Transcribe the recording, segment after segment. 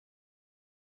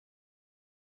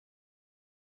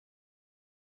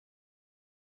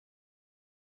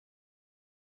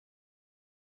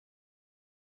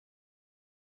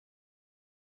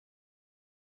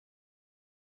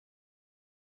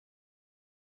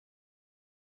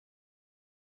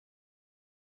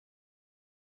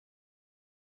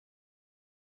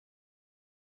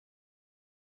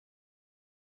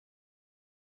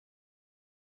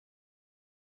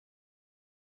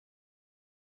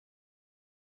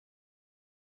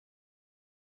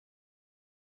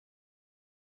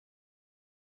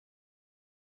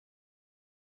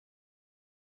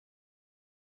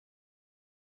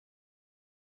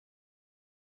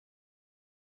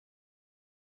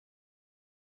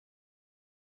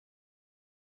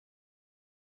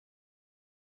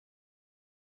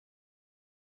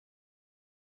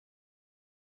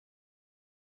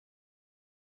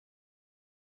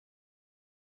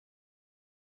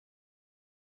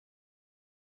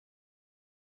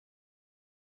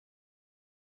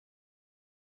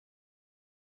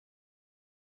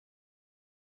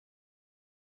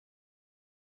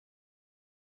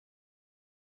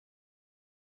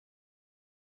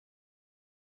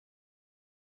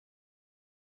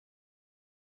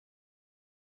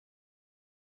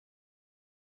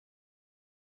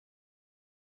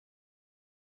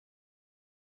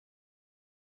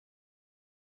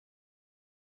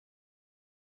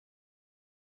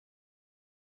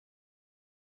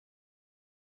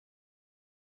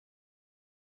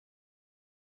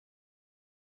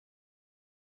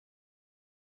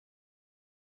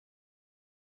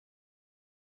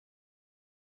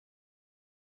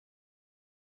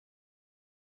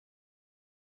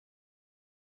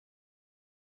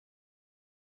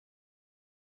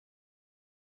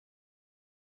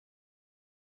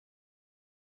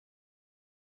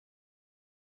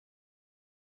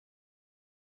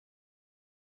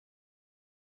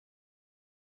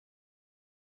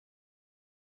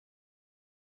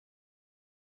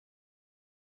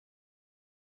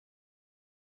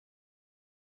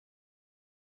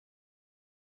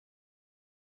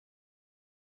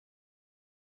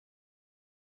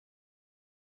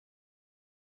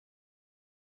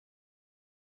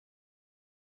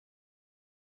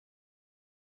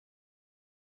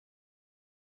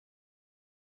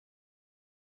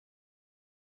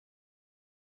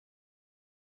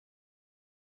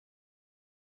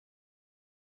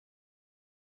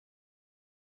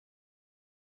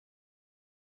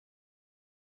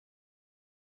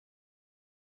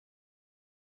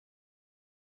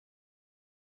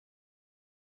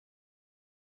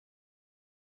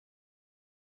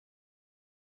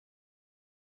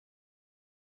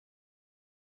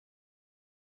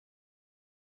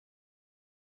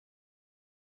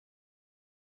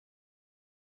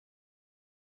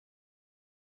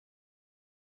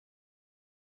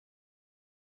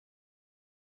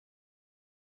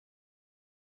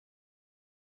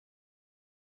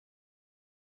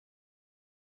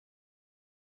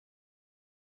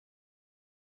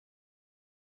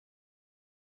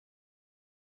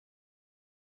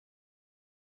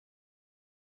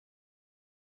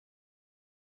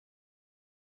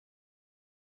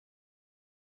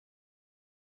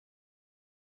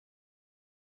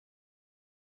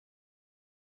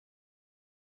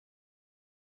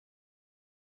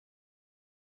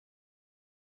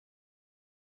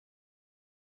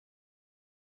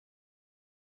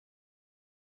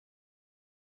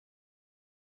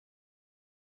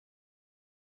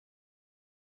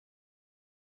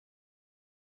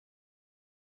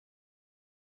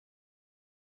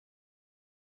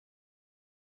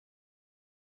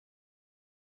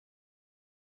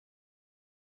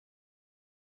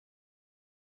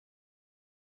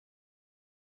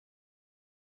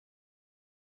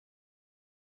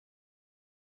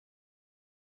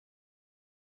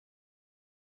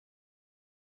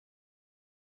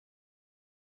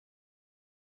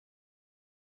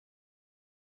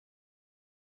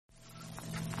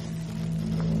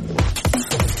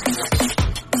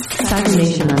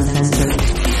Cybernation Uncensored.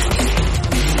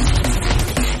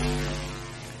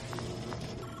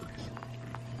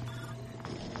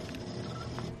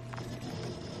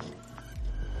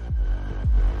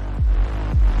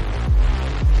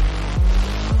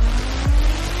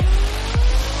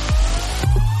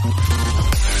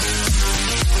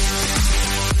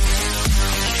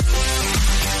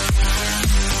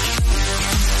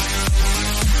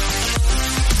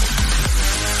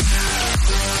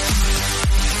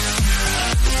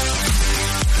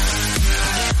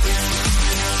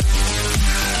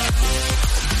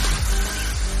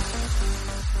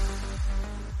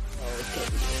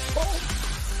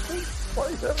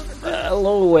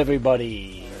 Hello,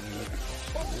 everybody.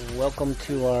 Welcome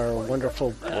to our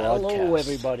wonderful broadcast. Hello,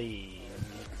 everybody.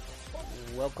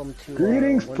 Welcome to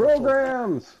Greetings, our wonderful...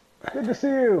 programs. Good to see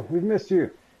you. We've missed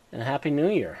you. And Happy New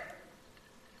Year.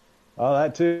 Oh,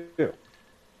 that too.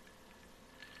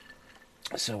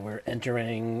 So we're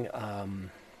entering.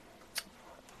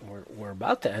 We're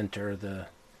about to enter the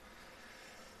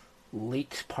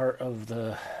late part of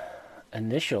the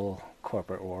initial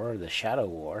corporate war, the shadow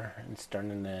war, and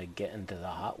starting to get into the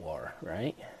hot war,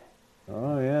 right?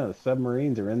 Oh yeah, the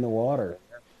submarines are in the water,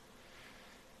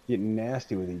 getting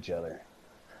nasty with each other.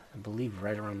 I believe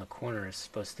right around the corner is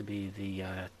supposed to be the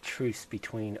truce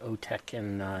between OTEC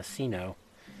and Sino,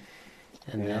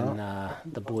 and then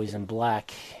the boys in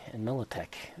black and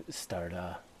Militech start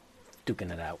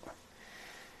duking it out.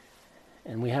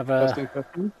 And we have a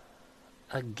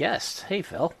guest. Hey,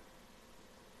 Phil.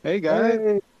 Hey, guys.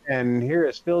 Hey, and here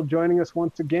is Phil joining us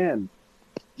once again.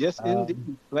 Yes,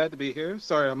 indeed. Glad to be here.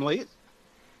 Sorry I'm late.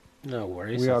 No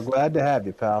worries. We are glad to have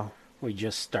you, pal. We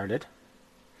just started.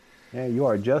 Yeah, you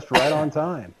are just right on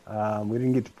time. We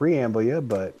didn't get to preamble you,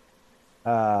 but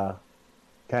kind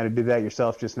of did that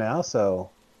yourself just now. So,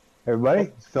 everybody,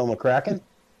 it's Phil McCracken.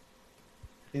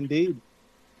 Indeed.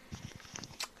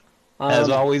 As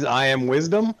always, I am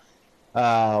Wisdom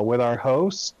with our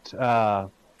host,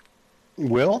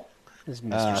 Will. This is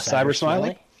Mr. Cyber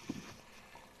Smiley.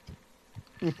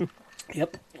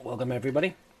 Yep. Welcome,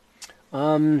 everybody.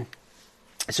 So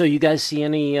you guys see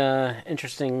any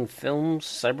interesting films,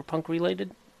 cyberpunk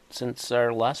related, since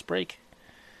our last break?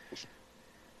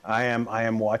 I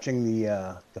am watching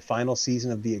the final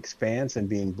season of The Expanse and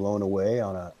being blown away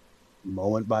on a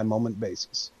moment by moment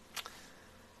basis.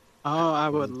 Oh, I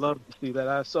would love to see that.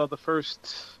 I saw the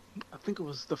first, I think it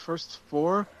was the first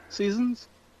 4 seasons.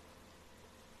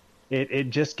 It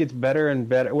just gets better and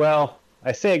better. Well,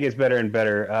 I say it gets better and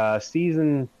better.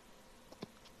 Season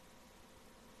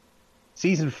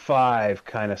 5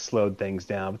 kind of slowed things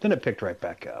down, but then it picked right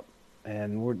back up,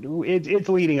 and it's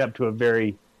leading up to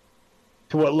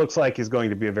what looks like is going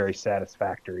to be a very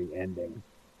satisfactory ending,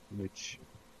 which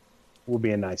will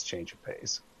be a nice change of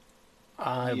pace.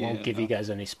 I won't give you guys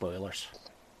any spoilers.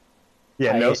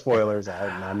 Yeah, no spoilers.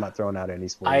 I'm not throwing out any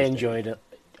spoilers. I enjoyed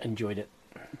it.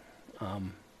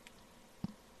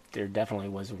 There definitely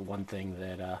was one thing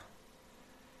that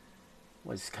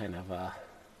was kind of I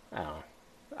don't know.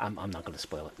 I'm not going to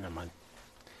spoil it. Never mind.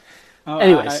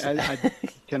 Anyways, I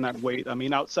cannot wait. I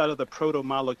mean, outside of the proto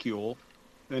molecule,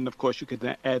 and of course you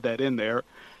could add that in there.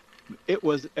 It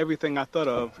was everything I thought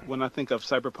of when I think of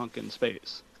cyberpunk in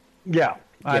space. Yeah, yes.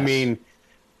 I mean,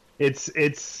 it's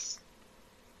the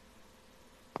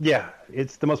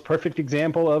most perfect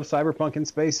example of cyberpunk in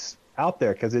space out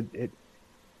there, because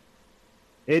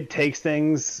it takes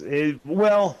things.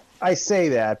 Well, I say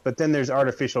that, but then there's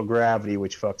artificial gravity,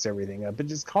 which fucks everything up. It's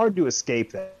just hard to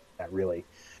escape that really.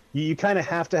 You kind of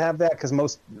have to have that, because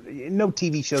no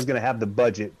TV show is going to have the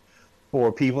budget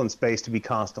for people in space to be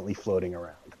constantly floating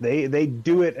around. They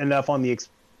do it enough on The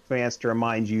Expanse to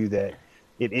remind you that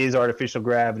it is artificial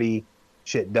gravity.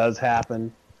 Shit does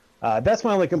happen. That's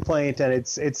my only complaint, and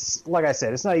it's like I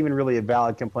said, it's not even really a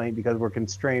valid complaint because we're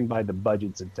constrained by the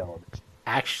budgets of television.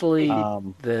 Actually,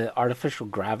 the artificial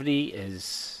gravity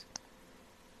is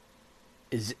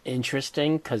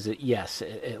interesting because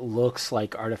it looks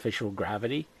like artificial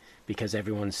gravity because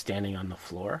everyone's standing on the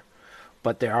floor,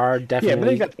 but there are definitely but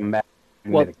they've got the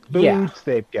magnetic boots.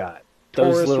 They've got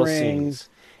those little rings. scenes,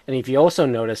 and if you also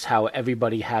notice how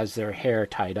everybody has their hair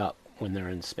tied up when they're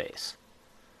in space.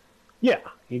 Yeah,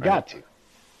 you got to.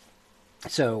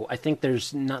 So I think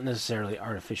there's not necessarily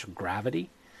artificial gravity.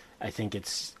 I think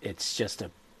it's just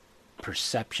a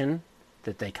perception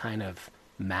that they kind of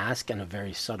mask in a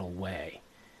very subtle way.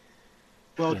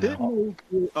 Well, didn't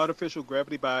they do artificial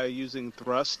gravity by using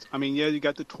thrust? I mean, yeah, you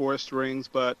got the Taurus rings,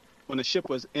 but when the ship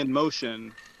was in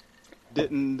motion,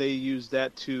 didn't they use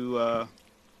that to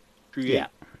create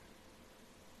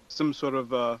some sort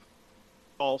of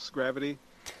false gravity?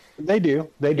 They do.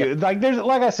 They do. Yeah. Like there's,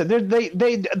 like I said,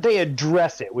 they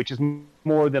address it, which is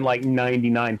more than like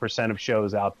 99% of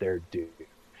shows out there do.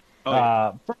 Oh yeah.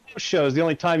 For most shows, the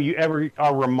only time you ever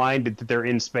are reminded that they're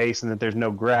in space and that there's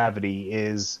no gravity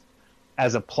is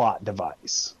as a plot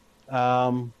device.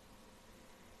 Um,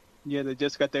 Yeah, they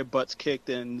just got their butts kicked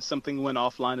and something went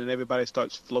offline and everybody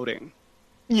starts floating.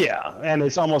 yeah, and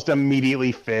it's almost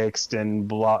immediately fixed and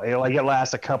blah. Like it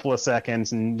lasts a couple of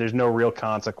seconds and there's no real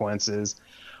consequences.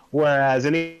 Whereas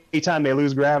anytime they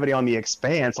lose gravity on the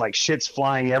Expanse, like shit's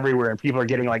flying everywhere and people are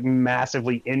getting like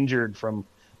massively injured from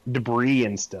debris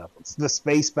and stuff. The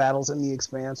space battles in the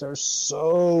Expanse are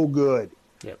so good.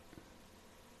 Yep.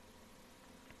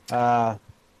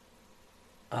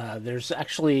 Uh, There's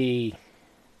actually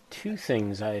two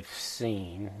things I've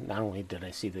seen. Not only did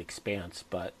I see The Expanse,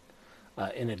 but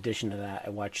in addition to that, I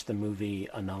watched the movie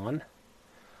Anon.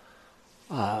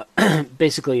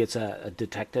 Basically, it's a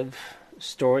detective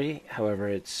story. However,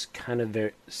 it's kind of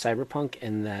very cyberpunk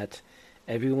in that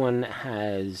everyone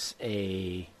has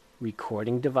a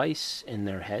recording device in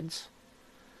their heads.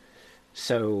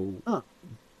 So huh.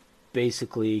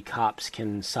 basically, cops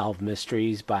can solve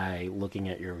mysteries by looking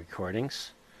at your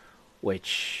recordings,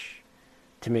 which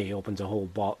to me opens a whole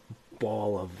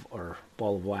ball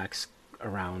of wax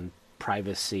around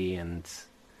privacy and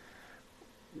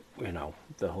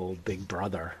the whole Big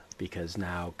Brother, because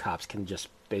now cops can just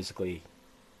basically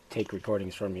take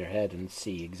recordings from your head and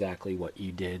see exactly what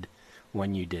you did,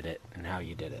 when you did it, and how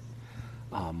you did it.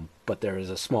 But there is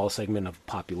a small segment of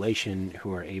population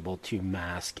who are able to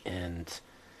mask and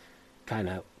kind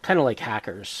of like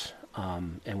hackers,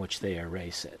 in which they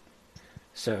erase it.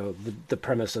 So the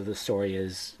premise of the story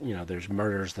is, there's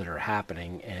murders that are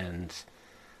happening, and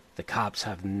the cops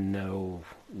have no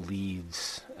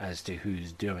leads as to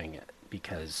who's doing it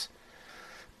because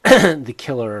the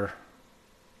killer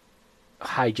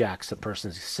hijacks the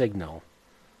person's signal.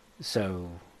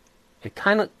 So it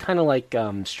kind of like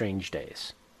Strange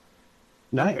Days,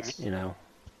 Nice.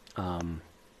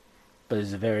 but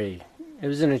it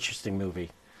was an interesting movie.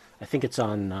 I think it's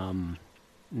on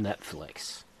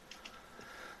Netflix.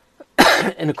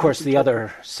 And of course, the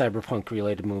other cyberpunk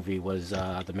related movie was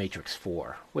The Matrix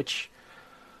 4, which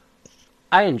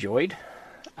I enjoyed.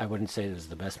 I wouldn't say it was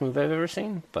the best movie I've ever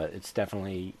seen, but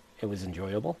it was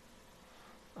enjoyable.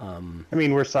 I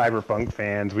mean, we're cyberpunk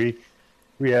fans. We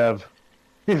have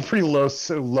pretty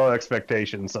low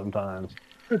expectations sometimes.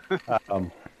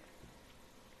 Um,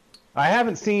 I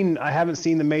haven't seen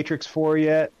The Matrix 4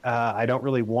 yet. I don't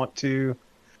really want to.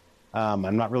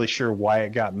 I'm not really sure why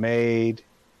it got made.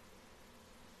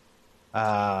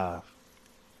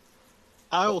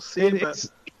 I'll see it, but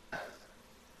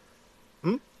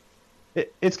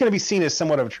it's going to be seen as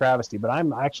somewhat of a travesty, but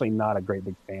I'm actually not a great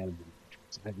big fan of The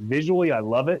Matrix. Visually, I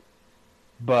love it,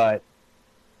 but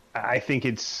I think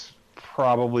it's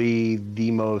probably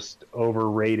the most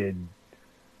overrated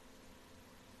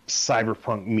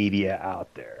cyberpunk media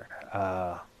out there.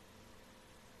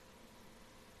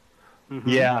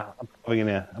 Yeah, I'm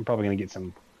probably gonna get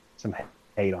some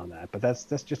hate on that, but that's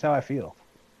just how I feel.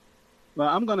 well,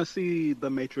 I'm gonna see The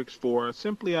Matrix 4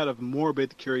 simply out of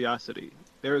morbid curiosity.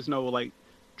 There is no like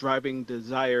driving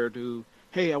desire to,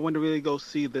 hey, I want to really go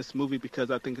see this movie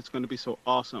because I think it's going to be so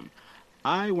awesome.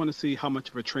 I want to see how much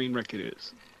of a train wreck it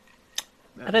is.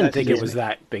 I didn't That's think it just was me.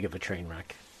 that big of a train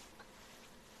wreck.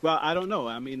 Well, I don't know.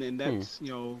 I mean, and that's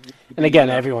And again,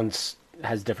 everyone's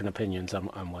has different opinions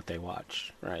on what they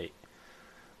watch, right?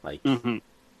 Like, hmm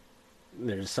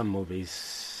there's some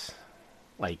movies,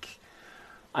 like,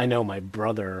 I know my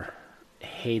brother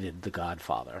hated The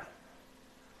Godfather.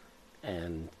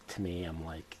 And to me, I'm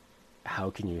like, how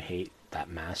can you hate that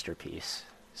masterpiece?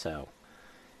 So,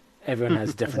 everyone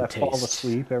has Because different I fall tastes.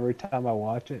 asleep every time I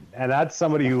watch it, and that's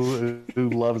somebody who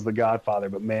loves The Godfather.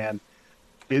 But man,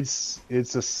 it's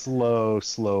a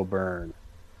slow burn.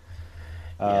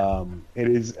 Yeah. It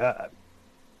is.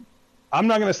 I'm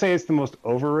not going to say it's the most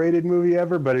overrated movie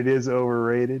ever, but it is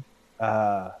overrated.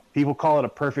 People call it a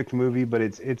perfect movie, but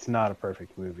it's not a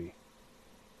perfect movie.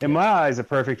 In my eyes, a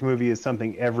perfect movie is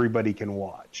something everybody can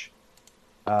watch.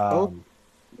 Oh,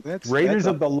 that's Raiders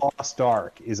a of the Lost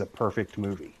Ark is a perfect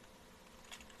movie.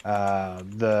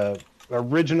 The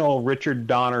original Richard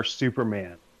Donner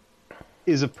Superman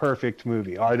is a perfect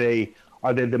movie. Are they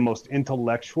the most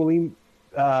intellectually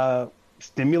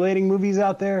stimulating movies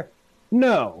out there?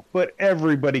 No, but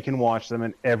everybody can watch them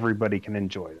and everybody can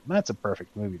enjoy them. That's a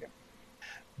perfect movie to me.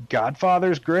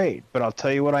 Godfather's great, but I'll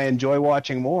tell you what I enjoy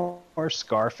watching more: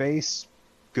 Scarface,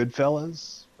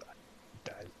 Goodfellas,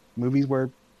 movies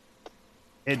where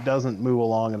it doesn't move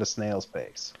along at a snail's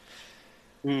pace.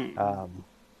 Mm.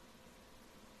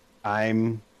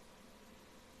 I'm.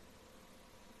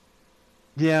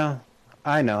 Yeah,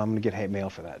 I know. I'm gonna get hate mail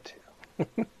for that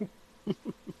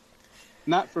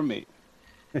Not for me.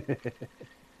 too.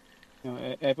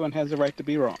 Everyone has the right to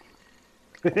be wrong.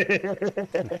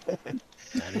 That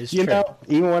is You true. know,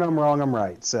 even when I'm wrong, I'm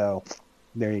right. So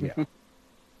there you go.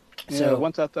 Yeah, So,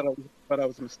 once I thought I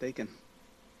was mistaken.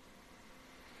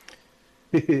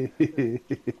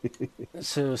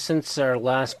 so since our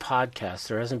last podcast,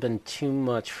 there hasn't been too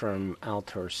much from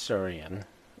Altor Surian.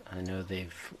 I know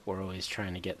we're always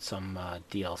trying to get some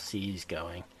DLCs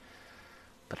going,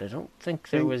 but I don't think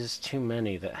there think was too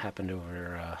many that happened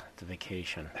over the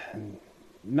vacation.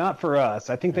 not for us.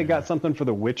 I think they got something for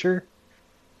The Witcher.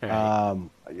 All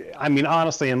right. I mean,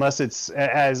 honestly, unless it's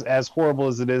as horrible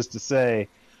as it is to say,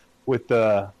 with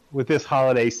this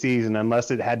holiday season,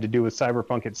 unless it had to do with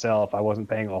Cyberpunk itself, I wasn't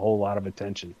paying a whole lot of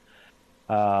attention.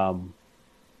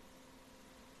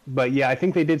 But yeah, I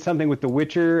think they did something with The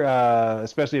Witcher,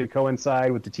 especially to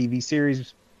coincide with the TV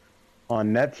series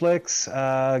on Netflix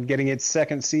getting its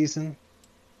second season.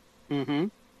 Mm-hmm.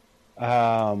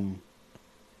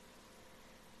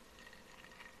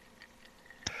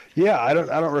 Yeah, I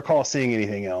don't recall seeing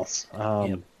anything else.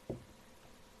 Yep.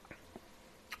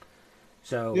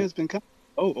 So, Yeah, it's been kind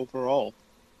of overall.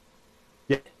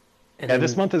 Yeah, and yeah, then,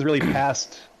 this month has really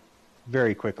passed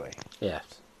very quickly. yeah.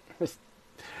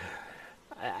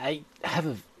 I have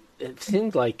a. It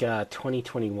seemed like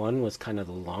 2021 was kind of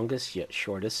the longest yet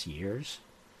shortest years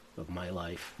of my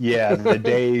life. Yeah, the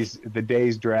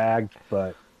days dragged,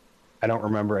 but I don't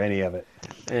remember any of it.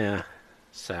 Yeah.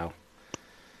 So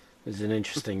it was an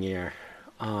interesting year.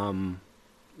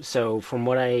 So from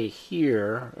what I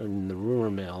hear in the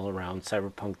rumor mill around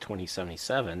Cyberpunk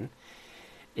 2077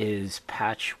 is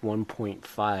patch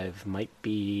 1.5 might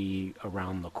be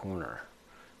around the corner,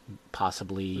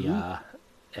 possibly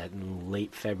at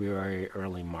late February,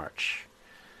 early March,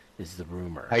 is the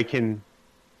rumor. I can.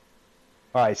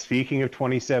 All right. Speaking of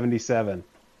 2077,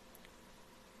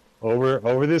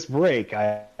 over this break,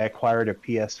 I acquired a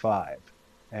PS5,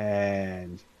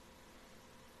 and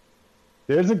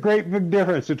there's a great big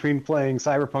difference between playing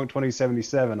Cyberpunk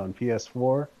 2077 on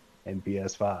PS4 and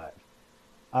PS5.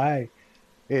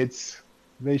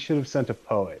 They should have sent a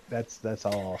poet. That's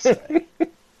all I'll say.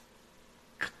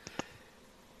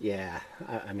 Yeah,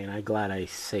 I mean, I'm glad I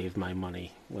saved my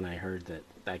money when I heard that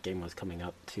that game was coming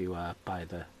up to buy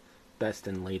the best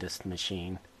and latest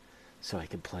machine so I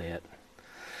could play it.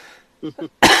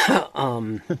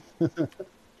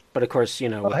 But of course,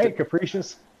 Oh, hey,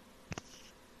 Capricious.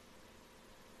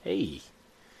 Hey,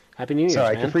 Happy New Year's,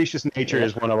 Sorry, man. Capricious Nature Yeah.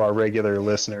 is one of our regular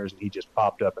listeners, and he just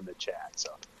popped up in the chat. So,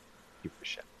 thank you for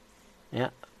sharing. Yeah.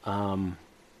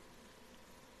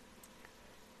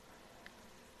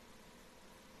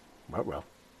 Well,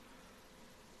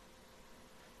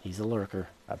 he's a lurker.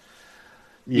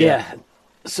 Yeah.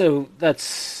 So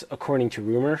that's according to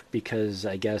rumor, because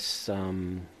I guess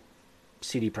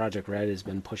CD Projekt Red has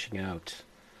been pushing out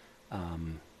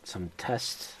some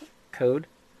test code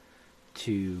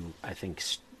to, I think,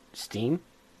 Steam,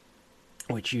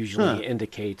 which usually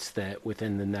indicates that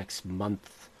within the next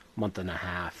month and a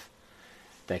half,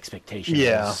 the expectation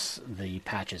is the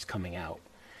patch is coming out.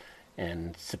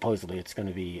 And supposedly it's going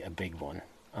to be a big one.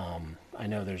 I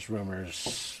know there's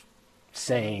rumors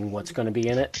saying what's going to be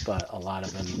in it, but a lot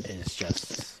of them is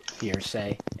just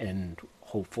hearsay and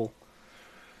hopeful.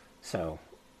 So,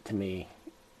 to me,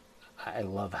 I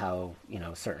love how,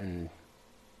 certain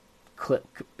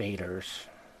clickbaiters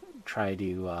try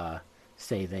to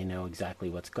say they know exactly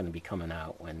what's going to be coming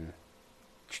out when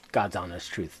God's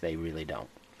honest truth, they really don't.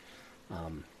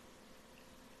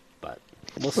 But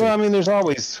we'll see. Well, I mean, there's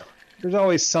always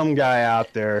some guy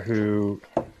out there who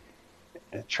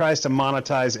tries to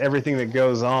monetize everything that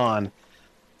goes on,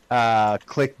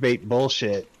 clickbait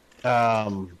bullshit.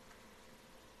 Well,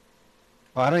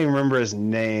 I don't even remember his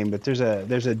name, but there's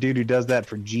a dude who does that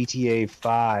for GTA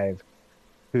 5,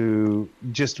 who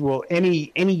just will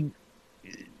any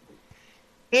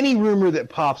rumor that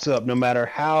pops up, no matter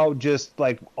how just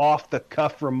like off the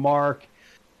cuff remark,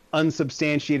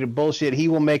 unsubstantiated bullshit, he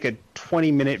will make a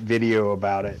 20-minute video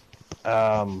about it.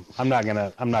 I'm not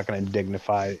gonna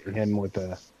dignify him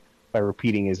by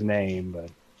repeating his name, but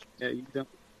Yeah, you don't.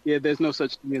 Yeah, there's no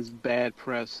such thing as bad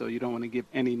press, so you don't want to give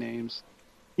any names.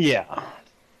 yeah.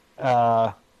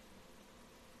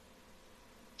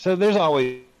 So there's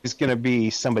always going to be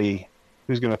somebody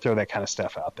who's going to throw that kind of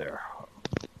stuff out there.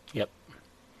 Yep.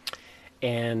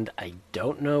 And I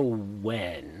don't know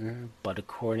when, but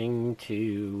according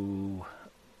to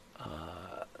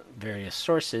various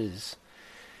sources,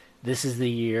 this is the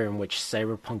year in which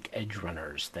Cyberpunk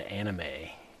Edgerunners, the anime,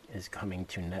 is coming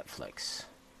to Netflix.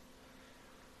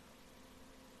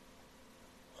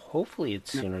 Hopefully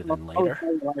it's sooner than later.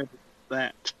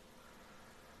 That.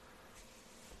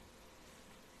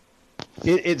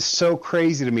 It's so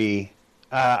crazy to me.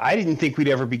 I didn't think we'd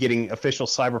ever be getting official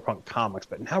Cyberpunk comics,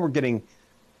 but now we're getting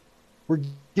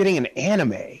an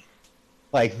anime.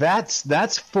 Like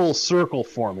that's full circle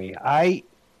for me.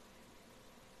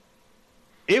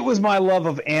 It was my love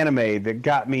of anime that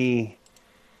got me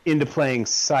into playing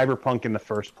Cyberpunk in the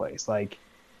first place. Like,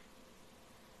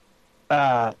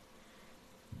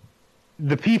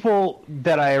 the people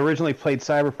that I originally played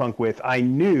Cyberpunk with, I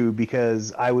knew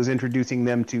because I was introducing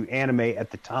them to anime at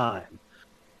the time.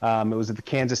 It was at the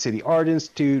Kansas City Art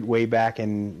Institute way back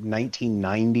in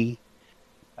 1990.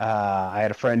 I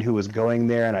had a friend who was going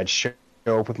there, and I'd show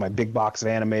up with my big box of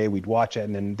anime. We'd watch it,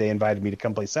 and then they invited me to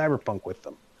come play Cyberpunk with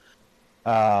them.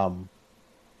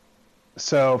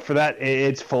 So for that,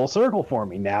 it's full circle for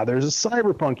me. Now there's a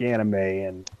Cyberpunk anime,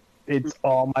 and it's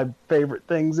all my favorite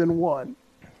things in one.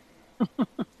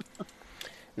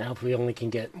 Now, if we only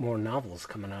can get more novels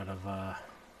coming out of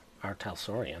our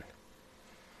Talsorian.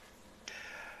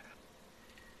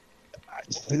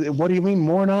 What do you mean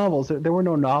more novels? There were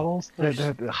no novels.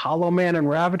 The Hollow Man and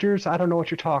Ravagers. I don't know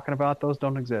what you're talking about. Those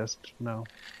don't exist. No,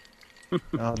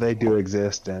 no, they do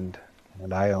exist, and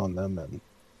I own them. And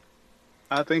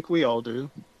I think we all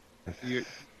do.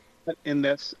 And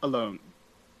that's alone.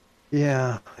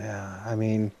 Yeah. I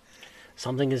mean,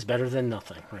 something is better than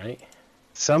nothing, right?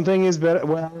 Something is better.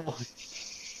 Well,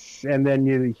 and then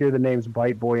you hear the names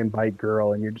Bite Boy and Bite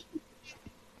Girl, and you're just.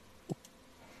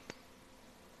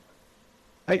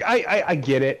 I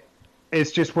get it.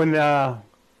 It's just when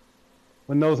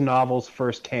those novels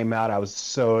first came out, I was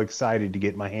so excited to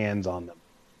get my hands on them.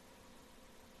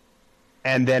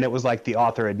 And then it was like the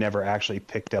author had never actually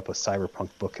picked up a cyberpunk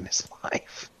book in his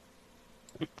life.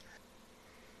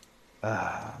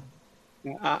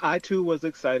 I too was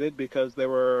excited because there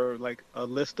were like a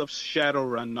list of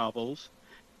Shadowrun novels,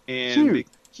 and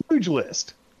huge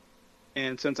list.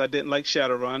 And since I didn't like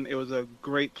Shadowrun, it was a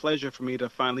great pleasure for me to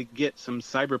finally get some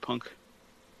cyberpunk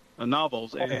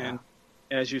novels. Oh, and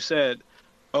as you said,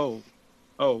 this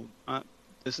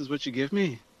is what you give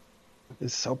me.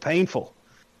 It's so painful.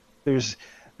 There's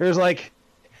like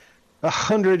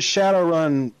 100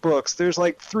 Shadowrun books. There's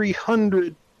like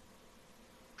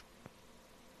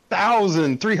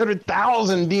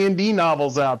 300,000 D&D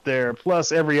novels out there,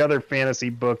 plus every other fantasy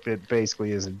book that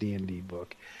basically is a D&D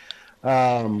book.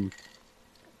 Hell,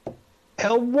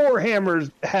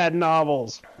 Warhammer's had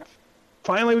novels.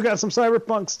 Finally, we got some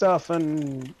cyberpunk stuff,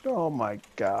 and oh my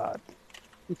god.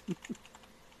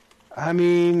 I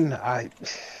mean,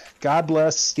 God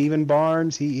bless Stephen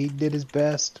Barnes. He did his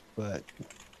best, but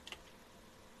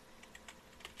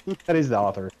that is the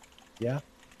author. Yeah.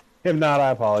 If not,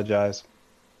 I apologize.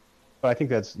 But I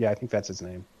think that's his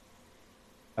name.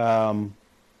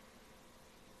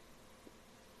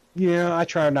 Yeah, I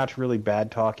try not to really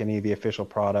bad talk any of the official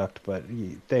product, but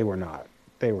they were not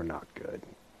good.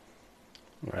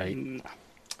 Right.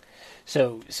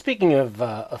 So speaking of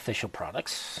official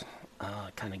products,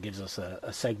 kind of gives us a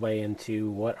segue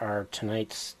into what our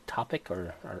tonight's topic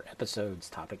or our episode's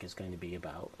topic is going to be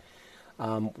about.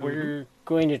 We're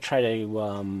going to try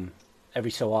to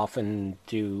every so often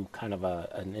do kind of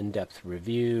an in-depth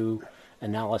review,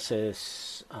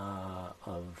 analysis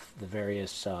of the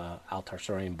various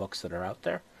Altarsorian books that are out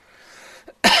there.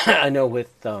 I know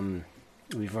with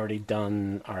we've already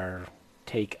done our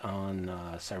take on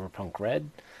Cyberpunk Red,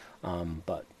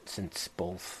 but since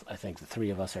I think the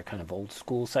three of us are kind of old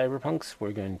school cyberpunks,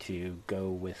 we're going to go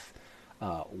with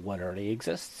what already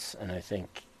exists, and I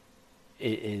think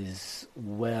it is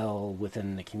well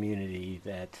within the community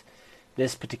that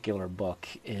this particular book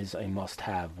is a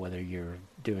must-have, whether you're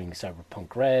doing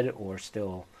Cyberpunk Red or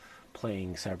still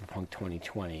playing Cyberpunk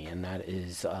 2020, and that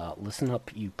is Listen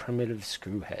Up, You Primitive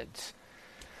Screwheads.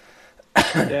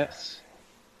 Yes.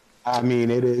 I mean,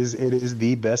 it is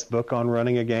the best book on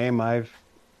running a game I've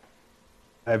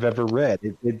ever read.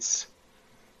 If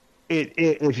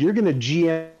you're going to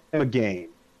GM a game,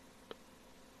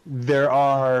 there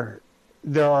are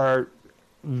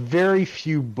very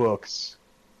few books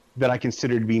that I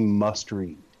consider to be must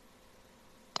read.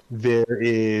 There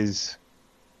is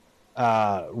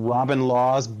Robin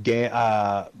Law's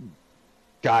Guide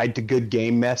to Good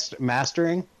Game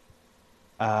Mastering.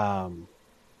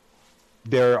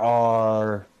 There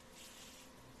are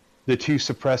the two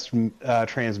Suppressed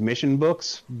Transmission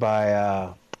books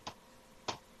by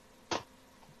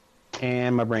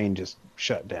and my brain just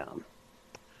shut down.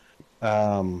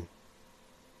 Come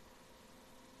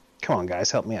on,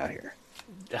 guys, help me out here.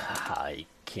 I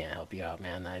can't help you out,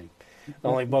 man. The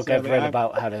only book I've Sadly, read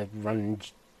about how to run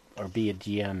or be a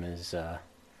GM is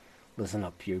Listen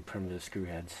Up, You Primitive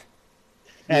Screwheads.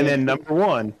 And then number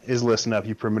 1 is Listen Up,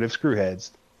 You Primitive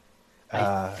Screwheads.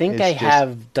 I think I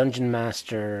have Dungeon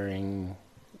Mastering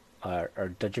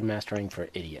or Dungeon Mastering for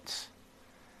Idiots.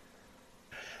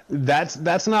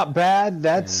 That's not bad.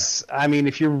 I mean,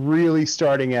 if you're really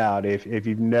starting out, if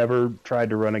you've never tried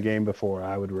to run a game before,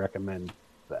 I would recommend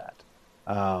that.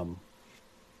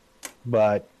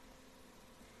 But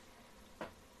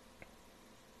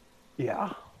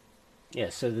yeah. Yeah,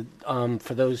 so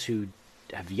for those who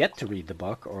have yet to read the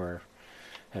book or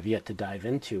have yet to dive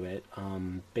into it,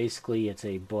 basically it's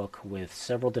a book with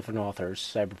several different authors,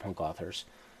 cyberpunk authors.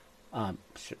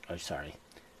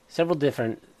 Several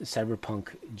different cyberpunk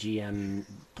GM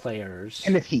players.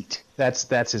 Kenneth Heat.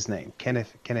 That's his name.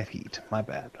 Kenneth Heat. My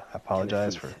bad. I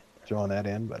apologize for throwing that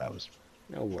in, but I was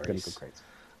no worries. Gonna go crazy.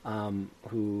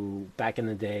 Who back in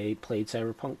the day played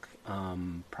cyberpunk.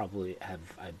 Probably have,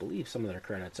 I believe, some of their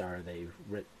credits are they've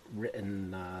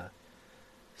written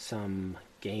some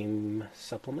game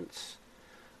supplements.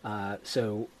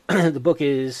 So the book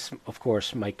is, of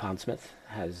course, Mike Pondsmith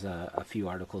has a few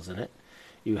articles in it.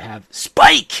 You have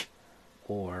Spike,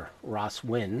 or Ross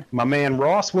Wynn. My man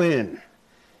Ross Wynn.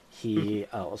 He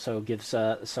also gives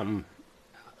some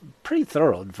pretty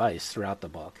thorough advice throughout the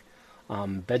book.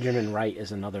 Benjamin Wright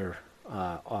is another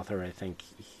author. I think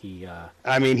he.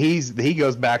 I mean, he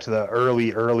goes back to the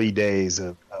early days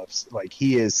of like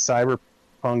he is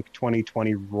Cyberpunk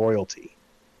 2020 royalty.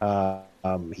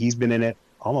 He's been in it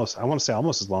almost. I want to say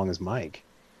almost as long as Mike.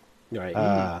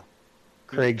 Right.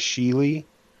 Craig Sheely.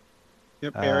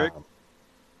 Yep, Eric.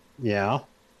 Yeah.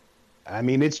 I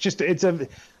mean, the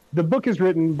book is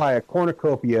written by a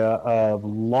cornucopia of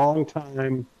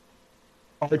longtime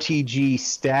RTG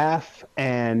staff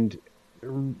and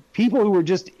people who were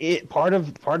just part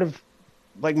of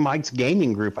like Mike's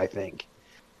gaming group, I think.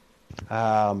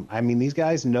 I mean, these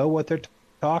guys know what they're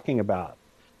talking about.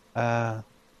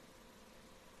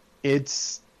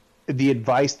 It's the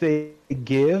advice they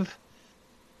give.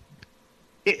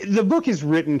 The book is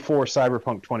written for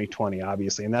Cyberpunk 2020,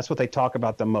 obviously, and that's what they talk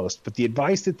about the most. But the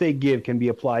advice that they give can be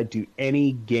applied to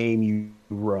any game you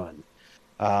run.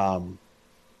 And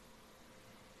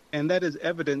that is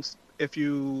evidence if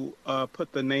you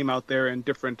put the name out there in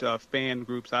different fan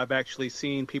groups. I've actually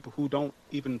seen people who don't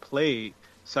even play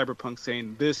Cyberpunk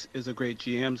saying, this is a great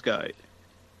GM's guide.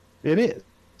 It is.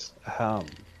 And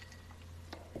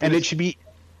it should be...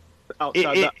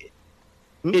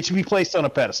 It should be placed on a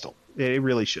pedestal. It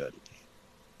really should.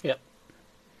 Yep.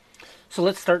 So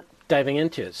let's start diving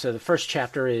into it. So the first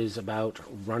chapter is about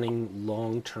running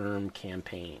long-term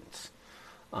campaigns.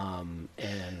 And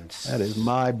that is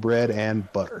my bread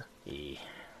and butter.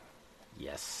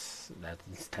 Yes,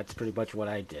 that's pretty much what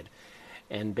I did.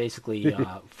 And basically,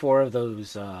 4 of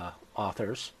those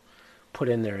authors put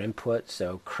in their input.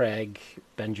 So Craig,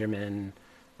 Benjamin,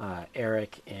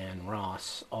 Eric, and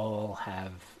Ross all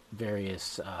have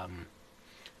various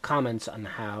comments on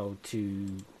how to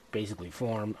basically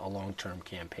form a long-term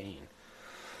campaign.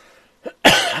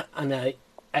 And I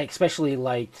especially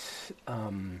liked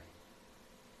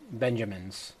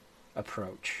Benjamin's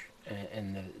approach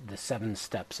and the 7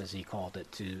 steps, as he called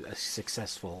it, to a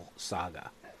successful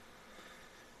saga.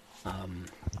 I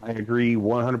agree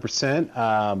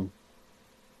 100%.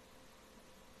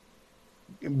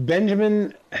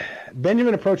 Benjamin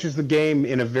approaches the game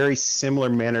in a very similar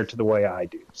manner to the way I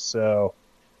do. So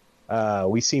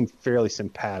we seem fairly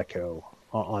simpatico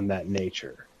on that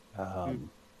nature.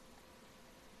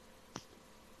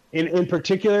 In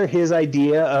particular, his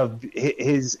idea of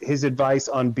his advice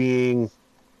on being,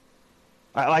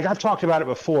 like I've talked about it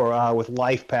before with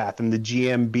LifePath and the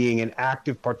GM being an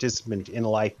active participant in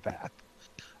LifePath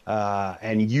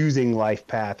and using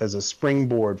LifePath as a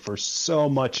springboard for so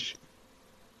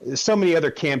many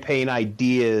other campaign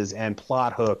ideas and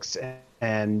plot hooks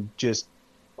and just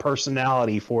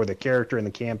personality for the character and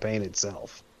the campaign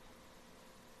itself.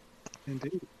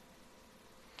 Indeed.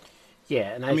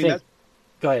 Yeah, and I think...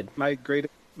 Go ahead. My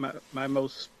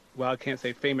most, well, I can't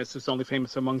say famous. It's only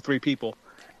famous among 3 people.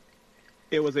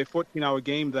 It was a 14-hour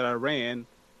game that I ran,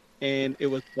 and it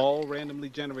was all randomly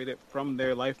generated from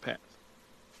their life path.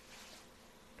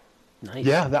 Nice.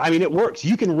 Yeah, I mean, it works.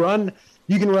 You can run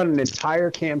an entire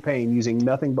campaign using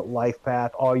nothing but life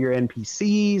path, all your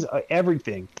NPCs,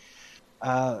 everything.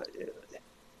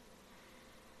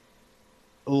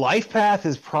 Life path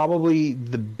is probably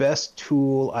the best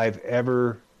tool I've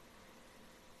ever.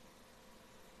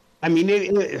 I mean,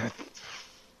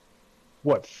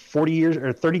 40 years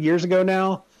or 30 years ago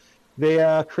now,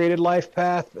 they created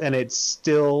LifePath, and it's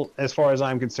still, as far as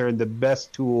I'm concerned, the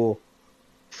best tool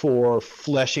for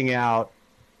fleshing out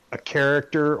a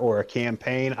character or a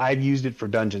campaign. I've used it for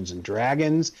Dungeons and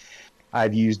Dragons.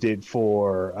 I've used it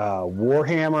for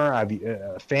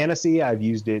Warhammer. Fantasy. I've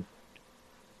used it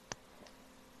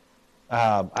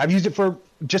for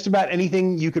just about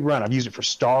anything you could run. I've used it for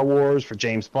Star Wars, for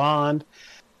James Bond.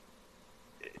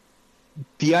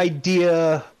 The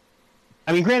idea,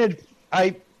 I mean, granted,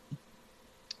 I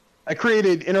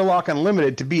created Interlock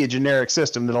Unlimited to be a generic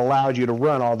system that allowed you to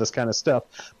run all this kind of stuff.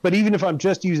 But even if I'm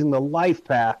just using the life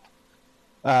pack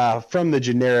from the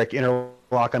generic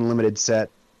Interlock Unlimited set,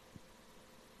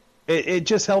 it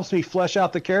just helps me flesh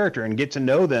out the character and get to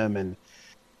know them and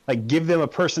like give them a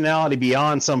personality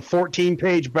beyond some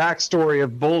 14-page backstory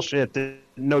of bullshit that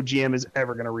no GM is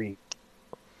ever going to read.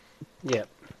 Yeah.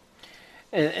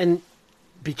 And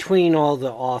between all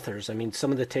the authors, I mean,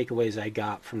 some of the takeaways I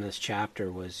got from this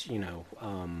chapter was,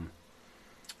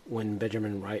 when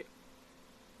Benjamin Wright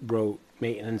wrote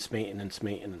maintenance.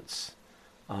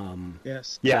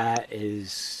 Yes. Yeah. That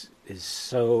is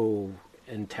so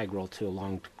integral to a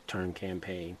long-term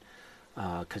campaign.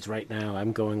 Because right now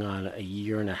I'm going on a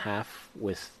year and a half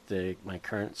with my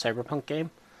current Cyberpunk game.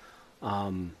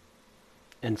 And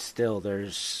still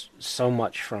there's so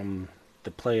much from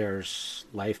the players'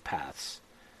 life paths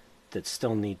that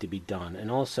still need to be done. And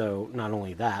also, not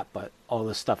only that, but all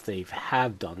the stuff they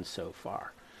have done so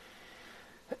far.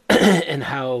 And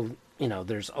how,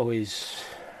 there's always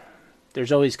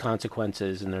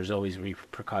consequences and there's always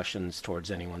repercussions towards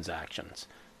anyone's actions,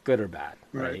 good or bad,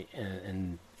 right?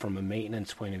 And from a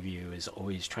maintenance point of view is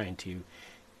always trying to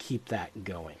keep that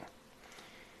going.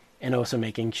 And also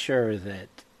making sure that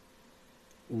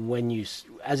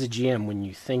as a GM, when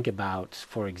you think about,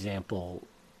 for example,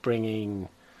 bringing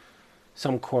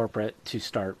some corporate to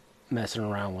start messing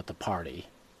around with the party,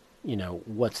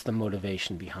 what's the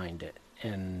motivation behind it?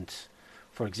 And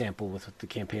for example, with the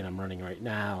campaign I'm running right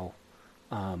now,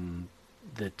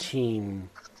 the team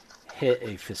hit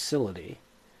a facility.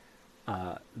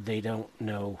 They don't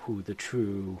know who the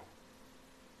true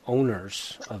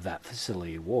owners of that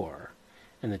facility were,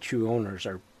 and the true owners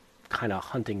are kind of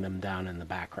hunting them down in the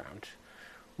background,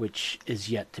 which is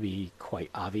yet to be quite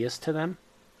obvious to them.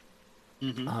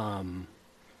 Mm-hmm.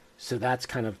 So that's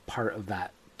kind of part of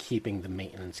that, keeping the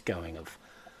maintenance going of,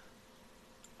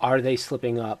 are they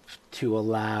slipping up to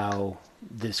allow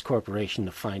this corporation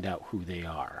to find out who they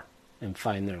are and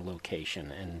find their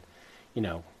location? And,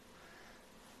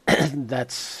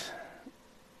 that's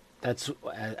as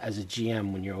a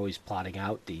GM, when you're always plotting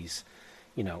out these,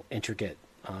 intricate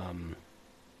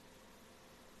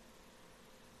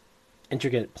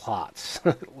plots,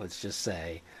 let's just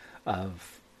say,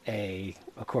 of a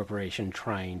corporation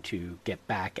trying to get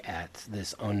back at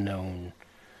this unknown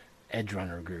edge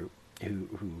runner group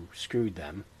who screwed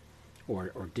them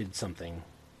or did something.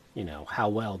 How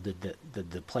well did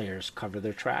the players cover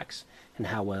their tracks, and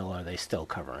how well are they still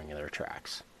covering their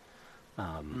tracks?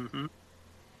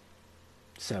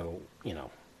 So,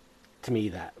 to me,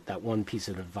 that one piece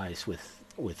of advice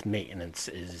with maintenance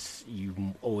is you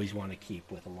always want to keep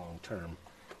with a long-term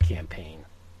campaign.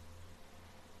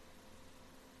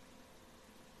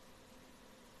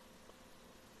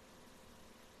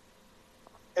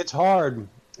 It's hard.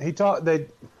 He taught that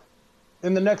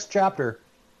in the next chapter,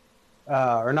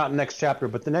 or not next chapter,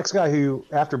 but the next guy who,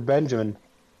 after Benjamin,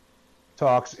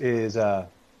 talks is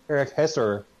Eric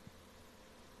Hesser,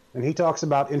 and he talks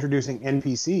about introducing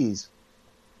NPCs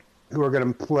who are going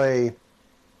to play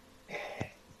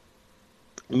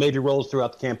major roles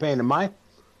throughout the campaign. And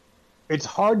it's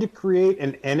hard to create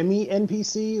an enemy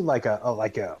NPC like an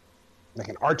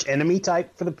arch enemy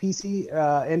type for the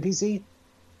NPC.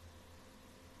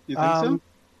 You think so?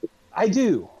 I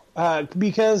do,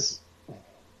 because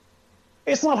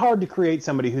it's not hard to create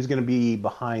somebody who's going to be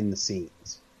behind the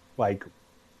scenes, like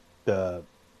the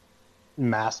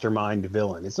mastermind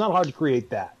villain. It's not hard to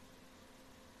create that.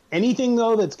 Anything,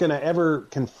 though, that's going to ever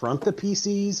confront the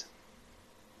PCs,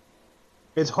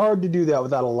 it's hard to do that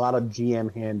without a lot of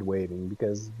GM hand-waving,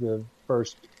 because the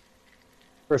first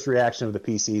reaction of the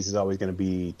PCs is always going to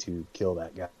be to kill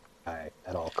that guy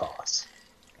at all costs.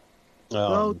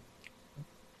 And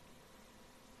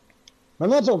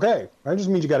that's okay. That just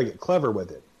means you got to get clever with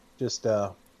it. Just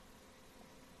well,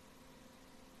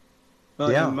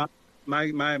 yeah. In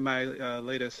my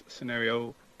latest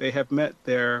scenario, they have met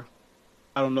their,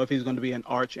 I don't know if he's going to be an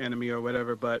arch enemy or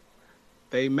whatever, but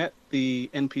they met the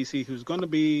NPC who's going to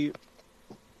be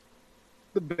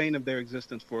the bane of their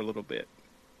existence for a little bit.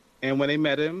 And when they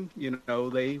met him,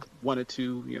 they wanted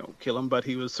to, kill him, but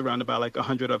he was surrounded by like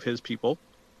 100 of his people.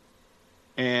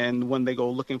 And when they go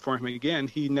looking for him again,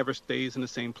 he never stays in the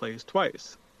same place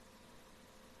twice.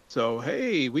 So,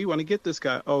 hey, we want to get this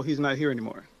guy. Oh, he's not here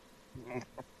anymore.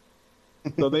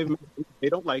 So they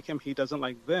don't like him. He doesn't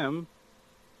like them.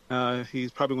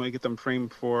 He's probably going to get them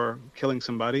framed for killing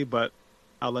somebody, but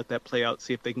I'll let that play out,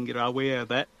 see if they can get our way out of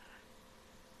that.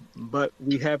 But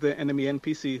we have the enemy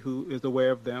NPC who is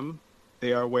aware of them.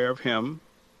 They are aware of him.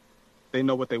 They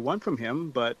know what they want from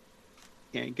him, but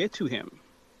can't get to him.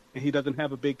 And he doesn't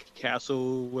have a big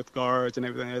castle with guards and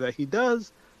everything like that. He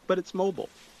does, but it's mobile.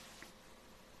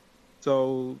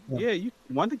 So, yeah, you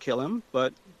want to kill him,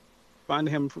 but find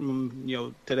him from,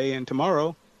 today and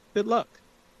tomorrow, good luck.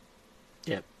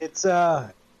 Yep. It's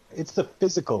the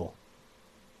physical,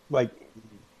 like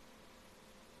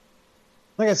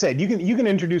I said, you can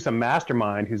introduce a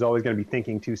mastermind who's always going to be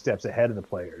thinking 2 steps ahead of the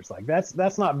players. Like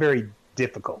that's not very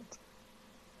difficult.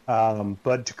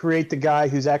 But to create the guy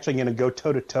who's actually going to go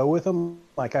toe to toe with them,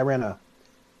 like I ran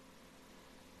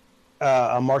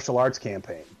a martial arts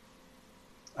campaign,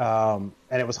 and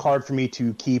it was hard for me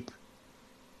to keep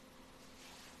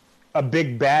a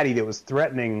big baddie that was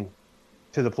threatening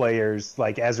to the players,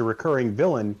 like as a recurring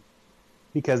villain,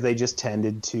 because they just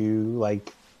tended to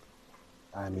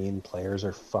players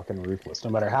are fucking ruthless. No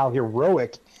matter how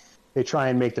heroic they try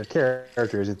and make their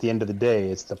characters, at the end of the day,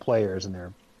 it's the players, and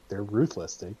they're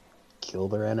ruthless. They kill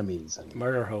their enemies and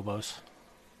murder hobos.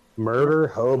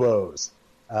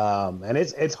 And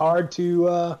it's hard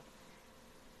to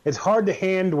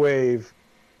hand wave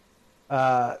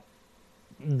the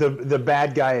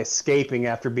bad guy escaping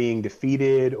after being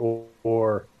defeated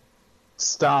or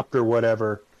stopped or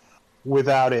whatever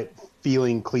without it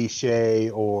feeling cliche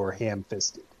or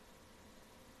ham-fisted.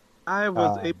 I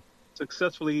was able to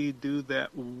successfully do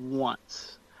that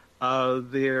once.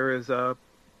 There is a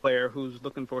player who's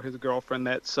looking for his girlfriend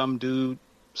that some dude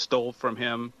stole from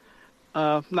him.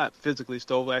 Not physically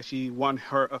stole, actually won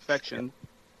her affection.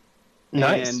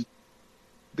 Nice. And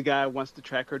the guy wants to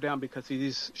track her down because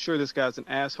he's sure this guy's an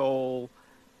asshole.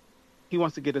 He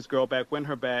wants to get his girl back, win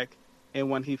her back, and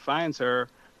when he finds her,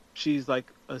 she's like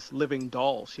a living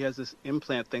doll. She has this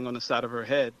implant thing on the side of her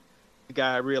head. The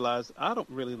guy realized, I don't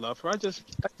really love her. I just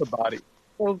like the body.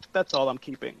 Well, that's all I'm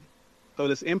keeping. So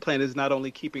this implant is not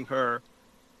only keeping her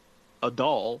a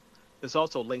doll, it's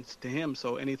also linked to him,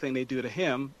 so anything they do to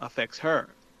him affects her.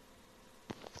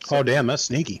 Oh, damn, that's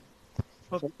sneaky.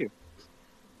 Oh, thank you.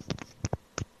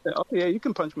 Oh, yeah, you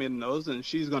can punch me in the nose, and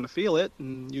she's going to feel it,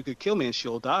 and you could kill me, and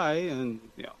she'll die, and,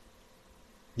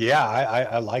 Yeah,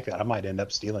 I like that. I might end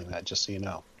up stealing that, just so you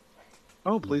know.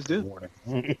 Oh, please do.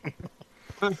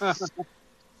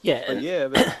 Yeah. But yeah,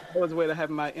 that was a way to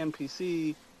have my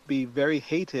NPC be very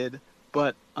hated,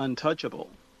 but untouchable.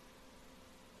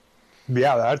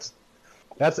 Yeah,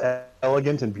 that's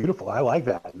elegant and beautiful. I like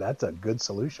that. That's a good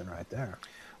solution right there.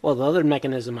 Well, the other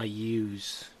mechanism I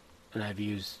use, and I've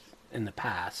used in the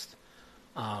past,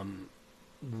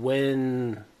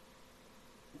 when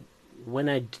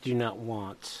I do not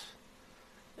want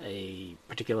a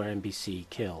particular NPC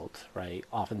killed, right?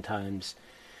 Oftentimes,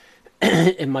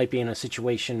 it might be in a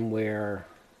situation where,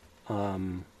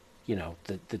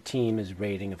 the team is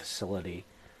raiding a facility,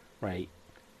 right?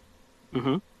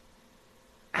 Mm-hmm.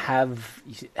 Have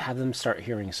them start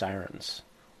hearing sirens,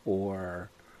 or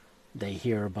they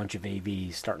hear a bunch of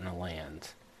AVs starting to land.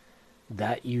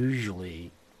 That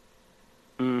usually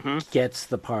gets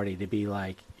the party to be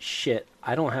like, shit,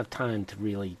 I don't have time to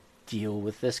really deal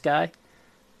with this guy.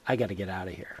 I got to get out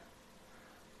of here.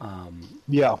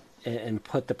 Yeah. And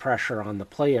put the pressure on the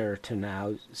player to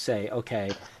now say,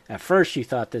 okay, at first you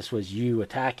thought this was you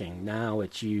attacking. Now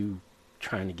it's you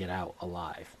trying to get out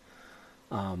alive.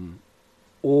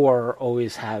 Or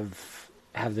always have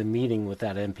the meeting with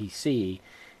that NPC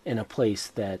in a place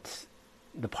that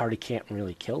the party can't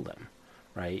really kill them,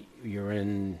 right? You're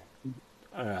in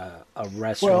a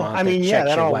restaurant. Well, I mean,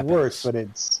 that all weapons. works, but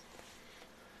it's.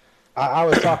 I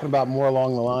was talking about more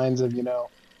along the lines of,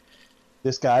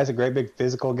 this guy's a great big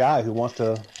physical guy who wants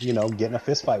to, get in a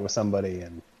fist fight with somebody,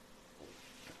 and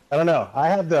I don't know. I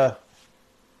have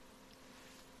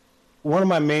one of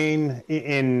my main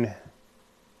in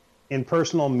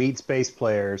personal meat space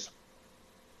players.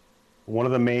 One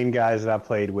of the main guys that I've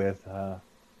played with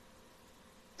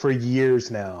for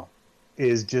years now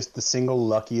is just the single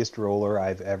luckiest roller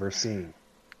I've ever seen.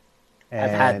 And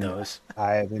I've had those.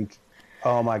 I haven't.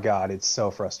 Oh my God, it's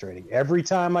so frustrating. Every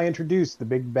time I introduce the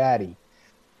big baddie,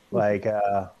 like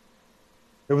there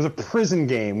was a prison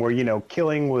game where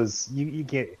killing was you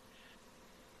get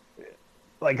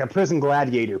like a prison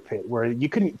gladiator pit where you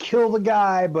couldn't kill the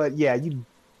guy, but yeah, you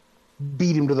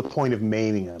beat him to the point of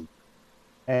maiming him.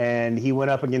 and he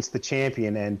went up against the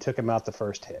champion and took him out the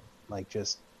first hit. Like,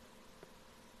 just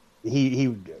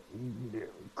he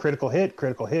critical hit.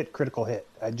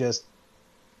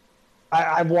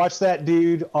 I've watched that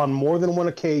dude on more than one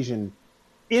occasion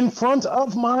in front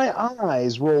of my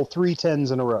eyes roll 3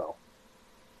 10s in a row.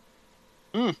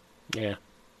 Yeah.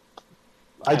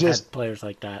 I've had players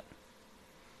like that.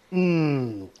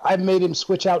 I've made him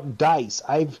switch out dice.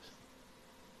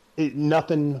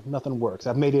 Nothing works.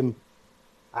 I've made him.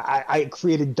 I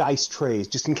created dice trays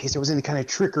just in case there was any kind of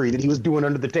trickery that he was doing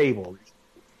under the table.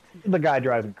 The guy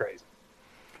drives me crazy.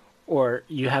 Or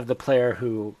you have the player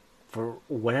who, for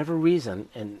whatever reason,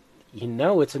 and you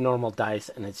know it's a normal dice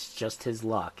and it's just his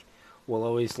luck, will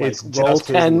always roll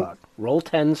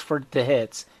 10s for the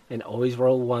hits and always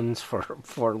roll 1s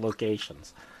for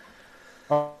locations.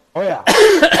 Oh yeah.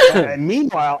 And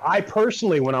meanwhile, I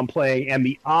personally, when I'm playing, am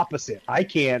the opposite. I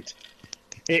can't.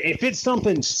 If it's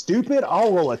something stupid,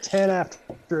 I'll roll a 10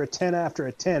 after a 10 after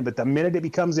a 10. But the minute it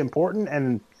becomes important,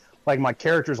 and like my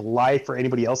character's life or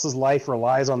anybody else's life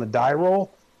relies on the die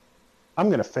roll, I'm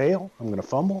gonna fail. I'm gonna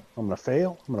fumble. I'm gonna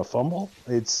fail. I'm gonna fumble.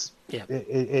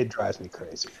 It drives me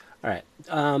crazy. All right,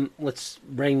 let's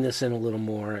rein this in a little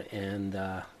more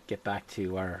and get back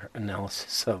to our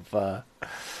analysis of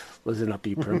Listen Up,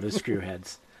 You Primitive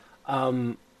Screwheads.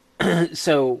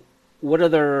 So, what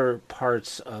other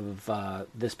parts of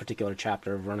this particular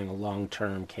chapter of running a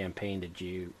long-term campaign did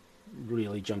you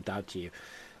really jumped out to you?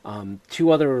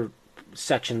 2 other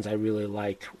sections I really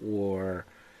liked were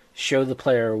show the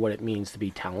player what it means to be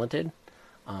talented.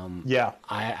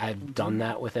 I've done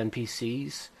that with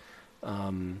NPCs,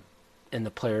 and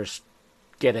the players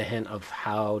get a hint of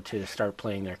how to start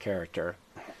playing their character.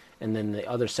 And then the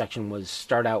other section was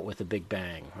start out with a big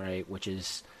bang, right? Which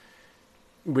is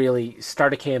really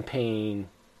start a campaign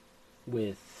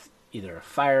with either a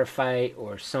firefight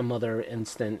or some other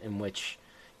instant in which,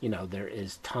 there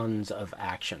is tons of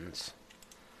actions.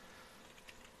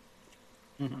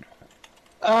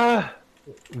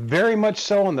 Very much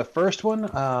so on the first one.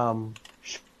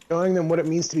 Showing them what it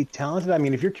means to be talented. I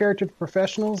mean, if your character's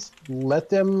professionals, let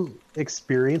them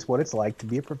experience what it's like to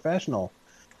be a professional.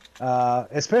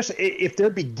 Especially if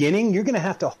they're beginning, you're going to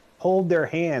have to hold their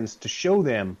hands to show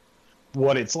them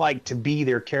what it's like to be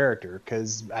their character.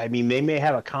 Because, I mean, they may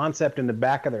have a concept in the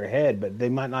back of their head, but they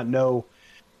might not know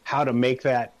how to make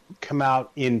that come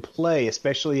out in play,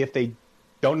 especially if they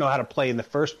don't know how to play in the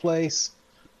first place,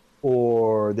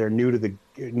 or they're new to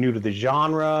the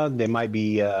genre. They might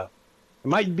be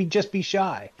just be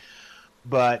shy.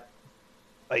 But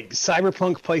like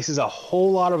Cyberpunk places a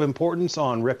whole lot of importance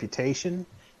on reputation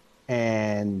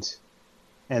and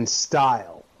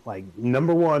style. Like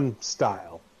number one,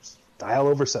 style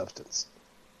over substance.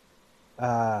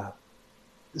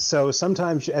 So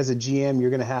sometimes as a GM, you're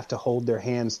going to have to hold their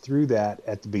hands through that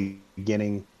at the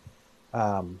beginning.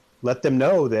 Let them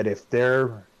know that if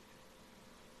they're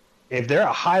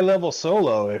a high level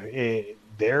solo,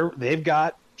 they've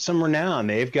got some renown.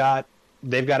 They've got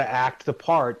to act the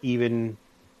part even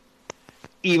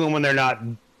when they're not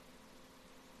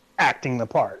acting the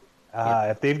part.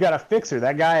 If they've got a fixer,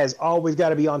 that guy has always got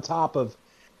to be on top of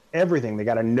everything. They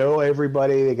got to know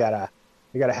everybody. They got to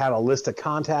have a list of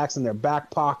contacts in their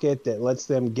back pocket that lets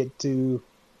them get a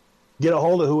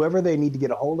hold of whoever they need to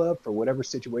get a hold of for whatever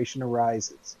situation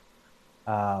arises.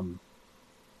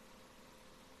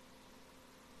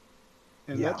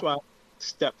 That's why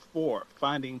step 4,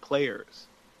 finding players,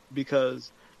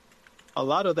 because a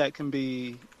lot of that can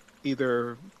be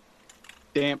either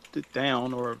damped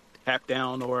down or tapped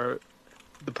down, or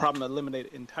the problem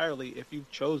eliminated entirely if you've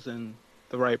chosen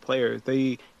the right players.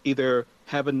 They either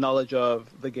have a knowledge of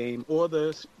the game or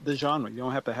the genre. You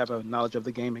don't have to have a knowledge of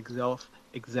the game itself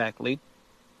exactly.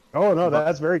 Oh no,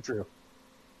 that's very true.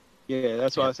 Yeah,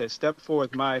 that's why I say step 4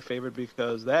 is my favorite,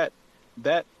 because that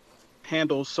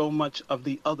handles so much of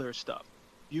the other stuff.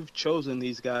 You've chosen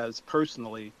these guys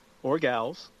personally, or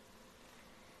gals.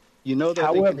 You know that.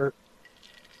 However,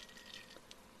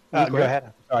 go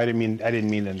ahead. Oh, I didn't mean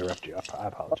to interrupt you. I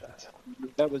apologize.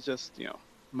 That was just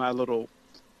my little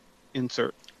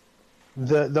insert.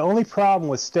 The only problem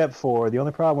with step 4, the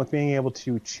only problem with being able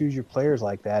to choose your players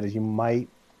like that is you might,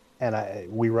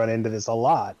 and we run into this a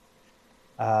lot.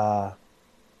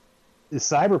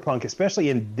 Cyberpunk, especially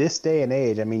in this day and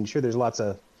age, I mean, sure, there's lots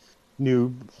of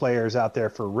new players out there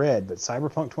for Red, but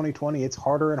Cyberpunk 2020, it's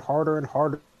harder and harder and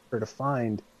harder to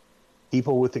find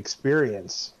people with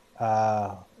experience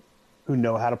who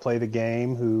know how to play the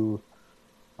game, who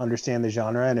understand the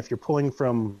genre. And if you're pulling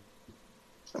for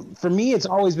me, it's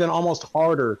always been almost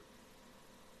harder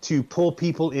to pull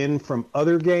people in from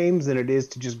other games than it is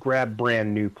to just grab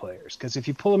brand new players. Because if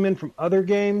you pull them in from other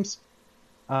games,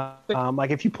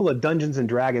 like if you pull a Dungeons and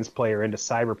Dragons player into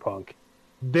Cyberpunk,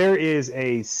 there is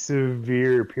a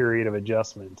severe period of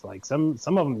adjustment. Like some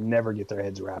of them never get their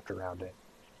heads wrapped around it.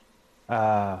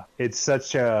 It's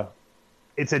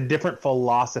a different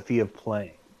philosophy of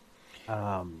playing.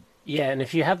 Yeah, and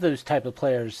if you have those type of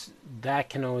players, that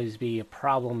can always be a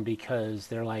problem because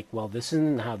they're like, well, this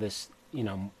isn't how this,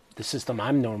 the system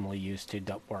I'm normally used to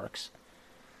works.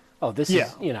 Oh, this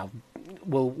is,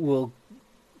 we'll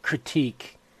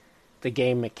critique the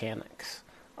game mechanics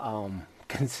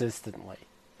consistently.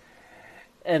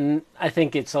 And I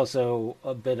think it's also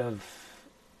a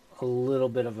little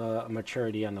bit of a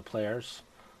maturity on the players,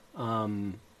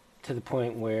 to the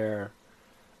point where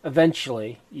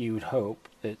eventually you would hope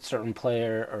that certain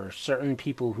player or certain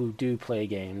people who do play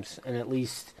games, and at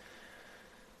least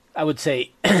I would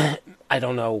say, I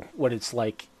don't know what it's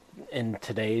like in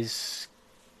today's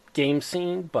game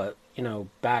scene, but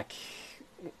back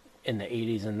in the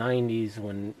 80s and 90s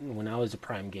when I was a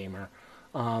prime gamer,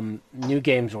 new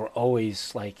games were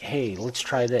always like, hey, let's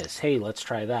try this, hey, let's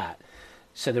try that.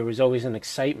 So there was always an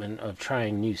excitement of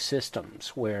trying new systems,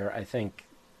 where I think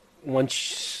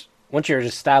once you're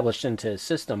established into a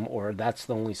system, or that's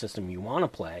the only system you want to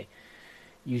play,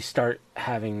 you start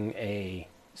having a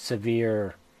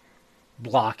severe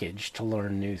blockage to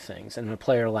learn new things. And a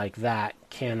player like that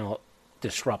cannot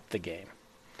disrupt the game,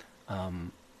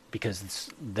 because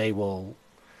they will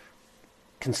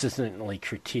consistently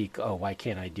critique, oh, why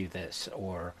can't I do this?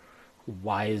 Or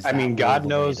why is that? I mean, God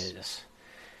knows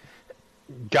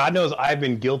I've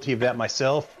been guilty of that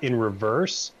myself in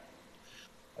reverse,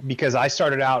 because I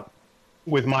started out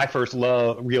with my first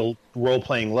real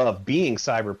role-playing love being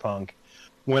Cyberpunk.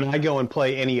 When I go and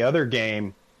play any other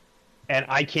game and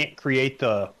I can't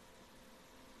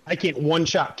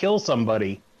one-shot kill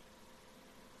somebody,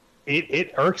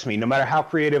 it irks me. No matter how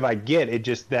creative I get, it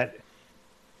just that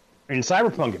in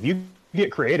Cyberpunk, if you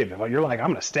get creative, if you're like, I'm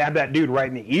going to stab that dude right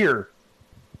in the ear,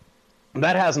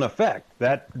 that has an effect.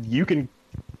 That you can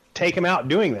take him out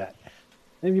doing that.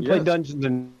 And if you play Dungeons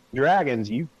and Dragons,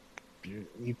 you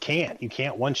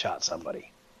can't one-shot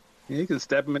somebody. Yeah, you can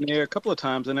stab them in the ear a couple of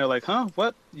times, and they're like, "Huh?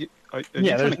 What?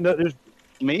 There's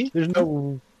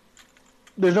no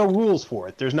rules for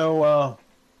it. There's no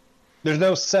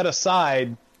set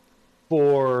aside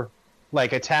for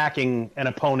like attacking an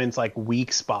opponent's like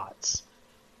weak spots.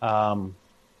 A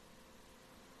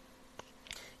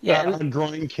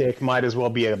groin kick might as well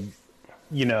be a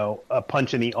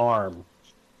punch in the arm.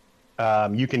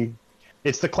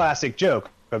 It's the classic joke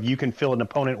of you can fill an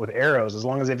opponent with arrows as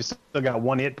long as they've still got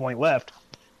one hit point left.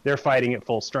 They're fighting at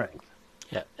full strength.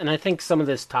 Yeah, and I think some of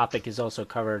this topic is also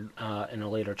covered in a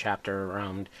later chapter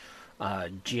around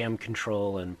GM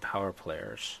control and power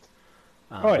players.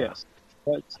 Yes.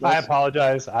 I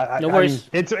apologize. No worries.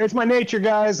 It's my nature,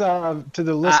 guys. To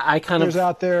the listeners I kind of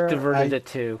out there, diverted it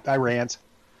too. I rant.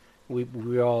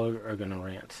 We all are going to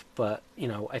rant, but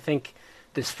I think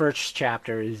this first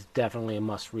chapter is definitely a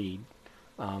must-read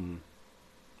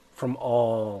from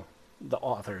all the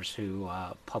authors who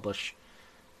publish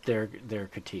their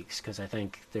critiques, because I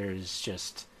think there's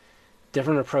just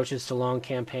different approaches to long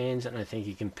campaigns, and I think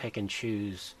you can pick and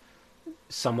choose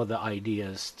some of the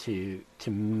ideas to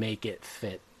make it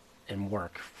fit and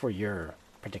work for your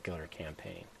particular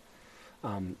campaign.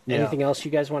 Anything else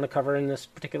you guys want to cover in this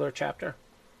particular chapter?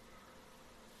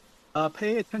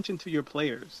 Pay attention to your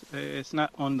players. It's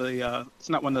not on the it's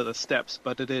not one of the steps,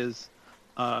 but it is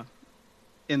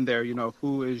in there.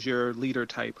 Who is your leader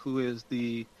type? Who is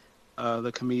the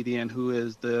comedian? Who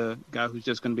is the guy who's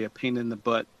just going to be a pain in the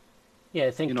butt? Yeah,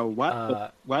 I think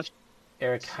watch.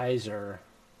 Eric Heiser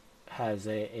has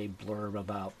a blurb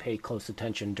about pay close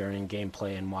attention during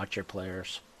gameplay and watch your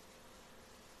players.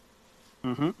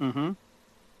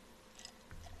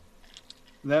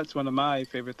 That's one of my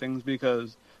favorite things,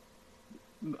 because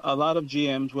a lot of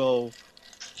GMs will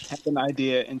have an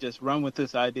idea and just run with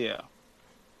this idea.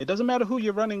 It doesn't matter who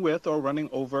you're running with or running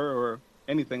over or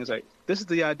anything. It's like, this is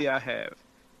the idea I have.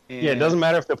 And it doesn't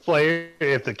matter if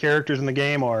the characters in the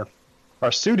game are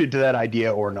suited to that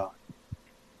idea or not.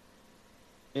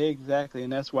 Exactly,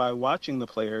 and that's why watching the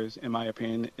players, in my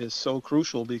opinion, is so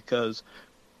crucial, because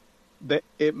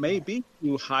it may be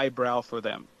too highbrow for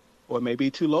them, or it may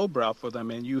be too lowbrow for them,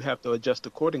 and you have to adjust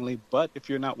accordingly. But if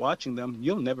you're not watching them,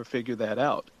 you'll never figure that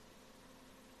out.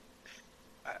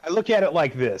 I look at it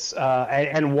like this,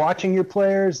 and watching your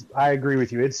players, I agree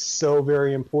with you. It's so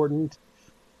very important.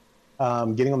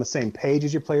 Getting on the same page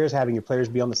as your players, having your players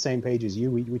be on the same page as you.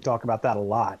 We talk about that a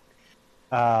lot.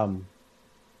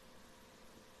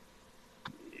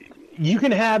 you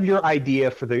can have your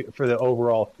idea for the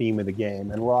overall theme of the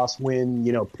game, and Ross Wynn,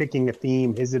 picking a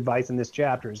theme, his advice in this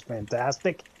chapter is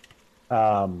fantastic.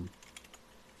 You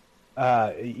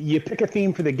pick a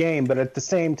theme for the game, but at the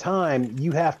same time,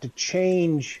 you have to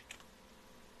change.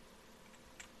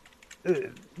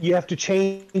 You have to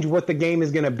change what the game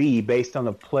is going to be based on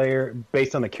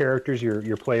the characters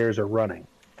your players are running.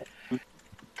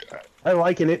 I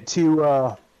liken it to,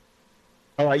 all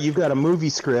right, you've got a movie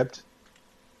script,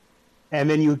 and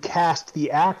then you cast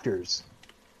the actors,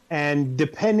 and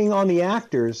depending on the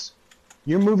actors,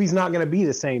 your movie's not going to be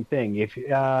the same thing. If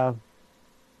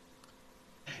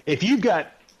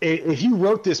you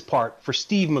wrote this part for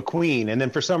Steve McQueen, and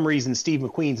then for some reason Steve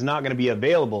McQueen's not going to be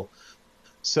available,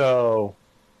 so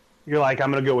you're like,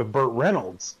 I'm going to go with Burt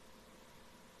Reynolds.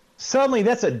 Suddenly,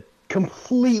 that's a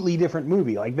completely different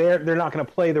movie. Like they're not going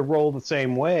to play the role the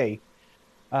same way.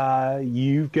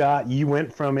 You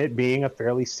went from it being a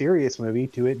fairly serious movie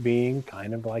to it being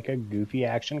kind of like a goofy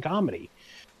action comedy,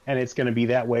 and it's going to be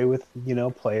that way with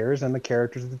players and the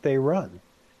characters that they run.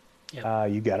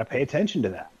 Yep. You got to pay attention to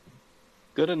that.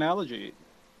 Good analogy.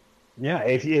 Yeah,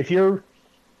 if you're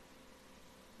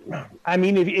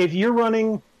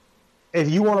running, if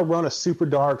you want to run a super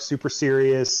dark, super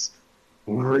serious,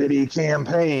 gritty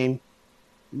campaign,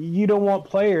 you don't want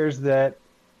players that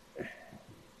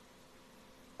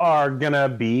are gonna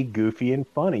be goofy and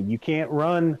funny. You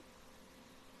couldn't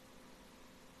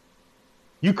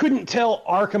tell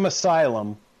Arkham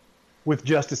Asylum with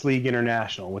Justice League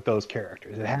International with those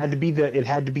characters. It had to be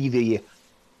the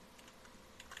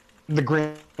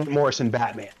Grant Morrison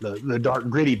Batman, the dark,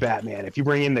 gritty Batman. If you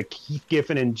bring in the Keith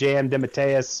Giffen and J.M.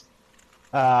 DeMatteis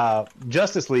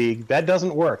Justice League, that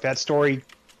doesn't work. That story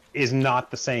is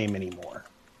not the same anymore.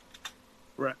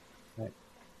 Right.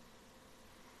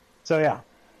 So, yeah.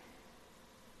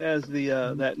 As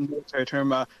that military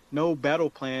term, no battle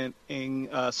planning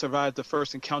survived the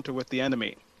first encounter with the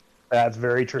enemy. That's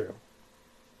very true.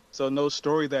 So no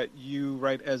story that you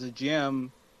write as a GM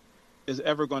is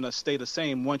ever going to stay the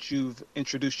same once you've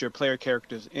introduced your player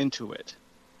characters into it.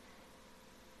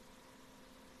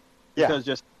 Yeah. Because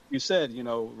just you said,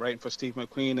 writing for Steve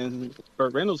McQueen and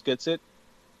Burt Reynolds gets it.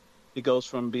 It goes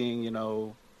from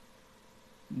being,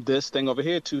 this thing over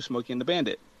here to Smokey and the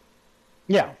Bandit.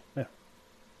 Yeah.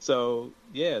 So,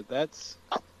 yeah, that's...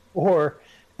 Or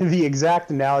the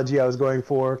exact analogy I was going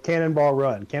for, Cannonball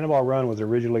Run. Cannonball Run was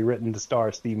originally written to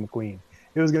star Steve McQueen.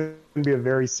 It was going to be a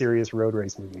very serious road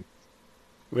race movie.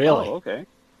 Really? Oh, okay.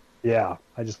 Yeah,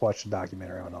 I just watched a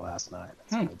documentary on it last night.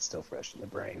 It's still fresh in the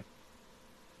brain.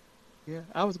 Yeah,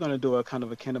 I was going to do a kind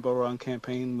of a Cannonball Run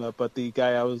campaign, but the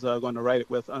guy I was going to write it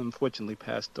with unfortunately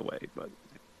passed away. But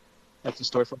that's a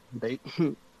story for another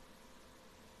day.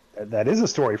 That is a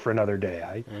story for another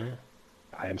day.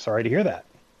 I am sorry to hear that.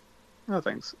 Oh,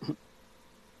 thanks.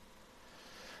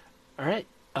 All right.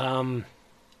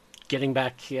 Getting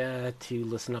back to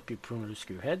Listen Up, You Perimeter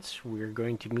Screwheads, we're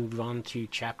going to move on to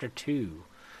Chapter 2,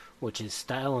 which is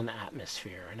Style and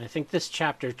Atmosphere. And I think this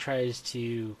chapter tries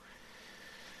to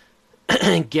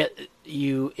get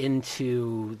you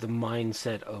into the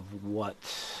mindset of what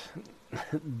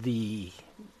the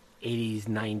 80s,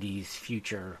 90s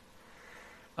future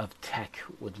of tech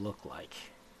would look like.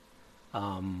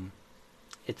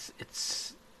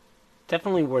 It's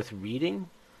definitely worth reading.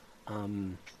 For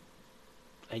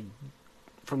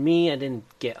me, I didn't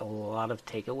get a lot of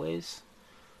takeaways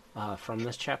from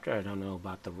this chapter. I don't know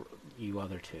about you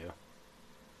other two.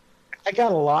 I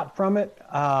got a lot from it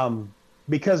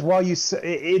because while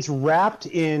it's wrapped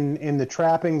in the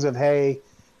trappings of, hey,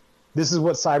 this is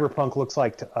what cyberpunk looks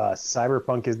like to us.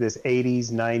 Cyberpunk is this 80s,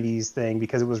 90s thing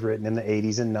because it was written in the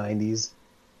 80s and 90s.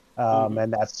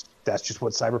 And that's just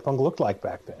what cyberpunk looked like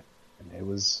back then. And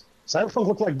cyberpunk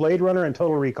looked like Blade Runner and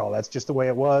Total Recall. That's just the way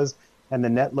it was. And the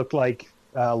net looked like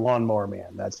Lawnmower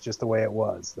Man. That's just the way it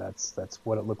was. That's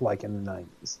what it looked like in the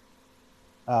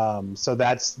 90s. So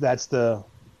that's the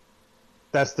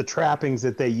trappings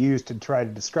that they use to try to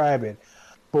describe it.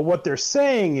 But what they're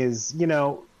saying is,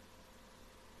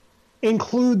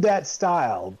 include that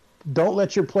style. Don't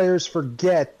let your players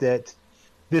forget that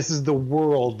this is the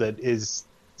world that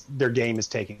their game is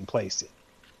taking place in.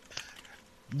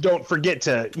 Don't forget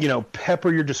to,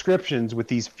 pepper your descriptions with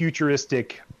these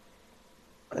futuristic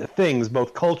things,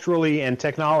 both culturally and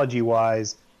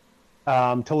technology-wise,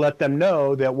 to let them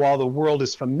know that while the world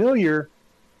is familiar,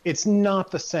 it's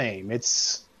not the same.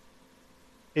 It's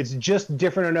just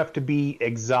different enough to be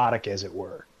exotic, as it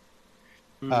were.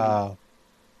 Mm-hmm.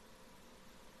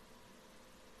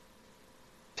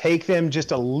 Take them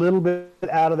just a little bit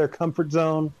out of their comfort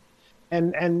zone,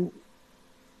 and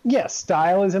Yes,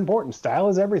 style is important. Style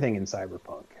is everything in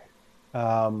cyberpunk,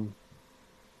 um,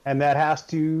 and that has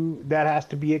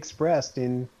to be expressed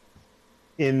in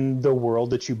the world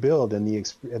that you build and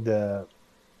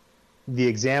the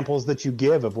examples that you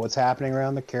give of what's happening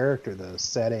around the character, the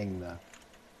setting,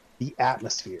 the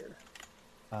atmosphere.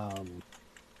 Um,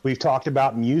 we've talked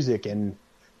about music and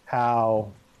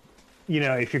how,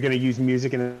 if you're going to use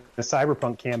music in a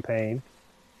cyberpunk campaign,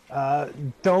 uh,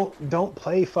 don't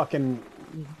play fucking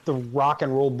the rock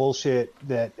and roll bullshit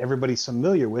that everybody's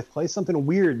familiar with. Play something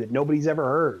weird that nobody's ever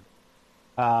heard.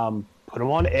 Put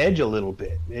them on edge a little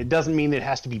bit. It doesn't mean it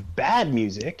has to be bad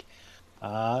music.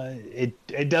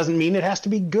 It doesn't mean it has to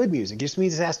be good music. It just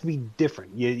means it has to be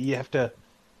different. You have to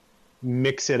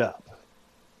mix it up.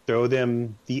 Throw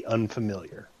them the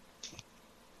unfamiliar.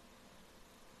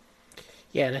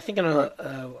 Yeah, and I think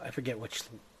I forget which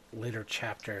later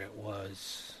chapter it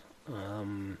was.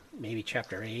 Maybe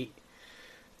chapter 8.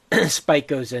 Spike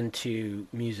goes into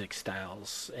music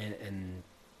styles and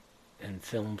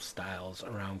film styles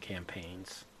around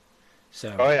campaigns.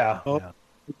 So, Oh yeah. Oh, Yeah.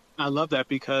 I love that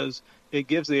because it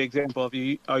gives the example of are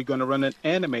you going to run an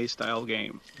anime style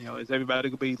game? Is everybody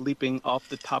going to be leaping off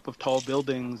the top of tall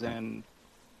buildings and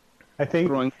I think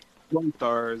throwing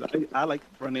stars? I like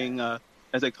running, as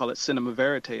they call it, cinema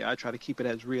verite. I try to keep it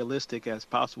as realistic as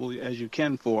possible as you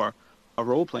can for a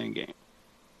role playing game.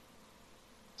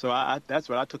 So that's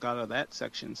what I took out of that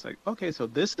section. It's like, okay, so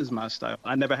this is my style.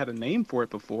 I never had a name for it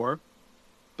before,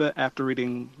 but after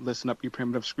reading Listen Up, You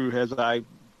Primitive Screwheads, I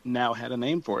now had a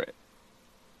name for it.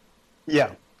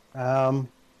 yeah.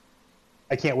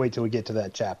 I can't wait till we get to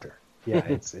that chapter. Yeah,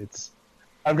 it's.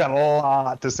 I've got a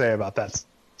lot to say about that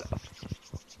stuff.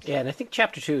 yeah, and I think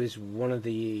chapter 2 is one of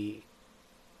the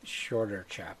shorter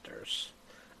chapters.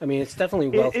 I mean, it's definitely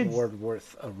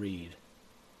worth a read.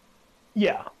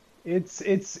 Yeah, it's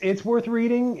worth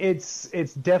reading. It's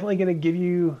definitely going to give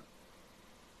you.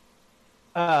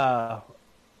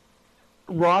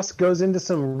 Ross goes into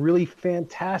some really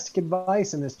fantastic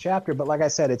advice in this chapter, but like I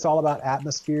said, it's all about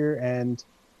atmosphere and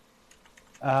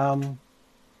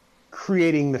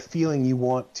creating the feeling you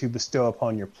want to bestow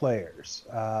upon your players.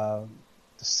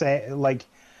 Like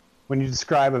when you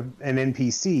describe an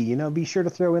NPC, be sure to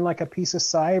throw in like a piece of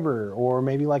cyber or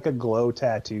maybe like a glow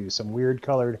tattoo, some weird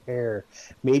colored hair.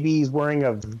 Maybe he's wearing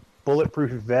a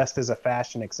bulletproof vest as a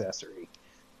fashion accessory.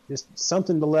 Just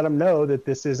something to let them know that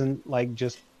this isn't like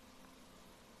just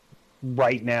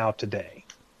right now today.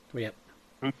 Yep.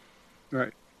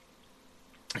 Right.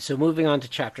 So moving on to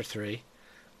chapter 3,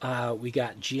 we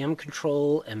got GM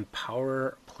control and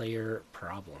power player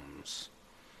problems.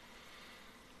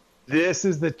 This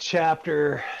is the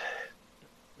chapter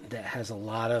that has a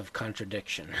lot of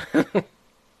contradiction.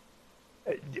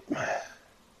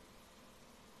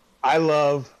 I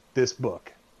love this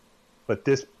book, but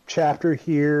this chapter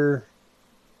here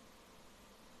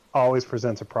always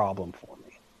presents a problem for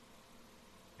me.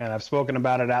 And I've spoken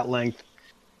about it at length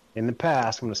in the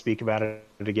past. I'm going to speak about it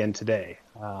again today.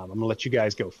 I'm going to let you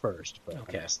guys go first, but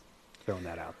okay. I'm just throwing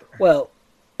that out there. Well,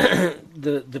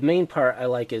 the main part I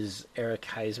like is Eric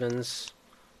Heisman's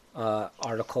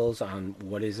articles on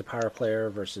what is a power player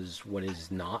versus what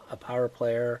is not a power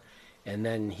player, and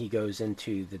then he goes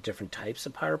into the different types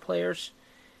of power players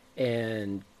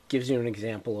and gives you an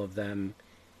example of them.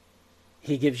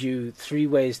 He gives you 3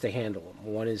 ways to handle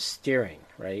them. One is steering,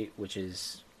 right, which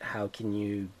is how can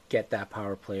you get that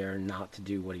power player not to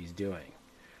do what he's doing,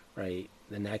 right?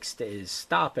 The next is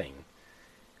stopping,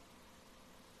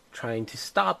 trying to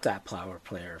stop that power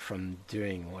player from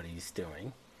doing what he's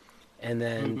doing. And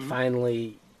then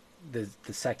finally, the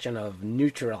section of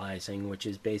neutralizing, which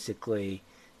is basically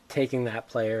taking that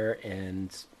player and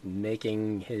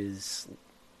making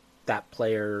that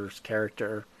player's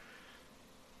character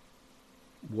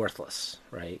worthless,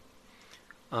 right?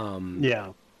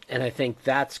 Yeah. And I think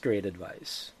that's great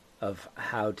advice of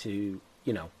how to,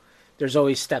 there's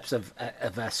always steps of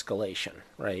escalation,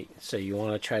 right? So you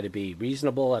want to try to be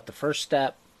reasonable at the first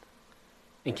step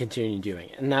and continue doing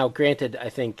it. And now, granted, I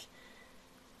think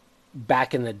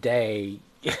back in the day,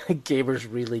 gamers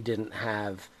really didn't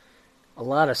have a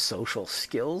lot of social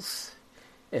skills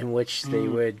in which they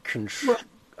would confront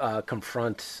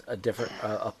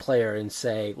a player and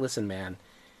say, listen, man,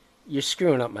 you're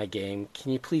screwing up my game.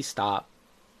 Can you please stop?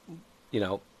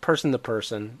 Person to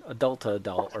person, adult to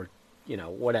adult, or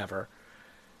whatever.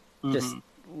 Just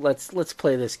let's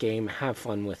play this game, have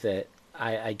fun with it.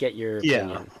 I get your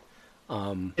opinion.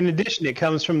 In addition, it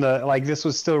comes from this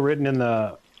was still written in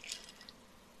the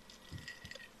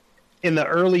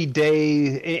early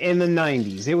days, in the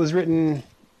 90s. It was written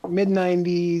mid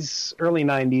 90s, early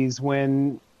 90s,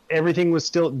 when everything was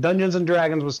still Dungeons and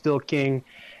Dragons was still king,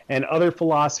 and other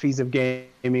philosophies of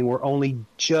gaming were only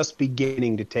just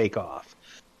beginning to take off.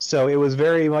 So it was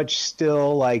very much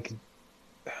still like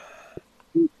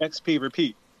XP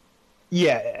repeat.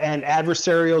 yeah, and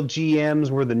adversarial GMs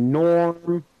were the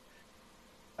norm.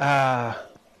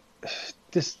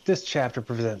 This chapter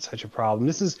presents such a problem.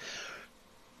 This is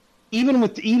even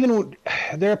with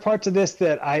there are parts of this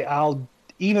that I'll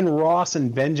even Ross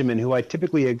and Benjamin, who I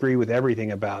typically agree with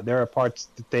everything about, there are parts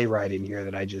that they write in here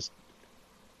that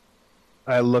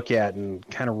I look at and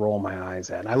kind of roll my eyes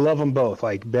at. And I love them both.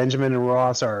 Like Benjamin and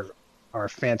Ross are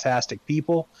fantastic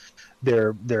people.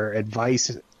 Their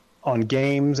advice on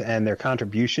games and their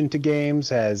contribution to games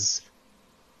has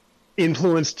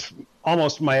influenced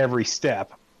almost my every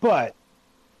step. But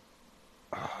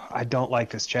I don't like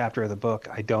this chapter of the book.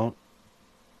 I don't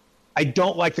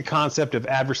like the concept of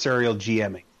adversarial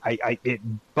GMing. It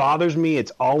bothers me.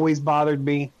 It's always bothered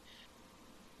me.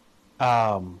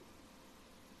 And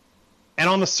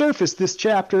on the surface, this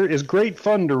chapter is great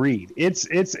fun to read. It's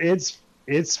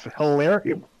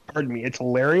hilarious. Pardon me. It's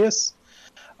hilarious.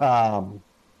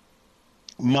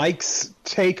 Mike's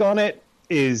take on it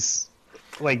is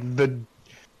like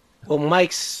Well,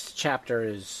 Mike's chapter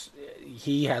is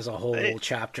he has a whole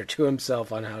chapter to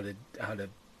himself on how to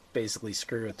basically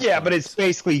screw with. Yeah, but it's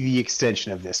basically the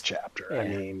extension of this chapter. Yeah. I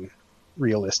mean,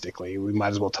 realistically, we might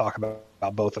as well talk about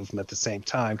both of them at the same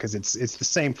time because it's the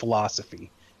same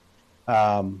philosophy.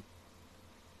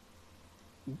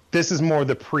 This is more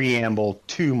the preamble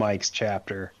to Mike's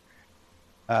chapter.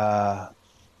 My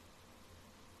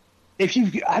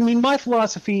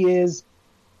philosophy is,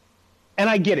 and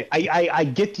I get it. I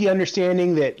get the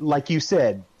understanding that, like you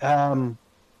said,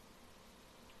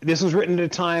 this was written at a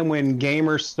time when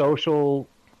gamer social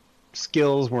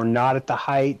skills were not at the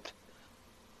height,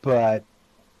 but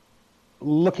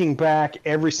looking back,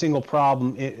 every single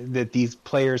problem that these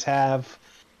players have,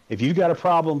 if you've got a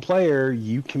problem player,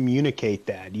 you communicate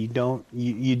that. You don't,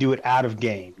 you do it out of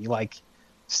game. You like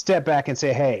step back and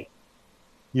say, hey,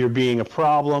 you're being a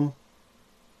problem.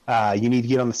 You need to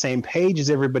get on the same page as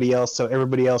everybody else so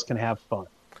everybody else can have fun.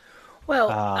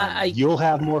 Well, you'll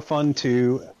have more fun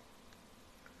too.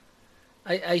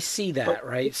 I see that,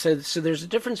 right? So there's a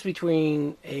difference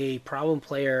between a problem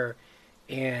player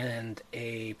and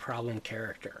a problem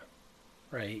character,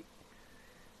 right?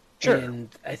 Sure. And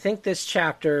I think this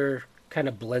chapter kind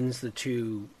of blends the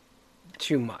two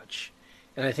too much.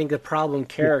 And I think the problem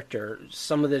character,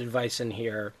 some of the advice in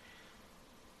here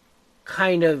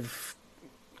kind of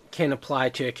can apply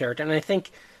to a character. And I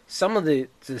think some of the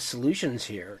solutions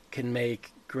here can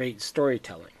make great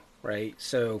storytelling, right?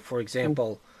 So, for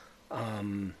example,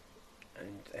 I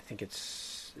think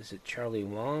is it Charlie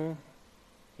Wong?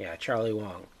 Yeah, Charlie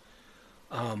Wong.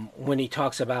 When he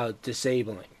talks about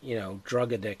disabling,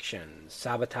 drug addiction,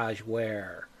 sabotage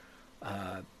wear,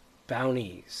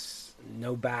 bounties,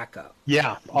 no backup.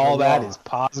 Yeah, all that is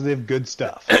positive, good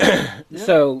stuff.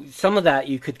 So some of that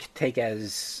you could take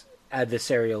as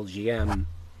adversarial GM.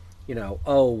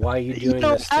 Why are you doing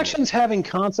this? Actions having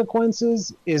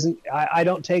consequences isn't. I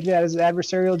don't take that as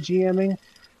adversarial GMing.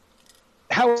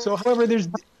 However, there's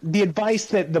the advice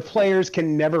that the players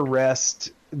can never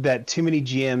rest. That too many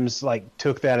GMs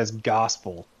took that as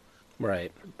gospel.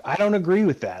 Right. I don't agree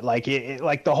with that. Like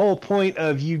the whole point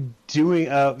of you doing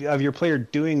of your player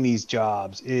doing these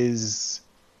jobs is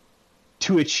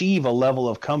to achieve a level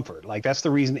of comfort. Like that's the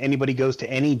reason anybody goes to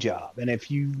any job. And if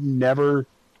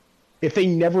they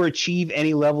never achieve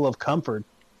any level of comfort,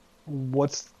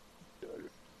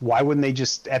 why wouldn't they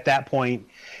just at that point,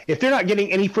 if they're not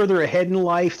getting any further ahead in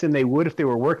life than they would if they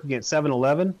were working at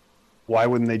 7-Eleven, why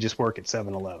wouldn't they just work at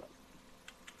 7-Eleven?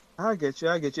 I get you.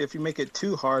 If you make it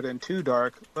too hard and too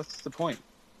dark, what's the point?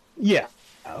 Yeah.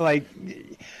 Like,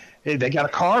 they got a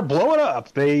car, blow it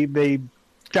up. They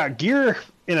got gear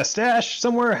in a stash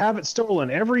somewhere, have it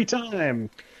stolen every time.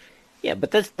 Yeah,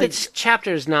 but this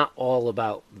chapter is not all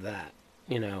about that,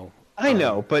 I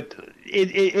know, but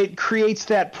it creates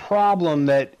that problem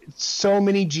that so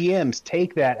many GMs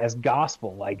take that as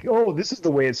gospel. Like, oh, this is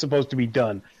the way it's supposed to be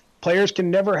done. Players can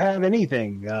never have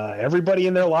anything. Everybody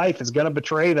in their life is going to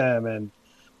betray them, and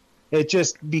it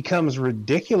just becomes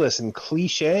ridiculous and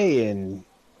cliche. And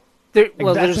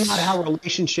that's not how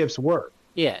relationships work.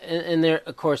 Yeah, and there,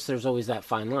 of course, there's always that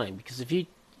fine line because if you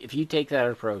take that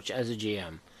approach as a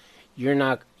GM,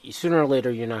 sooner or later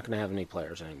you're not going to have any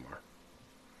players anymore.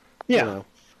 Yeah.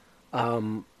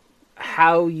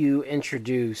 How you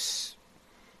introduce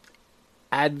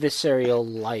adversarial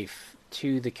life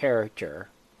to the character,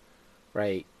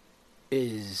 right,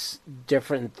 is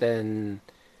different than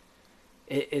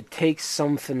it takes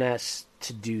some finesse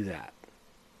to do that,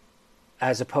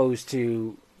 as opposed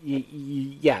to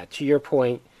yeah, to your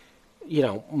point,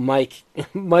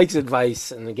 Mike's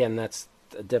advice, and again, that's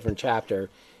a different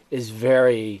chapter, is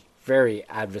very, very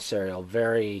adversarial,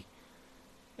 very,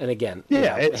 and again,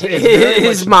 yeah, it's very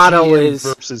his much motto GM is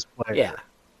versus player.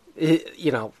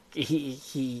 yeah,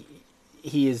 he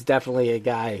is definitely a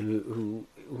guy who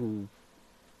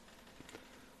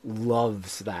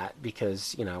loves that,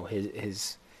 because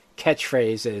his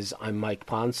catchphrase is, "I'm Mike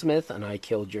Pondsmith and I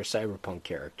killed your cyberpunk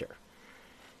character."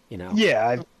 Yeah,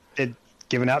 I've been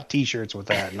giving out T-shirts with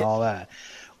that and all that,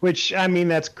 which, I mean,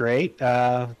 that's great.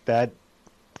 That's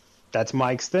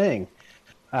Mike's thing.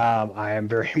 I am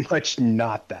very much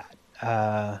not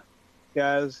that.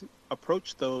 Guys,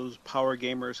 approach those power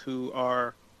gamers who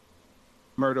are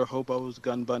murder hobos,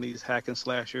 gun bunnies, hack and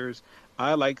slashers.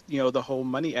 I like, the whole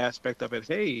money aspect of it.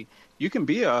 Hey, you can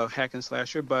be a hack and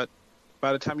slasher, but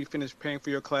by the time you finish paying for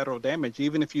your collateral damage,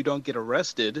 even if you don't get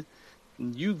arrested,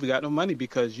 you've got no money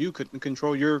because you couldn't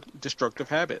control your destructive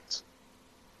habits.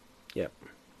 Yep.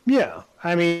 Yeah,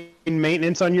 I mean,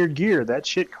 maintenance on your gear, that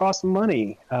shit costs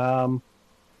money.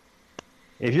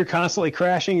 If you're constantly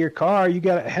crashing your car,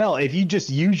 if you just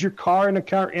use your car in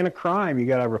a crime, you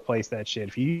gotta replace that shit.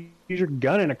 If you use your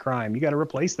gun in a crime, you gotta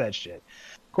replace that shit.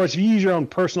 Of course, if you use your own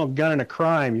personal gun in a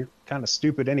crime, you're kind of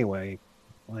stupid anyway.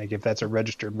 Like, if that's a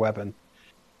registered weapon.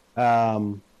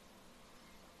 But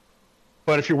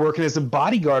if you're working as a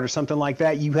bodyguard or something like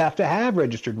that, you have to have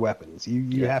registered weapons.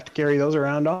 You have to carry those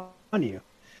around on you.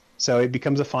 So it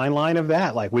becomes a fine line of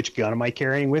that. Like, which gun am I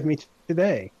carrying with me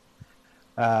today?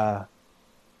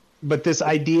 But this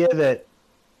idea that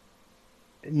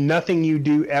nothing you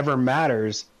do ever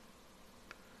matters,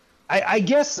 I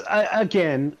guess,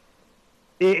 again,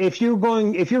 if you're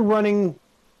running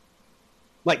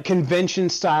like convention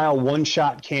style one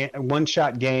shot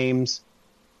games,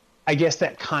 I guess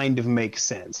that kind of makes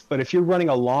sense. But if you're running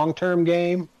a long-term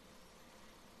game,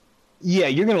 yeah,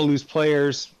 you're going to lose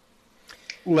players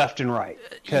left and right.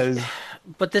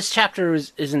 But this chapter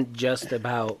isn't just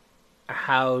about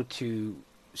how to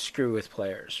screw with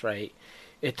players, right?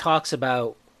 It talks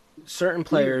about certain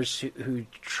players who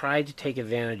try to take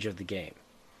advantage of the game,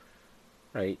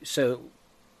 right? So,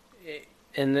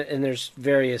 and there's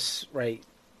various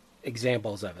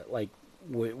examples of it, like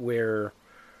where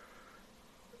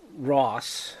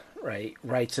Ross,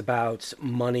 writes about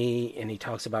money, and he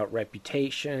talks about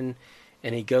reputation,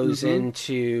 and he goes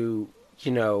into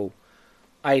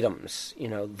items,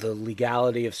 the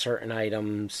legality of certain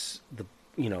items, the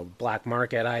black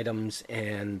market items,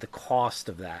 and the cost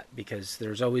of that, because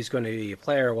there's always going to be a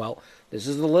player, well, this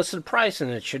is the listed price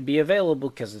and it should be available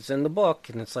because it's in the book,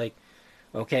 and it's like,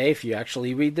 okay, if you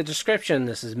actually read the description,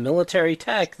 this is military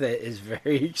tech that is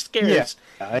very scarce,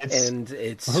 and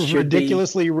it's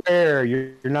ridiculously rare.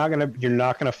 You're not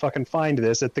gonna fucking find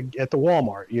this at the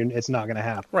Walmart. It's not gonna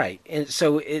happen. Right, and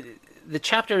so the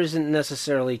chapter isn't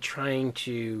necessarily trying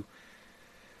to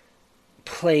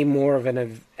play more of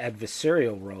an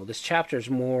adversarial role. This chapter is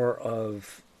more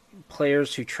of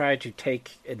players who try to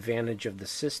take advantage of the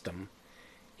system,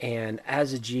 and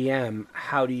as a GM,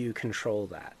 how do you control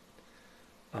that?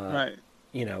 Right.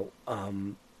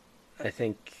 I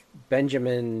think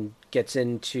Benjamin gets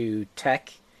into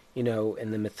tech,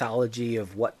 and the mythology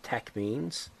of what tech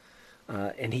means,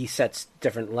 and he sets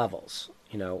different levels,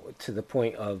 to the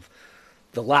point of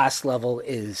the last level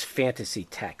is fantasy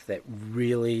tech that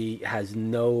really has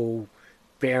no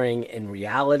bearing in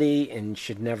reality and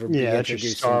should never be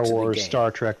introduced Star into Wars, the game.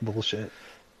 Star Trek bullshit.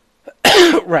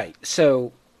 Right.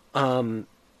 So, to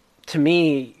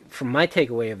me, from my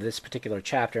takeaway of this particular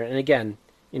chapter, and again,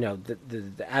 the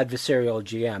adversarial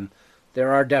GM,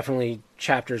 there are definitely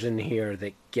chapters in here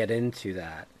that get into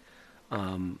that.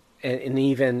 And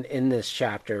even in this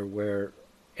chapter where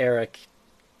Eric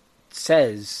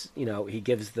says, he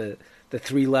gives the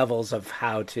 3 levels of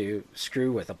how to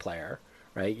screw with a player,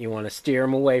 right? You want to steer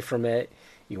them away from it.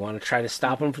 You want to try to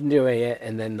stop them from doing it.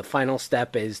 And then the final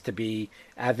step is to be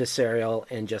adversarial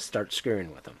and just start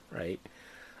screwing with them, right?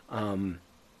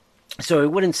 So I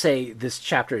wouldn't say this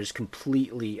chapter is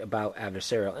completely about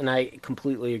adversarial. And I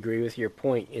completely agree with your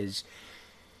point, is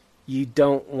you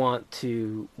don't want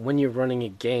to, when you're running a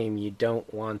game, you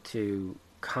don't want to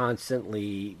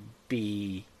constantly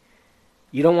be,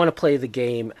 you don't want to play the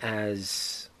game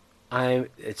as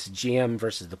it's GM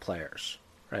versus the players,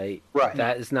 right? Right.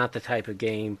 That is not the type of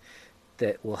game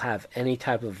that will have any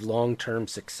type of long-term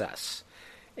success.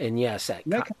 And yes, at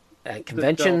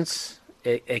conventions,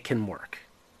 it can work.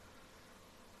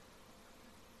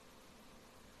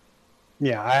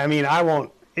 Yeah, I mean, I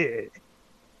won't.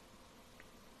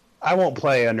 I won't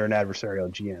play under an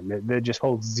adversarial GM. It just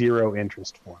holds zero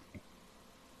interest for me.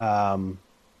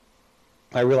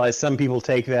 I realize some people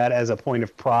take that as a point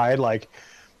of pride, like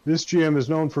this GM is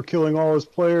known for killing all his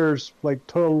players, like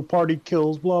total party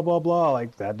kills, blah blah blah.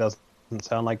 Like that doesn't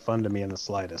sound like fun to me in the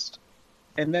slightest.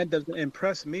 And that doesn't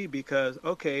impress me because,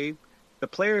 okay, the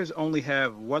players only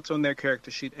have what's on their character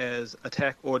sheet as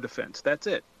attack or defense. That's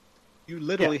it. You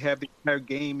literally have the entire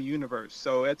game universe.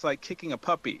 So it's like kicking a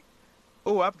puppy.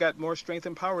 Oh, I've got more strength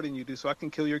and power than you do, so I can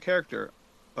kill your character.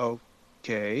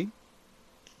 Okay.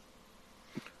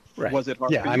 Right. Was it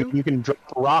hard Yeah, for I you? mean, you can drop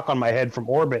a rock on my head from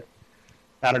orbit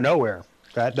out of nowhere.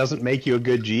 That doesn't make you a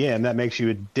good GM. That makes you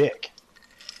a dick.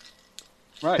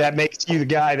 Right. That makes you the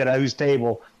guy that whose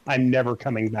table I'm never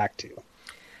coming back to.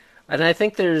 And I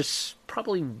think there's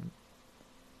probably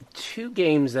 2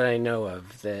 games that I know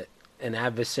of that an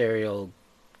adversarial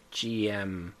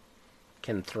GM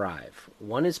can thrive.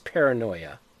 One is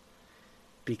Paranoia,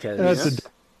 because That's a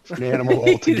different animal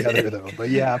altogether, though. But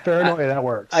yeah, paranoia, that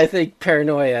works. I think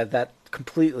Paranoia, that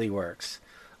completely works.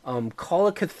 Call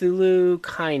of Cthulhu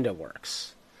kind of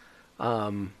works. I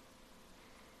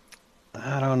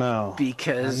don't know.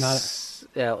 Because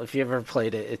if you ever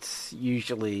played it, it's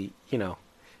usually, if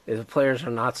the players are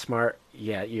not smart,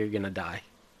 you're going to die.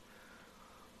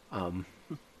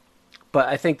 But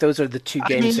I think those are the 2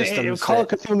 game systems Call of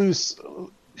that Cthulhu's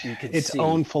you could its see.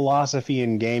 own philosophy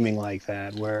in gaming like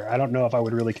that, where I don't know if I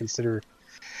would really consider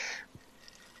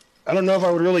the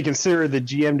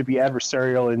GM to be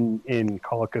adversarial in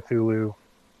Call of Cthulhu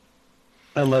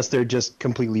unless they're just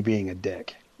completely being a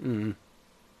dick. Mm.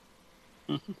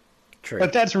 True.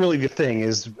 But that's really the thing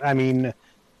is, I mean,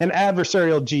 an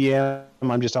adversarial GM,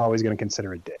 I'm just always going to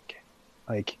consider a dick.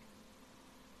 Like,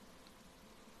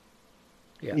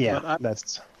 yeah, But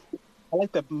that's... I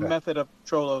like the method of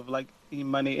control of like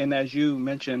money, and as you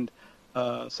mentioned,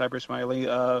 Cyber Smiley,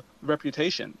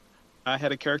 reputation. I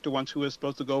had a character once who was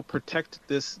supposed to go protect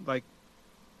this like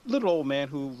little old man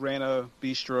who ran a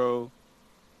bistro,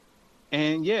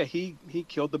 and he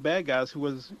killed the bad guys who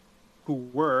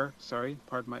were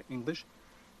pardon my English,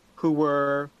 who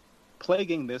were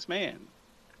plaguing this man.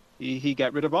 He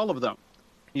got rid of all of them.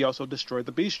 He also destroyed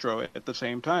the bistro at the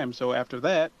same time. So after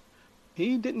that,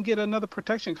 he didn't get another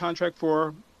protection contract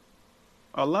for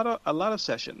a lot of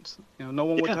sessions. No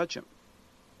one would touch him.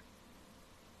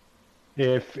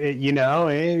 If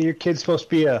your kid's supposed to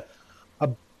be if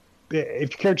your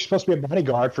character's supposed to be a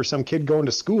bodyguard for some kid going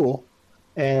to school,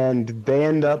 and they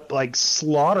end up like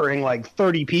slaughtering like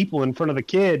 30 people in front of the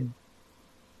kid,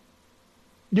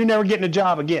 you're never getting a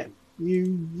job again.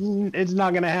 It's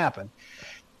not going to happen.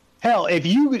 Hell, if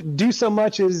you do so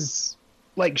much as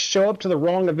like show up to the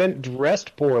wrong event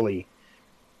dressed poorly,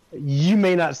 you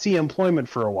may not see employment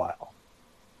for a while.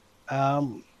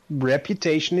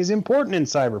 Reputation is important in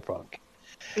Cyberpunk.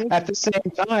 At the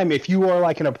same time, if you are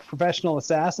like a professional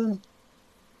assassin,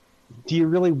 do you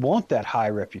really want that high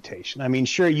reputation? I mean,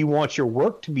 sure, you want your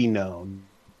work to be known,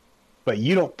 but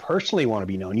you don't personally want to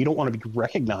be known. You don't want to be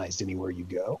recognized anywhere you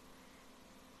go.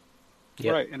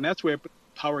 Yep. Right, and that's where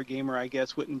power gamer, I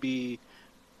guess, wouldn't be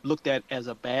looked at as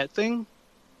a bad thing,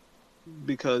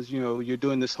 because you're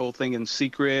doing this whole thing in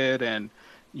secret and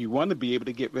you want to be able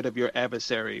to get rid of your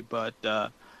adversary, but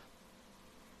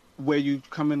where you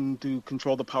come in to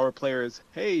control the power players,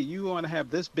 hey, you want to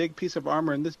have this big piece of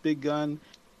armor and this big gun,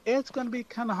 it's going to be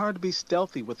kind of hard to be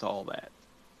stealthy with all that.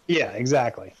 Yeah,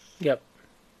 exactly. Yep.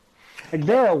 Like,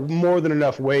 there are more than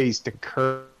enough ways to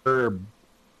curb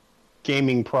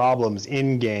gaming problems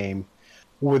in game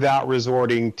without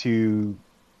resorting to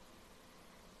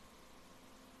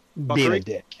being a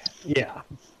dick. Yeah,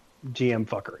 GM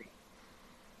fuckery.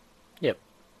 Yep.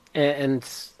 And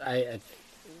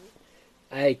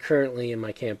I currently in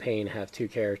my campaign have 2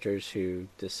 characters who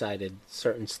decided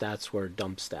certain stats were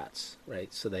dump stats,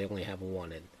 right? So they only have a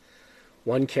 1 in.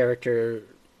 One character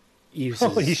uses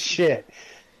Holy shit.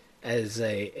 as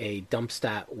a dump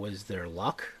stat was their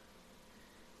luck.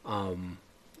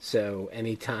 So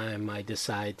anytime I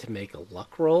decide to make a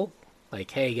luck roll,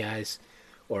 like, hey guys,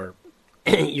 or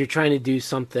you're trying to do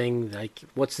something like,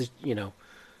 what's the,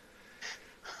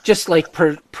 just like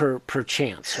per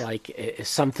chance, like if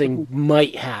something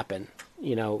might happen,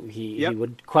 he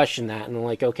would question that, and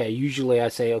like, okay, usually I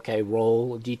say, okay,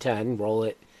 roll a d10, roll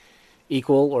it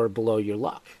equal or below your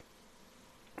luck.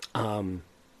 And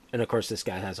of course this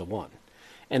guy has a 1.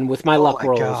 And with my luck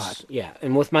rolls,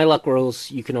 and with my luck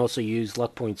rolls, you can also use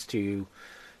luck points to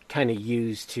kind of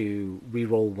use to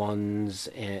re-roll ones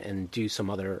and do some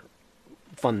other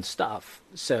fun stuff.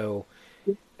 So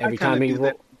every time he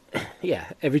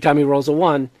every time he rolls a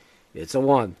 1, it's a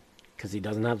 1 because he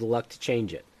doesn't have the luck to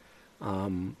change it.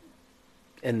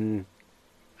 And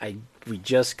we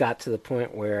just got to the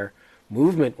point where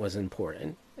movement was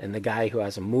important, and the guy who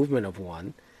has a movement of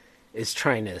 1 is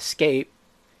trying to escape,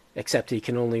 except he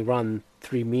can only run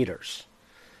 3 meters.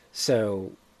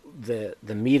 So the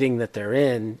meeting that they're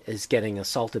in is getting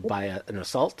assaulted by an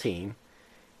assault team,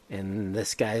 and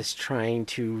this guy's trying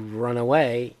to run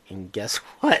away, and guess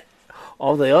what?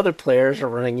 All the other players are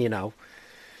running,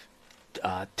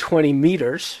 20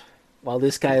 meters, while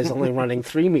this guy is only running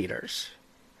 3 meters.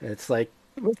 It's like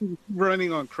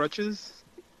running on crutches.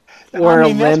 Or I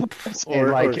mean, a limp, or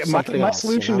like something my else,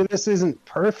 solution to this isn't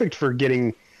perfect for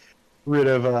getting rid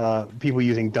of people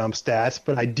using dump stats,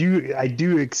 but I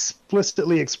do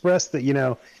explicitly express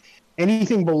that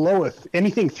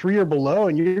anything 3 or below,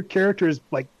 and your character is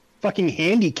like fucking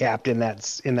handicapped in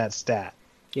that stat.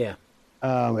 Yeah.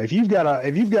 If you've got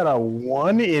a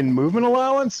 1 in movement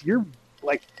allowance, you're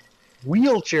like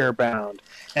wheelchair bound,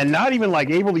 and not even like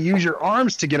able to use your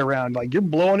arms to get around. Like you're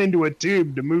blowing into a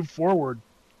tube to move forward.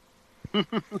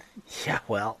 Yeah,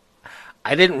 well,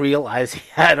 I didn't realize he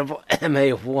had a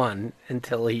MA of 1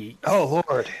 until we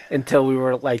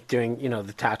were like doing,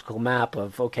 the tactical map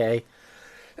of, okay,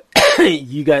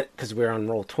 because we were on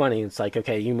roll 20. It's like,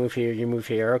 okay, you move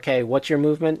here. Okay, what's your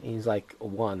movement? He's like,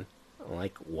 1. I'm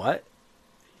like, what?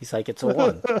 He's like, it's a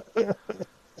 1.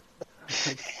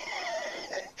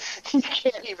 You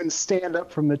can't even stand up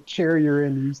from the chair you're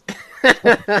in.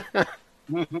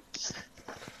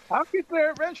 I'll get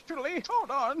there eventually.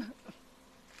 Hold on.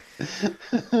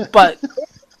 But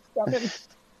drag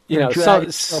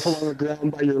yourself along the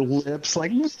ground by your lips,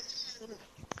 like.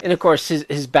 And of course,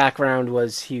 his background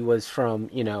was he was from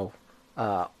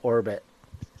Orbit,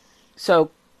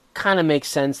 so kind of makes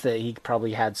sense that he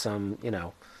probably had some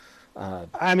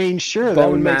I mean, sure, that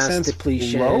would make sense.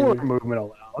 Depletion. Lower movement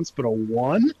allowance, but a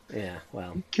 1. Yeah,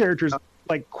 well, character's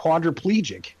like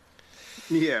quadriplegic.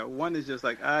 Yeah, 1 is just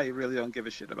like, I really don't give a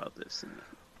shit about this.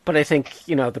 But I think,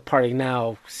 the party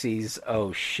now sees,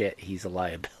 oh shit, he's a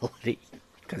liability.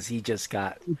 Because he just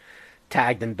got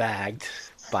tagged and bagged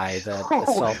by the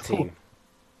assault team.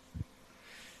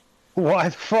 Why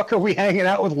the fuck are we hanging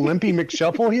out with Limpy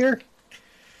McShuffle here?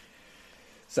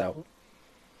 So,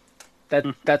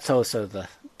 that's also the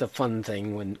fun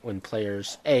thing when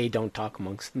players, A, don't talk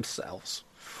amongst themselves.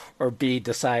 Or B,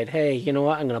 decide, hey, you know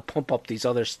what, I'm going to pump up these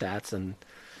other stats and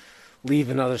leave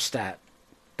another stat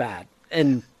bad.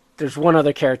 And there's one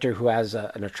other character who has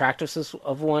an attractiveness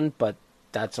of 1, but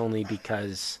that's only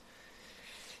because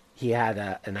he had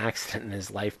an accident in his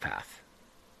life path.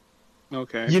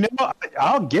 Okay.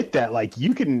 I'll get that. Like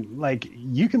you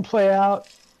can play out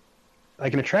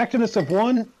like an attractiveness of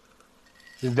 1.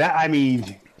 That, I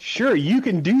mean, sure, you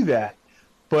can do that.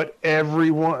 But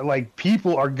everyone, like,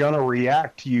 people are gonna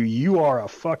react to you. You are a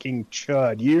fucking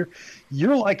chud.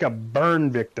 You're like a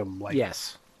burn victim. Like,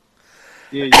 yes.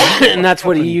 Yeah, and that's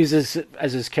what he uses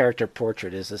as his character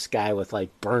portrait, is this guy with like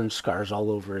burn scars all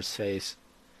over his face.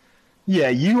 Yeah,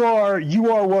 you are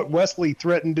what Wesley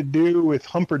threatened to do with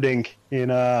Humperdinck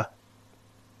in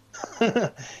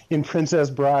in Princess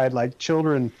Bride. Like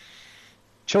children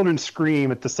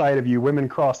scream at the sight of you. Women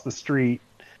cross the street.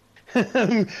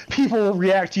 People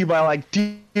react to you by like,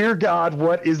 dear God,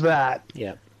 what is that?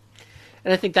 Yeah,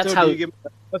 and I think that's so how. Do you give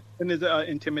his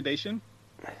intimidation?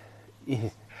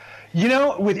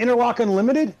 With Interlock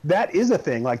Unlimited, that is a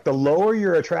thing. Like the lower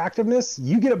your attractiveness,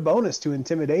 you get a bonus to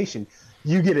intimidation.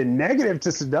 You get a negative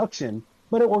to seduction,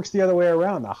 but it works the other way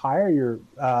around. The higher your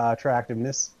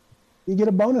attractiveness, you get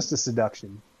a bonus to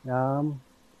seduction. You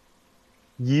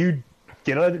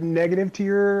get a negative to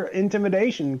your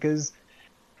intimidation because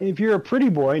if you're a pretty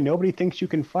boy, nobody thinks you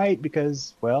can fight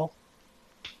because, well,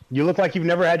 you look like you've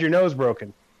never had your nose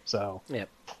broken. So. Yep.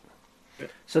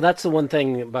 So that's the one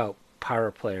thing about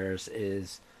power players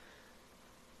is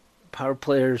power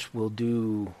players will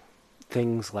do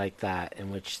things like that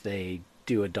in which they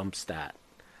do a dump stat.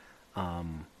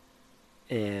 And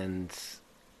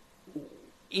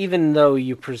even though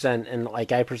you present, and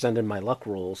like I presented my luck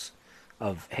rules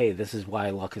of, hey, this is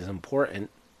why luck is important.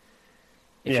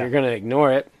 If you're going to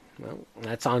ignore it, well,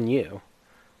 that's on you.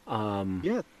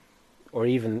 Yeah. Or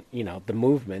even, the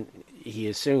movement, he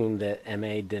assumed that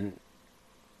MA didn't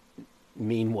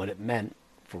mean what it meant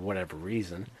for whatever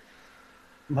reason.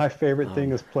 My favorite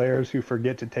thing is players who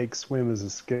forget to take swim as a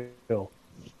skill.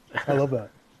 I love that.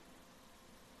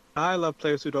 I love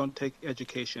players who don't take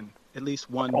education. At least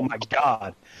one. Oh my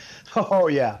God. Oh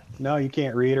yeah. No, you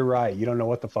can't read or write. You don't know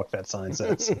what the fuck that sign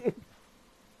says.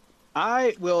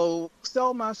 I will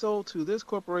sell my soul to this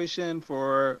corporation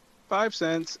for 5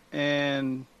 cents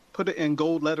and put it in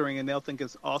gold lettering, and they'll think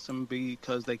it's awesome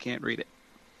because they can't read it.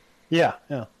 Yeah,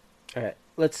 yeah. All right,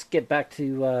 let's get back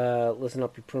to listen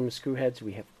up, you Puma Screwheads.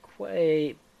 We have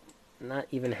quite not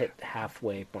even hit the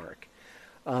halfway mark.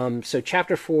 So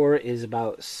chapter 4 is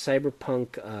about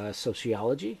cyberpunk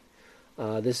sociology.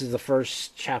 This is the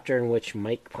first chapter in which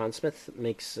Mike Pondsmith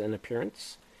makes an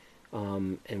appearance,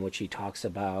 in which he talks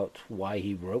about why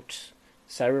he wrote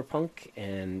cyberpunk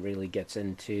and really gets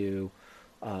into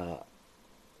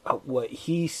what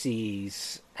he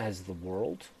sees as the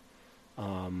world,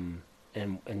 and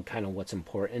kind of what's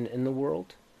important in the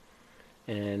world.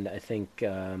 And I think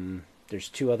there's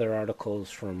 2 other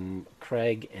articles from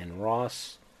Craig and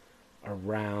Ross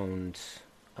around.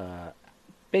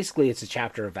 Basically, it's a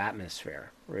chapter of atmosphere,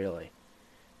 really.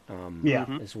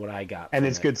 Is what I got. And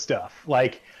it's good stuff.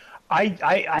 Like,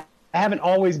 I haven't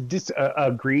always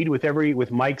agreed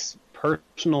with Mike's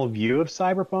personal view of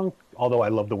cyberpunk. Although I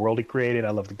love the world he created,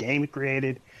 I love the game he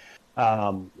created.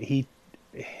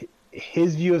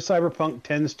 His view of cyberpunk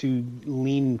tends to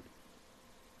lean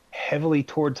heavily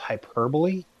towards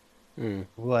hyperbole.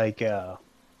 Like,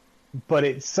 but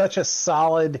it's such a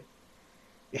solid.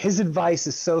 His advice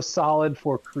is so solid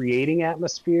for creating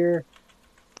atmosphere,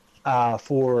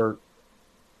 for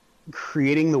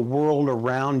creating the world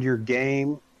around your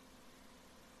game.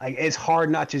 Like, it's hard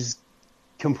not to just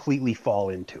completely fall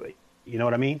into it. You know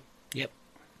what I mean? Yep.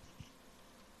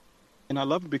 And I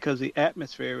love it because the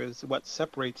atmosphere is what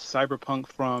separates cyberpunk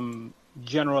from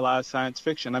generalized science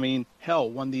fiction. I mean, hell,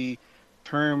 when the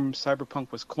term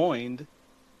cyberpunk was coined,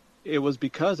 it was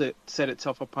because it set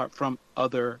itself apart from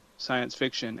other science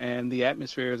fiction, and the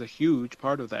atmosphere is a huge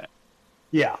part of that.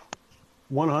 Yeah,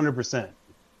 100%.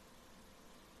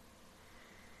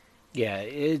 Yeah,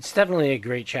 it's definitely a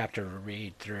great chapter to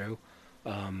read through,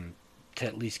 to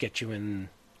at least get you in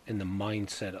the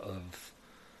mindset of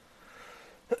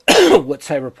what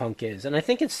cyberpunk is. And I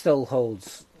think it still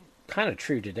holds kind of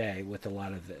true today with a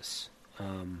lot of this.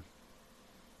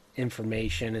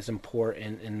 Information is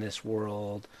important in this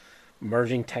world.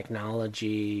 Merging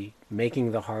technology,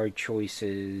 making the hard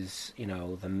choices,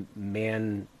 the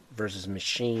man versus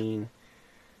machine.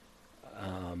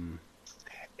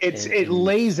 It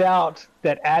lays out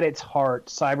that at its heart,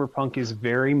 cyberpunk is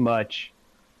very much,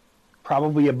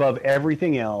 probably above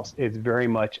everything else, it's very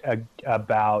much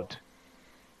about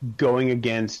going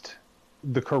against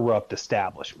the corrupt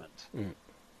establishment.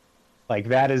 Like,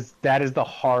 that is the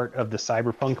heart of the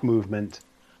cyberpunk movement.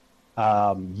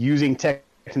 Using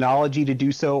technology to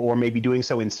do so, or maybe doing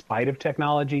so in spite of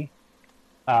technology.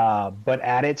 But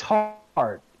at its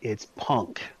heart, it's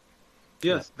punk.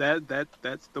 Yes,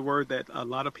 that's the word that a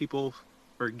lot of people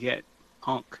forget.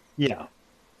 Punk. Yeah.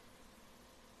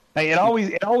 Like,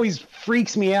 it always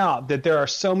freaks me out that there are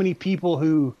so many people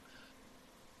who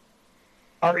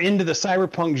are into the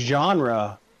cyberpunk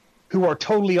genre who are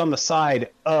totally on the side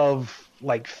of,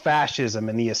 like, fascism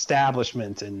and the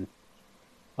establishment, and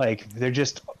like they're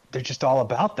just all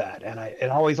about that. And it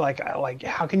always like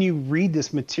how can you read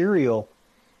this material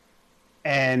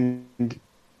and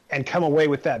come away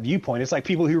with that viewpoint? It's like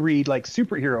people who read, like,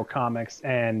 superhero comics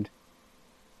and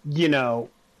are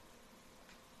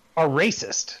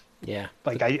racist. Yeah.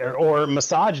 Like, or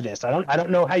misogynist. I don't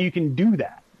know how you can do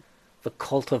that. The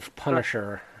cult of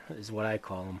Punisher is what I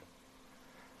call them.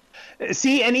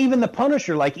 See, and even the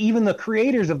Punisher, like, even the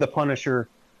creators of the Punisher,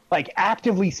 like,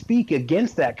 actively speak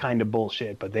against that kind of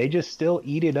bullshit, but they just still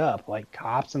eat it up, like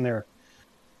cops and their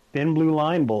thin blue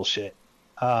line bullshit.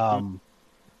 And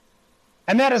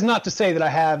that is not to say that I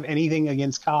have anything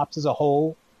against cops as a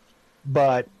whole,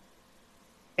 but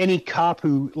any cop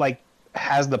who, like,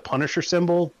 has the Punisher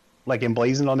symbol, like,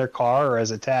 emblazoned on their car or as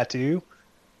a tattoo,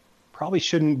 probably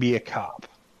shouldn't be a cop.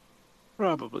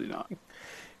 Probably not.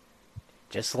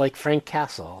 Just like Frank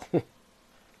Castle.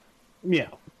 Yeah.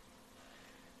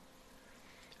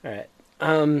 All right.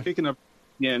 Speaking of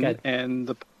and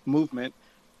the movement,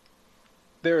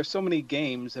 there are so many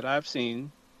games that I've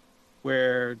seen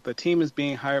where the team is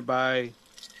being hired by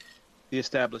the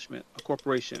establishment, a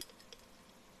corporation,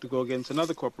 to go against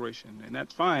another corporation, and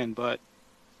that's fine, but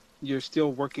you're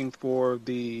still working for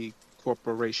the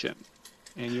corporation,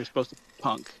 and you're supposed to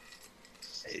punk.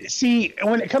 See,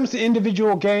 when it comes to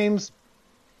individual games,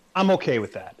 I'm okay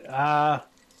with that.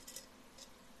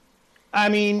 I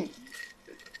mean,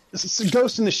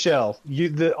 Ghost in the Shell,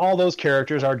 all those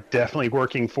characters are definitely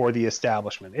working for the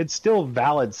establishment. It's still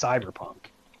valid cyberpunk.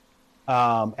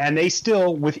 And they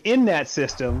still, within that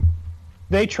system,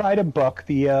 they try to buck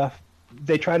the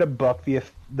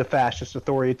fascist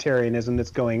authoritarianism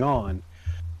that's going on.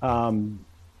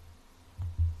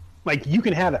 Like, you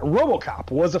can have that.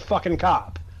 RoboCop was a fucking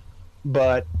cop,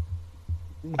 but,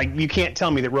 like, you can't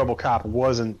tell me that RoboCop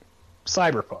wasn't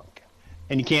cyberpunk.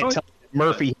 And you can't tell me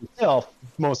Murphy himself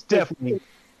most definitely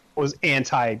was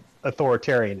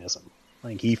anti-authoritarianism.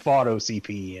 Like, he fought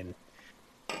OCP and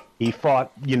he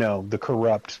fought, the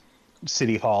corrupt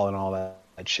city hall and all that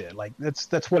shit. Like,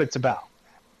 that's what it's about.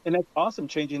 And that's awesome,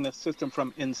 changing the system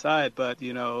from inside. But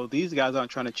these guys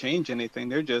aren't trying to change anything.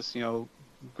 They're just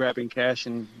grabbing cash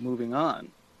and moving on.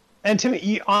 And to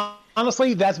me,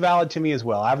 honestly, that's valid to me as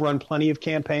well. I've run plenty of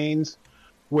campaigns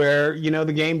where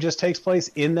the game just takes place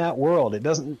in that world. It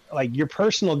doesn't, like, your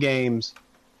personal games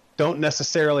don't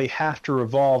necessarily have to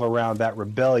revolve around that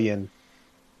rebellion.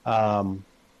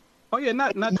 Oh yeah,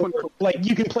 not like,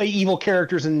 you can play evil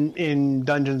characters in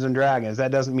Dungeons and Dragons.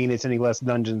 That doesn't mean it's any less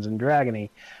Dungeons and Dragony.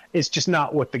 It's just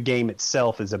not what the game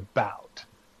itself is about.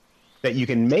 That you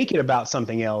can make it about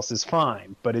something else is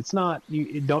fine, but it's not.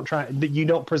 You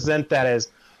don't present that as,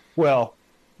 well,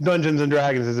 Dungeons and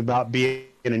Dragons is about being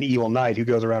an evil knight who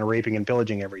goes around raping and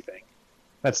pillaging everything.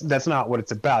 That's not what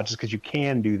it's about. Just because you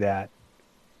can do that,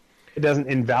 it doesn't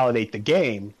invalidate the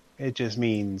game. It just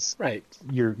means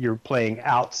you're playing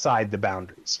outside the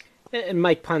boundaries. And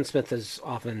Mike Pondsmith has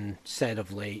often said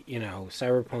of late,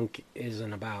 Cyberpunk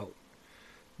isn't about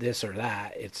this or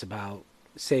that. It's about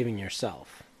saving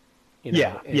yourself.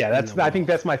 I think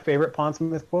that's my favorite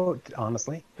Pondsmith quote,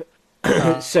 honestly.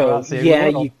 So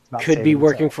you could be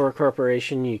working for a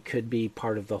corporation. You could be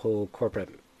part of the whole corporate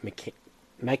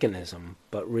mechanism,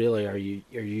 but really, are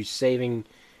you saving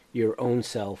your own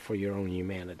self for your own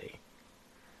humanity?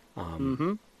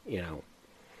 And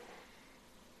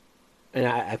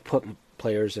I've put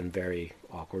players in very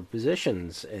awkward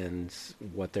positions, and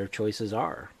what their choices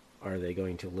are. Are they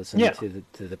going to listen to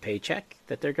the paycheck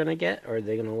that they're going to get, or are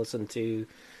they going to listen to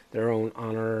their own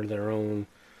honor, their own,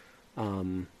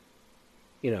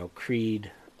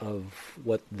 creed of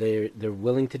what they're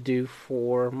willing to do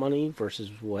for money versus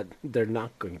what they're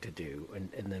not going to do, and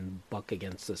then buck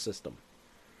against the system?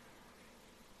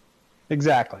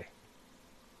 Exactly.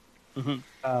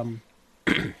 Mm-hmm.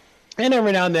 And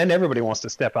every now and then, everybody wants to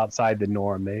step outside the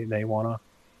norm. They want to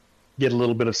get a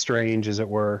little bit of strange, as it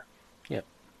were. Yep.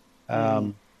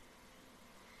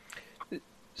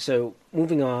 So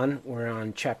moving on, we're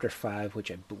on chapter 5,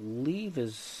 which I believe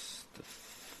is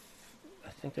I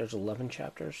think there's 11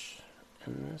 chapters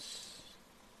in this.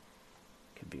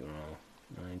 Could be wrong.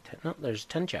 9, 10. No, there's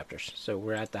 10 chapters. So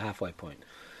we're at the halfway point.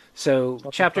 So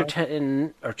chapter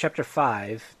 10 or chapter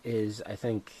 5 is, I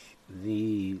think,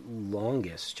 the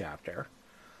longest chapter,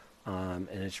 and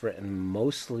it's written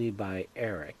mostly by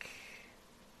Eric.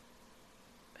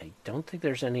 I don't think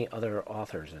there's any other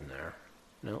authors in there.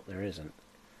 No, there isn't.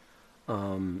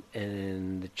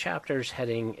 And the chapter's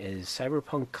heading is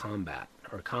Cyberpunk Combat,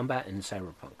 or Combat in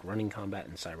Cyberpunk, Running Combat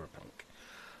in Cyberpunk.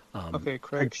 Okay,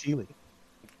 Craig Sheely.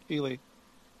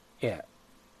 Yeah,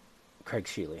 Craig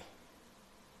Sheely.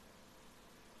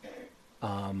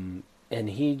 And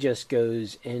he just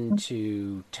goes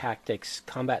into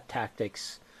combat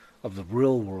tactics of the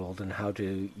real world and how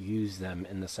to use them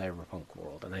in the cyberpunk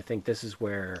world. And I think this is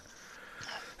where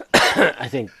I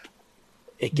think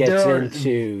it gets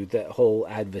into the whole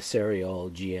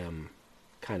adversarial GM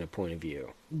kind of point of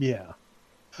view. Yeah.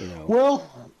 Well,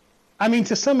 I mean,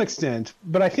 to some extent,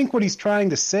 but I think what he's trying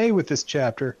to say with this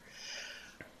chapter,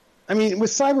 I mean, with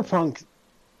Cyberpunk,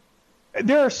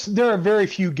 there are very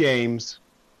few games,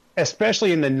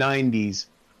 especially in the 90s,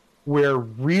 where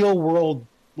real world,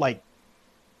 like,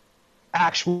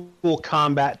 actual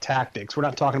combat tactics, we're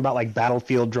not talking about like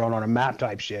Battlefield drawn on a map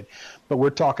type shit, but we're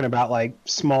talking about like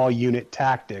small unit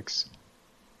tactics.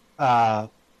 There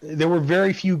were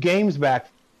very few games back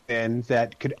then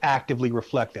that could actively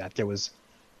reflect that. There was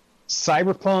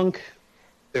Cyberpunk,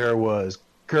 there was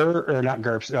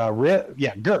GURPS.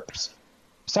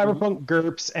 Cyberpunk,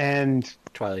 GURPS, and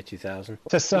Twilight 2000.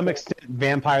 To some extent,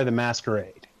 Vampire the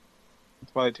Masquerade.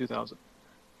 Twilight 2000.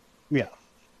 Yeah.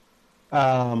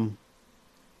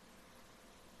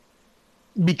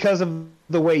 Because of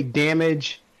the way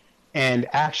damage and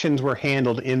actions were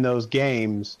handled in those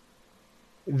games,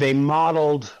 they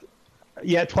modeled...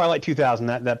 Yeah, Twilight 2000,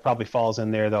 that probably falls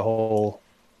in there, that whole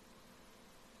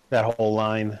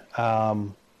line.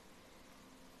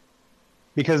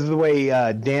 Because of the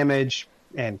way damage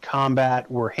and combat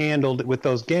were handled with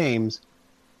those games,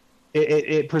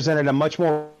 it presented a much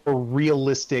more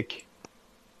realistic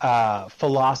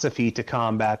philosophy to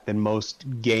combat than most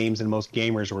games and most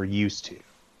gamers were used to.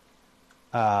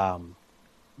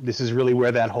 This is really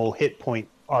where that whole hit point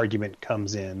argument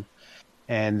comes in.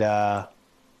 And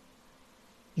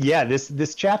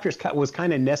this chapter was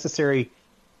kind of necessary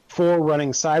for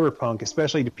running Cyberpunk,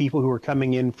 especially to people who were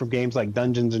coming in from games like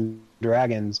Dungeons and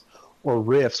Dragons or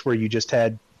Rifts, where you just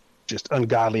had just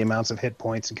ungodly amounts of hit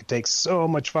points and could take so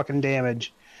much fucking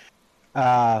damage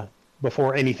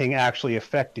before anything actually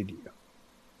affected you.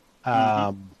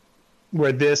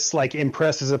 Where this like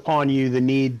impresses upon you the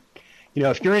need,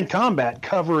 if you're in combat,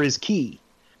 cover is key.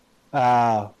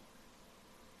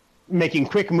 Making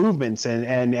quick movements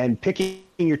and picking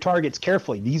your targets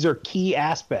carefully. These are key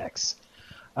aspects.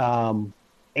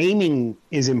 Aiming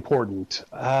is important.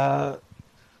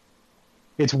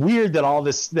 It's weird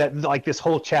that this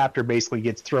whole chapter basically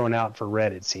gets thrown out for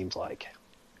Red, it seems like.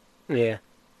 Yeah.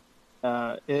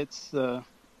 It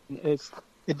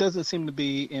doesn't seem to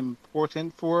be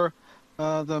important for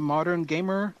the modern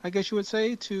gamer, I guess you would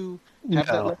say, to have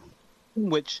that lesson,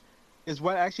 which is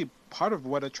what actually part of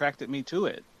what attracted me to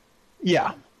it.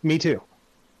 Yeah, me too.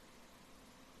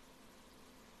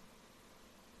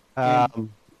 Prior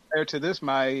to this,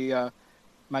 my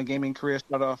gaming career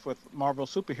started off with Marvel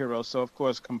superheroes, so of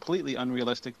course completely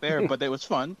unrealistic there, but it was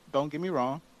fun, don't get me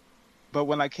wrong. But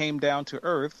when I came down to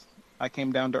Earth with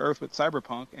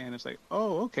Cyberpunk, and it's like,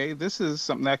 oh, okay, this is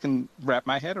something I can wrap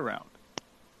my head around.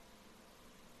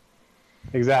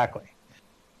 Exactly.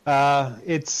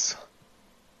 It's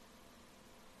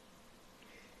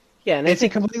a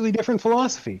completely different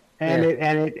philosophy, and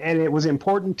it was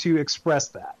important to express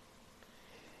that.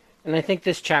 And I think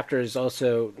this chapter is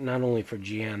also not only for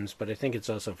GMs, but I think it's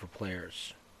also for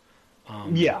players.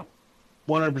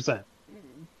 100%.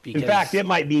 In fact, it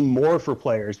might be more for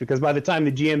players, because by the time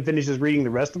the GM finishes reading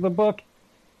the rest of the book,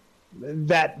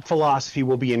 that philosophy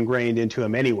will be ingrained into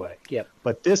him anyway. Yep.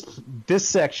 But this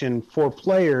section for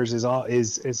players is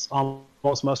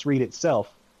almost must read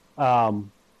itself,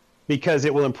 because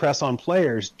it will impress on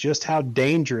players just how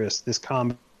dangerous this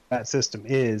combat system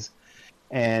is,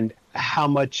 and how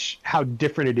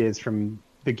different it is from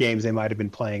the games they might have been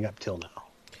playing up till now.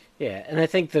 Yeah, and I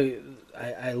think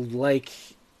I like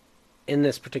in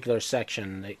this particular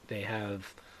section they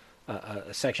have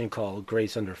a section called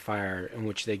Grace Under Fire, in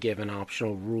which they give an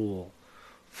optional rule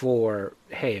for,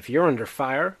 hey, if you're under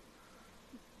fire,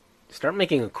 start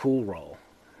making a cool roll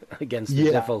against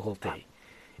the difficulty.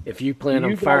 If you plan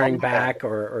on firing back,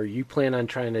 or you plan on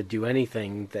trying to do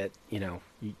anything that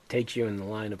takes you in the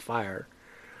line of fire.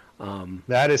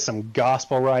 That is some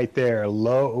gospel right there.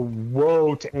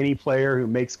 Woe to any player who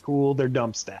makes cool their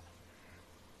dump stat.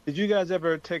 Did you guys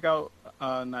ever check out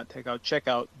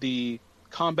the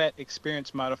combat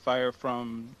experience modifier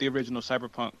from the original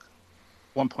Cyberpunk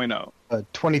 1.0?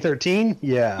 2013?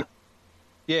 Yeah.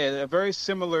 Yeah, a very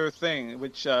similar thing,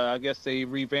 which I guess they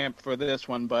revamped for this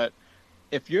one. But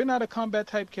if you're not a combat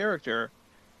type character,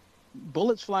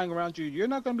 bullets flying around you, you're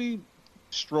not going to be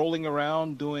strolling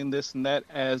around doing this and that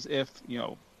as if,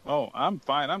 oh, I'm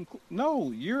fine, I'm cool.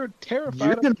 No, you're terrified.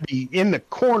 You're going to be in the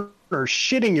corner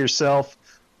shitting yourself,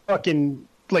 fucking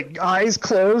like eyes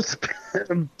closed,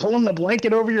 pulling the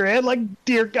blanket over your head like,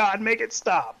 dear God, make it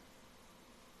stop.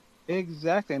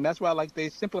 Exactly, and that's why they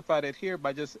simplified it here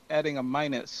by just adding a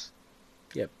minus.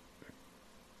 Yep.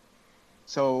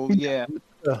 So, yeah.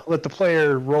 Let the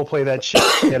player roleplay that shit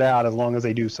get out as long as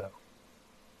they do so.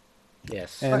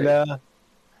 Yes. And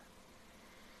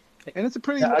and it's a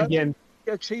pretty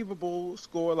achievable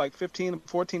score, like 14,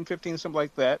 15, something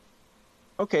like that.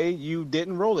 Okay, you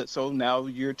didn't roll it, so now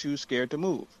you're too scared to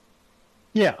move.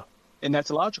 Yeah. And that's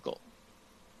logical.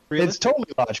 It's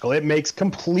totally logical. It makes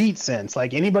complete sense.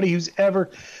 Like anybody who's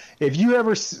if you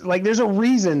ever, there's a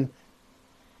reason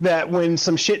that when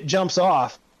some shit jumps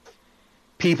off,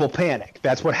 people panic.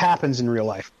 That's what happens in real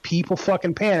life. People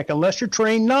fucking panic unless you're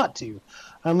trained not to.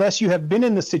 Unless you have been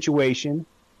in the situation.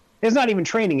 It's not even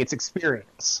training, it's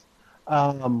experience.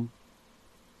 And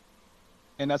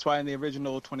that's why in the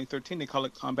original 2013 they call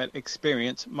it combat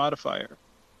experience modifier.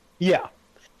 Yeah.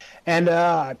 And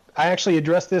I actually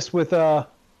addressed this with I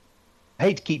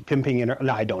hate to keep pimping no,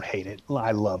 I don't hate it.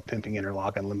 I love pimping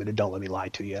Interlock Unlimited, don't let me lie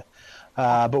to you.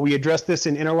 But we addressed this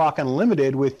in Interlock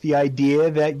Unlimited with the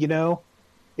idea that,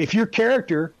 if your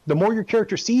character, the more your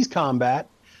character sees combat,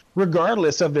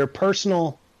 regardless of their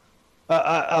personal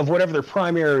of whatever their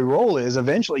primary role is,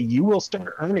 eventually you will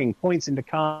start earning points into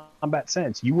combat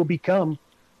sense. You will become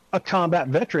a combat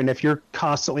veteran if you're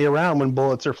constantly around when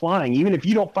bullets are flying. Even if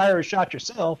you don't fire a shot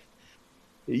yourself,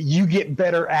 you get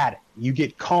better at it. You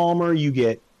get calmer, you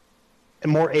get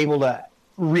more able to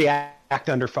react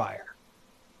under fire.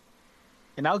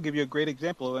 And I'll give you a great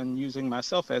example, and using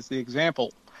myself as the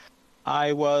example.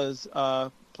 I was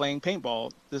playing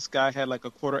paintball. This guy had like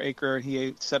a quarter acre.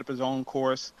 He set up his own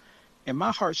course. And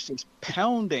my heart's just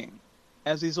pounding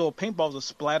as these little paintballs are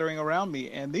splattering around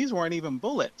me. And these weren't even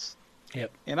bullets.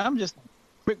 Yep. And I'm just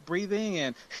quick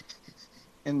breathing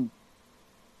and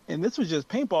And this was just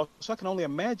paintball, so I can only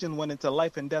imagine when it's a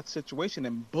life and death situation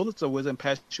and bullets are whizzing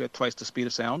past you at twice the speed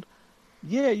of sound.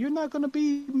 Yeah, you're not going to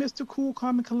be Mr. Cool,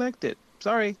 Calm, and Collected.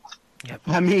 Sorry. Yep.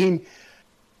 I mean,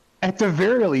 at the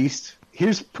very least,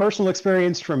 here's personal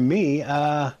experience from me.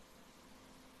 Like,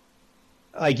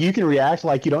 you can react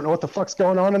like you don't know what the fuck's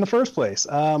going on in the first place.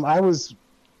 I was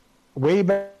way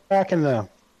back in the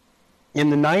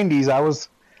 90s. I was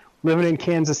living in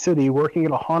Kansas City, working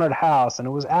at a haunted house, and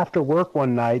it was after work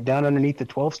one night down underneath the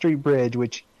 12th Street Bridge,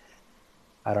 which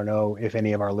I don't know if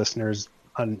any of our listeners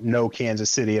know Kansas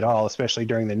City at all, especially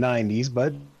during the 90s,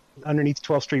 but underneath the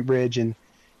 12th Street Bridge in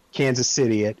Kansas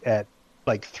City at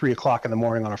like 3 o'clock in the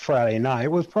morning on a Friday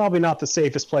night was probably not the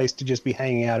safest place to just be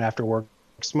hanging out after work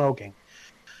smoking.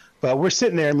 But we're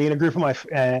sitting there, me and a group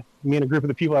of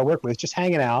the people I work with, just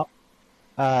hanging out,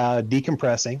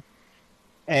 decompressing,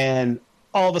 and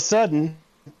all of a sudden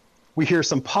we hear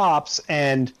some pops,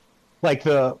 and like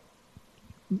the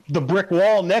brick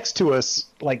wall next to us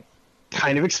like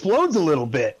kind of explodes a little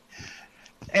bit.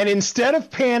 And instead of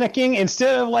panicking,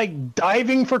 instead of like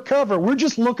diving for cover, we're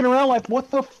just looking around like, what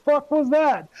the fuck was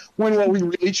that? When what we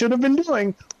really should have been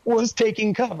doing was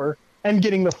taking cover and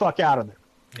getting the fuck out of there.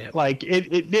 Yep. Like,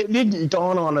 it didn't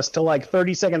dawn on us till like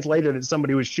 30 seconds later that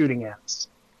somebody was shooting at us.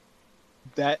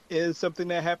 That is something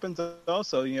that happens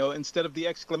also. You know, instead of the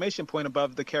exclamation point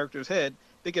above the character's head,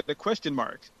 they get the question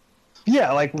mark.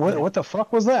 Yeah, like, what the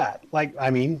fuck was that? Like, I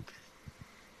mean,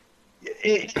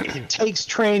 it takes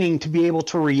training to be able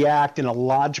to react in a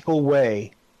logical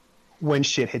way when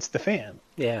shit hits the fan.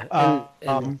 Yeah,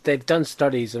 and they've done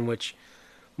studies in which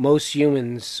most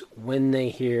humans, when they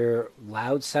hear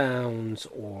loud sounds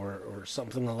or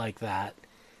something like that,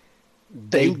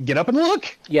 they get up and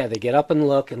look. Yeah, they get up and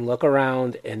look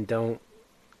around and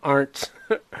aren't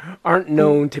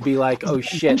known to be like, oh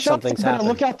shit, something's happening.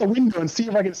 Look out the window and see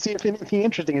if I can see if anything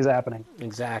interesting is happening.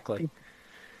 Exactly.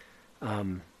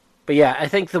 But yeah, I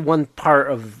think the one part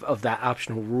of that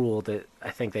optional rule that I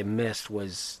think they missed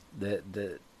was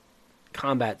the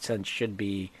combat sense should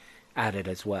be added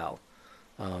as well.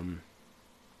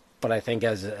 But I think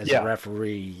as a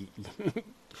referee,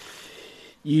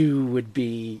 you would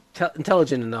be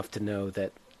intelligent enough to know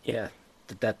that,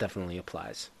 that definitely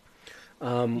applies.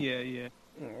 Yeah.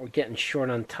 We're getting short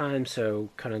on time, so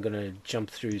kind of going to jump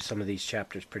through some of these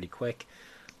chapters pretty quick.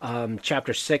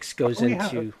 Chapter 6 goes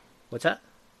into... What's that?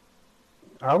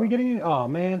 Are we getting... Oh,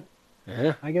 man.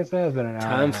 Yeah. I guess that has been an hour.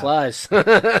 Time flies.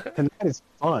 Tonight is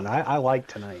fun. I like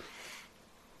tonight.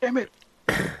 Damn it.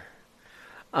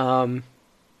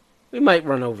 We might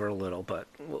run over a little, but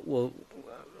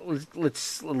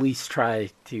let's at least try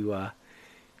to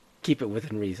keep it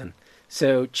within reason.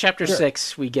 So, chapter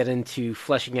 6, we get into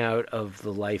fleshing out of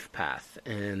the life path,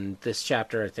 and this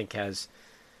chapter I think has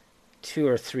 2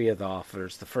 or 3 of the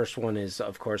authors. The first one is,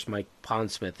 of course, Mike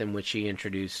Pondsmith, in which he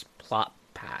introduced plot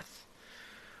path,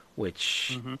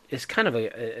 which is kind of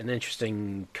an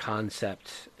interesting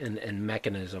concept and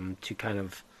mechanism to kind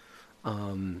of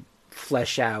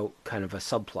flesh out kind of a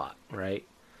subplot, right?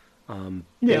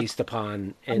 Based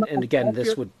upon, and again,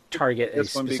 this would target a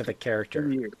specific character.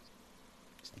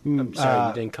 I'm sorry,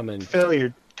 you didn't come in. Phil,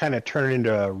 you're kind of turning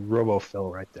into a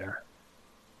Robo-Phil right there.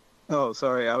 Oh,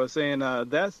 sorry. I was saying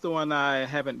that's the one I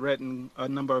haven't read in a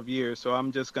number of years, so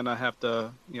I'm just going to have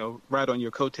to, ride on your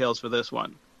coattails for this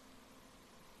one.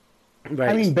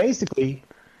 Right. I mean, basically,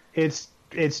 it's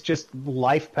just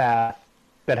life path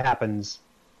that happens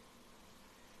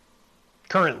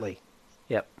currently.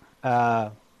 Yep.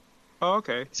 Oh,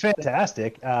 okay. It's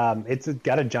fantastic. It's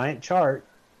got a giant chart.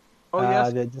 Oh,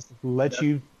 yes. That just lets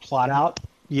you plot out,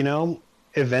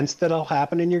 events that'll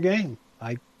happen in your game.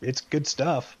 It's good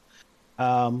stuff.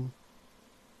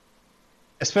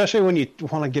 Especially when you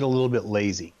want to get a little bit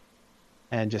lazy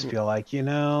and just feel like,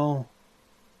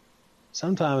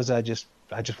 sometimes I just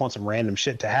want some random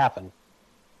shit to happen.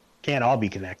 Can't all be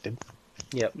connected.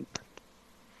 Yep.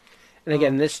 And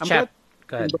again, this chapter...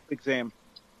 Go ahead. Exam.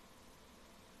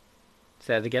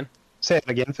 Say that again? Say it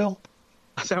again, Phil.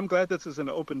 I said, I'm glad this is an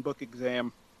open book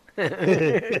exam.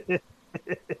 Yes,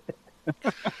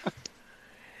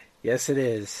 it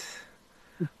is.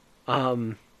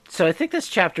 So I think this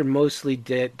chapter mostly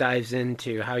dives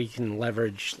into how you can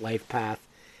leverage life path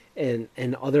and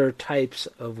other types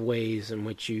of ways in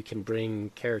which you can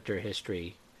bring character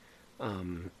history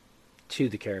to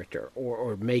the character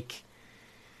or make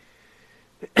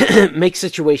make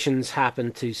situations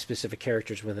happen to specific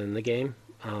characters within the game.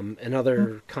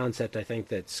 Another concept I think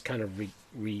that's kind of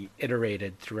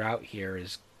reiterated throughout here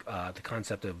is the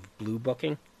concept of blue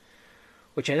booking,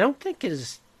 which I don't think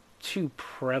is too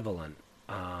prevalent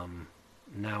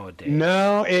nowadays.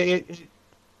 No,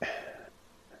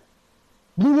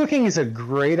 Blue booking is a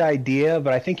great idea,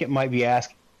 but I think it might be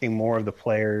asking more of the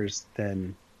players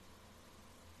than.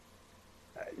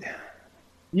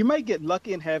 You might get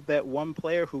lucky and have that one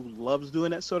player who loves doing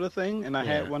that sort of thing. And I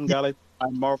Yeah. had one guy like my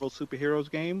Marvel superheroes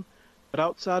game. But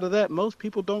outside of that, most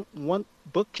people don't want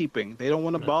bookkeeping. They don't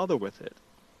want to bother with it.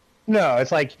 No,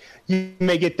 it's like you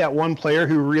may get that one player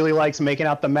who really likes making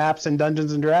out the maps in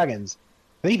Dungeons and Dragons.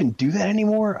 Do they even do that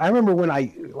anymore? I remember when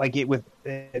I like it with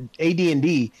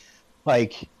AD&D,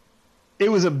 like it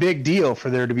was a big deal for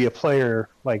there to be a player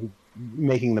like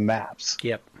making the maps.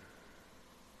 Yep.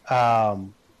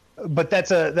 But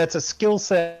that's a skill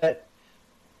set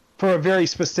for a very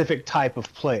specific type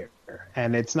of player,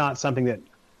 and it's not something that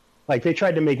like they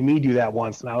tried to make me do that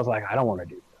once, and I was like, I don't want to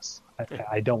do this.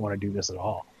 I don't want to do this at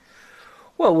all.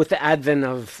 Well, with the advent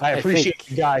of, I appreciate think,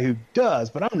 the guy who does,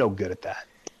 but I'm no good at that.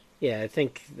 yeah, I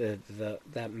think the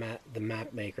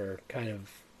map maker kind of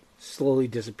slowly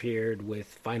disappeared with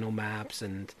final maps,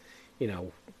 and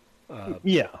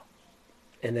Yeah.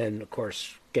 and then of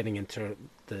course getting into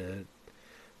the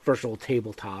virtual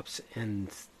tabletops and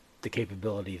the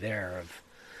capability there of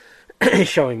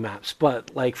showing maps.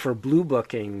 But like for blue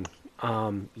booking,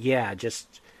 yeah,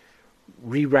 just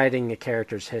rewriting a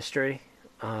character's history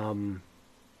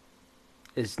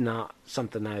is not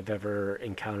something I've ever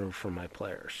encountered for my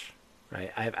players.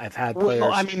 Right? I've had players.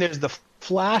 Well, I mean, there's the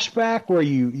flashback where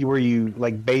you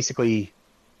like basically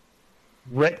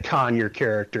retcon your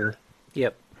character.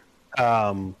 Yep.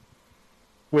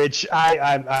 Which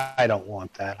I don't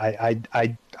want that.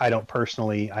 I don't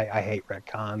personally. I hate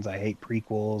retcons. I hate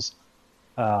prequels.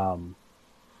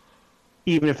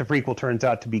 Even if the prequel turns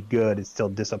out to be good, it's still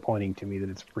disappointing to me that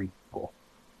it's a prequel.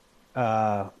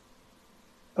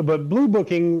 But blue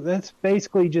booking, that's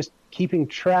basically just keeping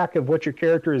track of what your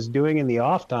character is doing in the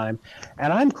off time,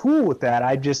 and I'm cool with that.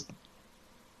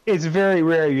 It's very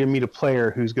rare you meet a player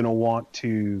who's going to want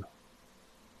to.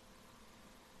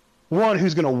 One,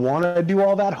 who's going to want to do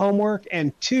all that homework,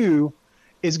 and two,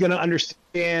 is going to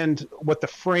understand what the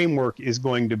framework is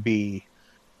going to be.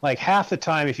 Like half the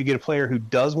time, if you get a player who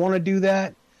does want to do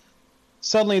that,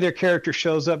 suddenly their character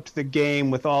shows up to the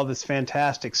game with all this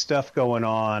fantastic stuff going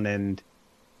on, and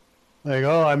like,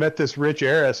 oh, I met this rich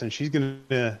heiress, and she's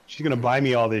gonna buy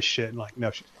me all this shit. And like,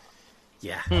 no,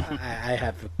 Yeah, I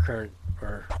have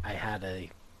I had a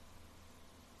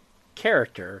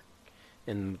character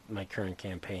in my current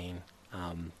campaign.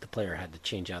 The player had to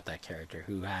change out that character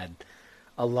who had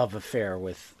a love affair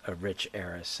with a rich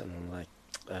heiress, and I'm like,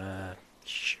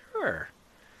 sure.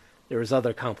 There was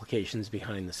other complications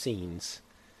behind the scenes,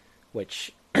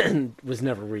 which was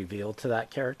never revealed to that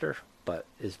character, but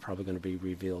is probably going to be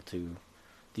revealed to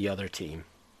the other team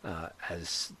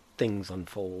as things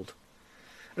unfold.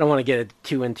 I don't want to get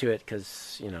too into it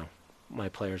because, my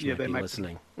players might be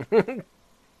listening.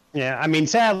 Yeah, I mean,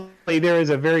 sadly, there is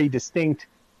a very distinct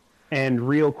and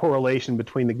real correlation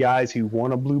between the guys who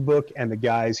want a blue book and the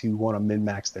guys who want to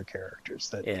min-max their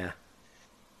characters. Yeah.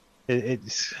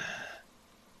 It's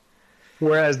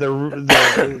whereas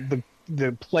the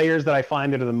players that I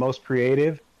find that are the most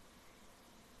creative,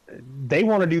 they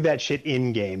want to do that shit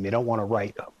in game. They don't want to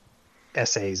write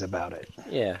essays about it.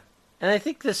 Yeah, and I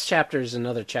think this chapter is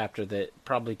another chapter that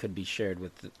probably could be shared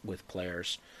with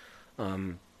players,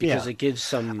 because it gives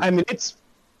some. I mean, it's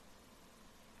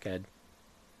good.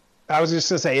 I was just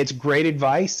gonna say it's great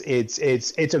advice. It's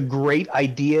a great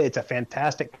idea. It's a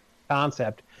fantastic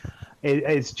concept.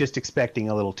 It's just expecting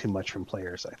a little too much from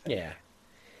players, I think. Yeah,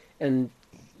 and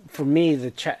for me,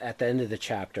 at the end of the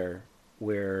chapter,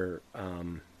 where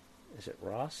is it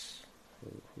Ross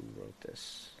who wrote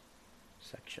this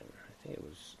section? I think it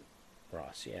was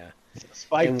Ross. Yeah,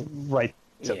 Spike writes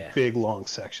a big long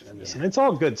section in this, and it's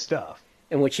all good stuff.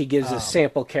 In which he gives a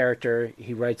sample character.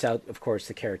 He writes out, of course,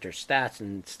 the character's stats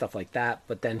and stuff like that,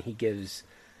 but then he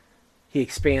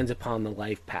expands upon the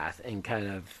life path and kind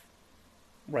of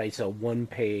writes a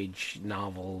one-page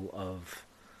novel of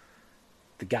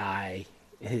the guy,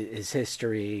 his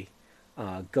history,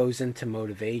 goes into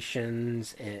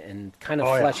motivations, and kind of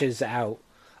fleshes out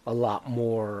a lot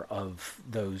more of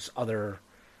those other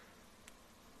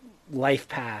life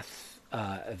path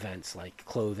events like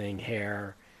clothing,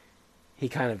 hair. He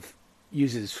kind of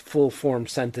uses full-form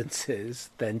sentences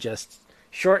than just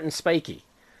short and spiky.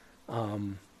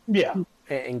 And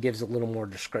gives a little more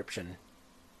description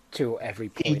to every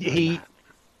point.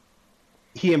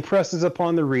 He impresses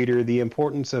upon the reader the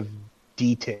importance of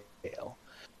detail,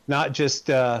 not just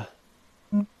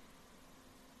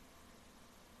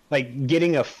like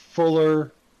getting a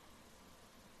fuller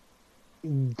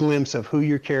glimpse of who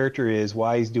your character is,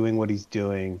 why he's doing what he's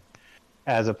doing,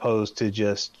 as opposed to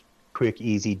just quick,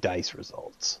 easy dice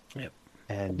results. Yep.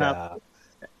 And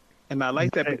And I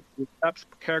like that because it stops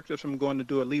characters from going to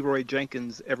do a Leroy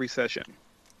Jenkins every session.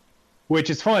 which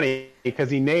is funny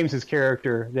because he names his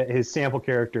character, his sample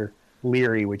character,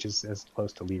 Leary, which is as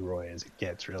close to Leroy as it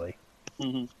gets, really.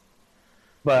 Mm-hmm.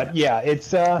 But yeah,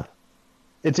 it's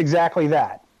exactly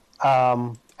that,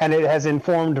 and it has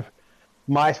informed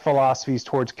my philosophies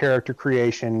towards character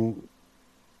creation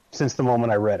since the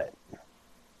moment I read it,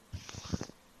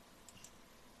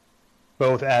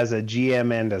 both as a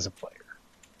GM and as a player.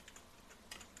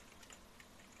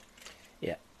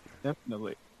 Yeah.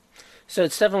 Definitely. So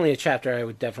it's definitely a chapter I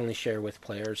would definitely share with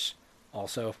players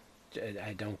also.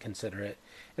 I don't consider it.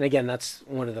 And again, that's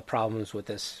one of the problems with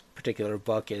this particular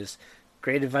book is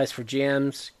great advice for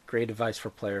GMs, great advice for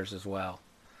players as well.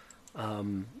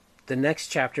 The next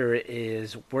chapter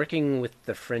is working with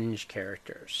the fringe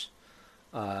characters,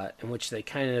 in which they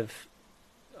kind of,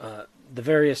 the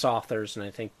various authors, and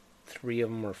I think 3 of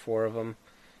them or 4 of them,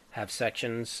 have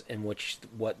sections in which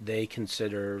what they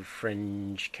consider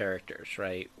fringe characters,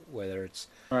 right? Whether it's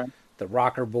the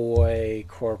rocker boy,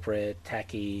 corporate,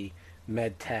 techie,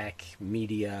 med tech,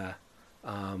 media,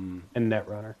 And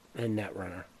Netrunner. and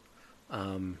Netrunner.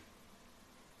 At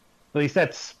least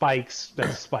that's Spike's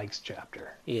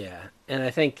chapter. Yeah, and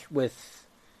I think with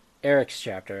Eric's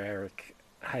chapter, Eric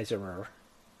Heiserer,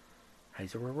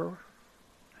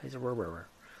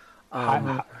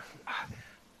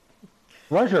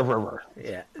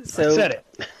 yeah. So I said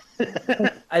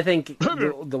it. I think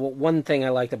the one thing I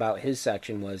liked about his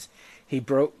section was he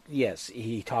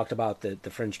talked about the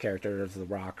fringe characters, the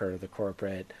rocker, the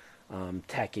corporate,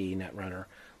 techie, Netrunner,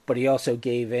 but he also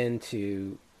gave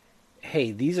into,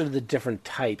 hey, these are the different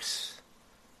types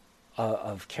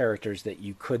of characters that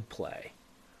you could play,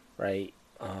 right?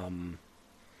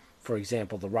 For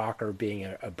example, the rocker being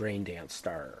a brain dance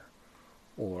starter,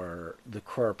 or the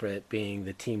corporate being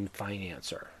the team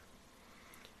financer,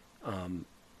 and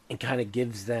kind of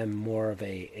gives them more of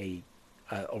a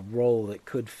role that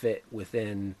could fit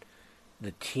within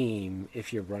the team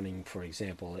if you're running, for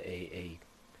example, a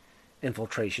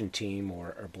infiltration team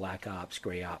or black ops,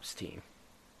 gray ops team.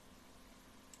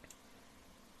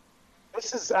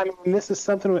 This is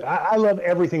something I love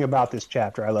everything about this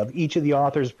chapter. I love each of the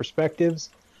authors'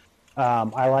 perspectives.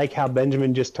 I like how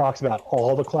Benjamin just talks about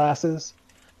all the classes.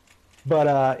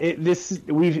 But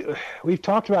we've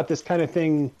talked about this kind of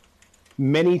thing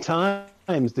many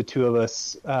times. The two of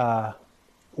us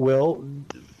will.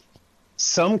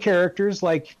 Some characters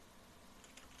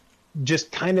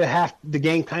just kind of the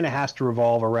game kind of has to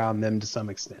revolve around them to some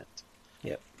extent.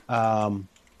 Yep.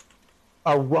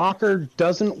 A rocker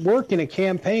doesn't work in a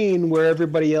campaign where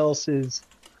everybody else is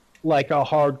like a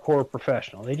hardcore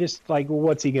professional. They just well,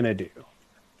 what's he going to do?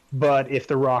 But if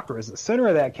the rocker is the center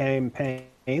of that campaign,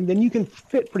 then you can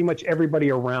fit pretty much everybody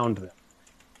around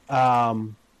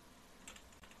them.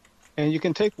 And you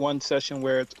can take one session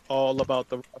where it's all about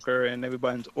the rocker and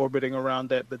everybody's orbiting around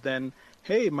that, but then,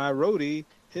 hey, my roadie,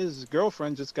 his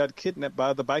girlfriend just got kidnapped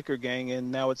by the biker gang,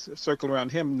 and now it's circling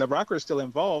around him. The rocker is still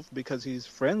involved because he's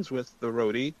friends with the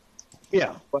roadie.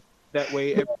 Yeah. But that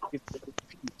way, everybody's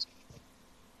confused.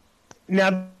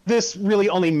 Now, this really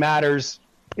only matters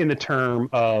in the term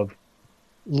of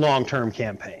long-term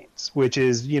campaigns, which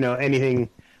is, anything.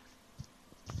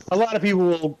 A lot of people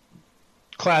will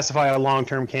classify a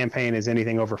long-term campaign as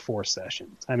anything over 4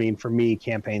 sessions. I mean, for me,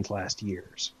 campaigns last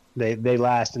years. They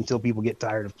last until people get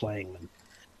tired of playing them.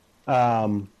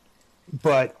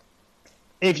 But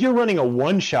if you're running a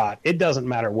one-shot, it doesn't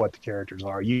matter what the characters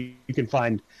are. You can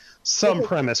find some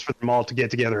premise for them all to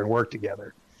get together and work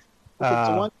together.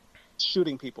 So one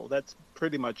shooting people. That's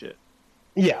pretty much it.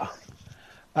 Yeah.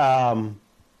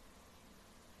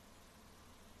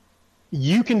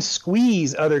 You can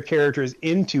squeeze other characters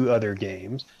into other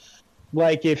games.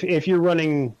 Like if you're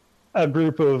running a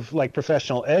group of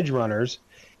professional edge runners,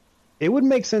 it would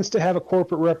make sense to have a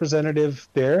corporate representative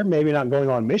there, maybe not going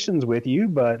on missions with you,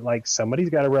 but somebody's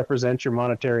got to represent your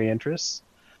monetary interests.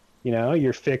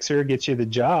 Your fixer gets you the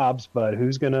jobs, but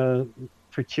who's going to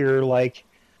procure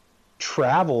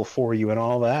travel for you and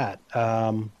all that?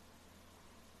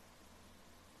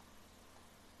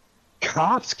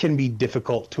 Cops can be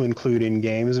difficult to include in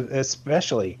games,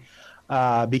 especially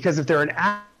because if they're an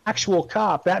actual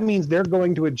cop, that means they're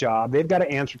going to a job. They've got to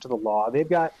answer to the law. They've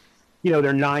got,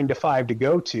 their 9 to 5 to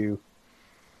go to.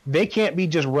 They can't be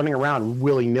just running around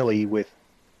willy-nilly with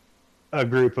a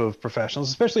group of professionals,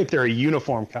 especially if they're a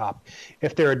uniform cop.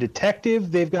 If they're a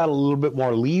detective, they've got a little bit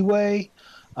more leeway.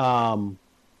 There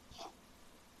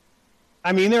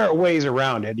are ways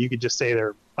around it. You could just say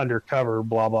they're undercover,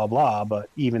 blah, blah, blah, but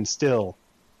even still.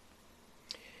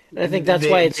 And I think that's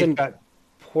why it's they've got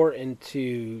important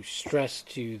to stress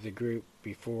to the group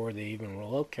before they even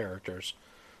roll out characters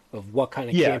of what kind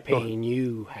of campaign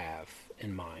you have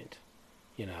in mind.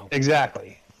 You know,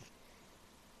 exactly.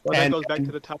 Well, that And, goes back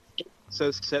to the top. It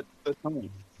says set the tone,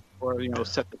 or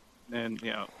set the, and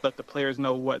let the players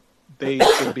know what they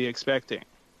should be expecting.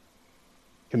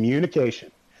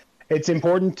 communication. It's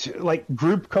important, like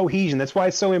group cohesion. That's why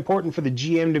it's so important for the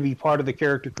GM to be part of the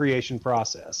character creation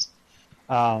process,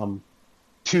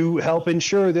 to help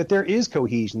ensure that there is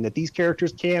cohesion, that these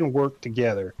characters can work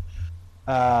together.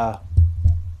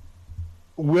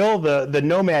 Will, the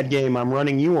Nomad game I'm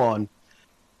running you on,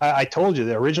 I told you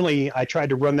that originally I tried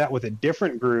to run that with a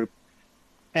different group,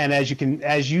 and as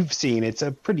you've seen, it's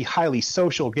a pretty highly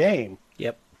social game.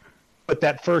 Yep. But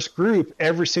that first group,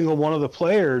 every single one of the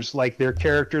players, like their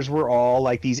characters were all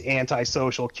like these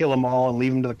antisocial, kill them all and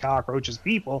leave them to the cockroaches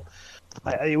people.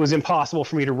 It was impossible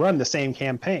for me to run the same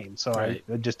campaign, so Right.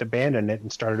 I just abandoned it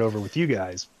and started over with you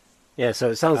guys. Yeah,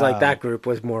 so it sounds like that group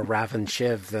was more Raven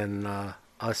Shiv than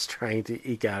us trying to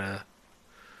eke out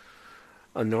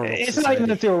a normal It's society. not even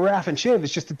that they were Raph and Shiv,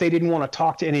 it's just that they didn't want to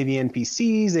talk to any of the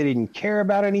NPCs, they didn't care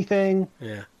about anything.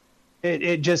 Yeah.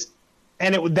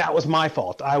 That was my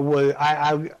fault. I was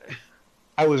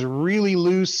really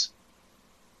loose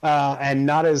and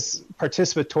not as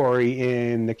participatory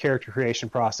in the character creation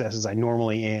process as I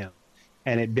normally am,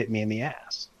 and it bit me in the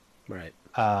ass. Right.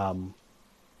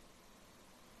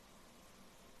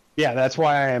 Yeah, that's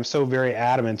why I am so very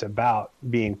adamant about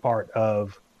being part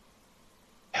of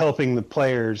helping the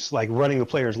players, like running the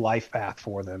players' life path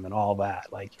for them and all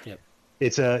that. Like, Yep.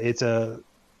 it's a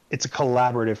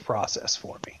collaborative process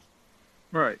for me.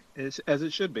 Right, it's as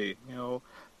it should be.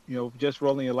 Just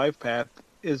rolling your life path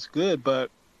is good, but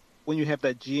when you have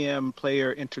that GM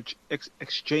player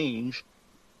exchange,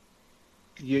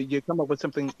 you come up with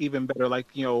something even better. Like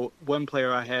one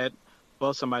player I had,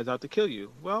 well, somebody's out to kill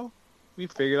you. Well, we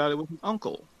figured out it was his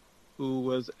uncle who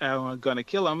was going to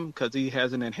kill him because he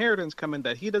has an inheritance coming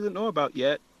that he doesn't know about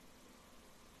yet.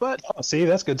 But See,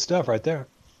 that's good stuff right there.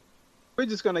 we're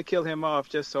just going to kill him off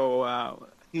just so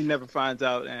he never finds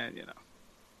out, and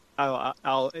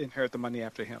I'll inherit the money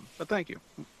after him. But thank you.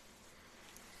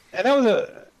 And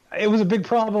it was a big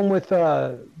problem with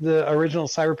the original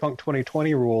Cyberpunk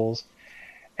 2020 rules,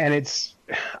 and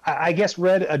I guess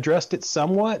Red addressed it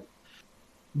somewhat,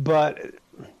 but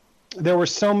there were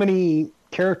so many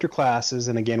character classes,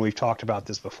 and again we've talked about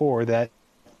this before, that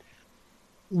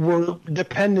were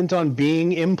dependent on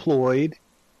being employed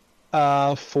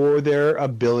for their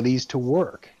abilities to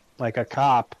work. Like a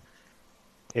cop,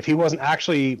 if he wasn't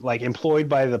actually like employed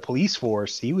by the police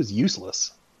force, he was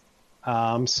useless.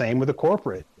 Same with a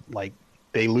corporate. Like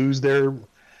they lose their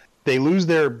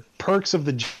perks of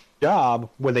the job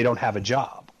when they don't have a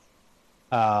job.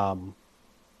 And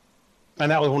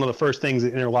that was one of the first things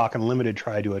that Interlock Unlimited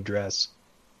tried to address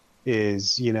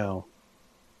is,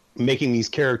 making these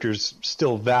characters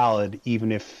still valid even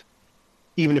if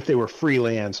they were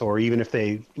freelance or even if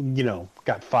they,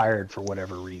 got fired for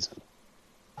whatever reason.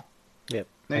 Yep.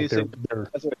 Now Like you said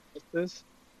that's what this.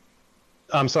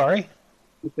 I'm sorry?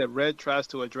 You said Red tries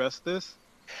to address this.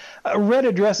 Red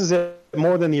addresses it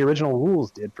more than the original rules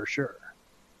did, for sure.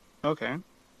 Okay.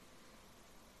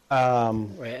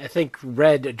 Right. I think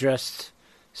Red addressed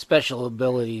special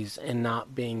abilities and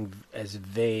not being as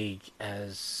vague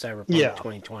as Cyberpunk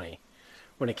 2020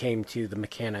 when it came to the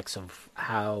mechanics of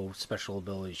how special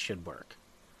abilities should work.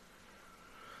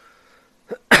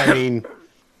 I mean,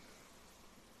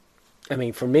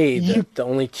 for me, the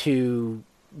only two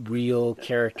real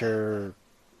character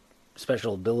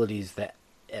special abilities that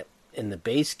in the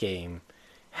base game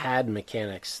had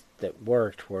mechanics that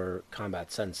worked were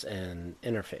combat sense and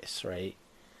interface, right?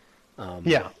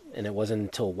 And it wasn't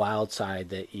until Wildside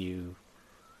that you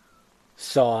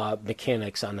saw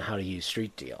mechanics on how to use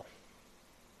Street Deal.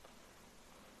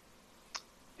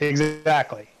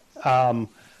 exactly. I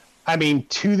mean,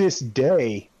 to this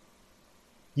day,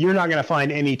 you're not going to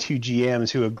find any two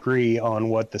GMs who agree on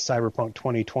what the Cyberpunk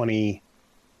 2020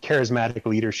 charismatic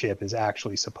leadership is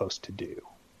actually supposed to do.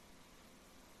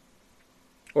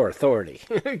 Or authority.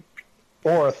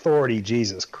 Or authority,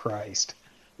 Jesus Christ.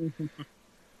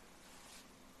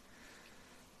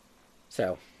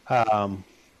 So.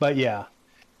 But yeah.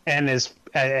 And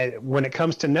when it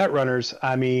comes to Netrunners,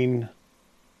 I mean,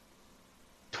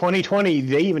 2020,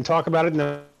 they even talk about it in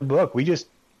the book. We just,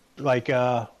 like,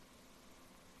 who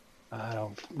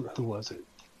was it?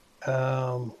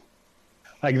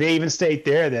 Like, they even state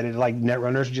there that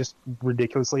Netrunners are just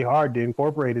ridiculously hard to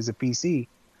incorporate as a PC.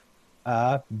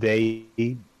 They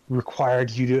required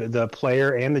the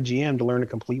player and the GM to learn a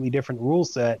completely different rule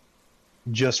set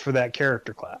just for that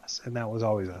character class, and that was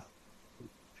always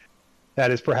that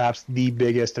is perhaps the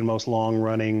biggest and most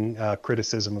long-running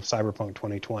criticism of Cyberpunk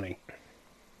 2020.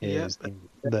 Is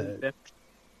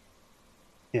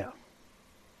yeah.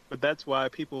 But that's why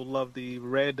people love the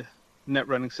red net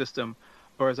running system,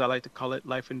 or as I like to call it,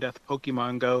 Life and Death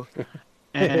Pokemon Go.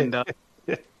 And I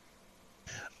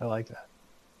like that.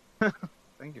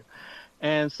 thank you.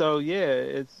 And so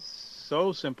it's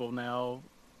so simple now,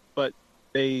 but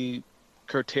they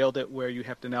curtailed it where you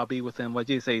have to now be within, what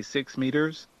did you say, 6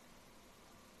 meters?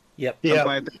 Yep. Yeah.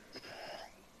 Like that.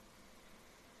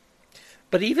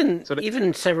 But even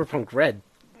Cyberpunk Red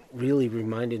really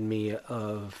reminded me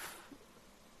of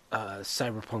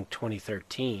Cyberpunk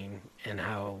 2013 and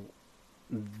how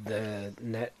the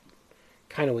net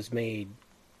kind of was made,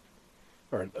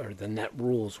 or the net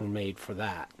rules were made for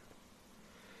that.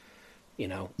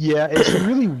 Yeah, it's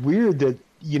really weird that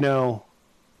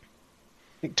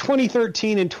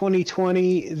 2013 and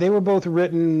 2020, they were both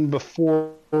written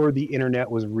before the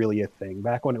internet was really a thing.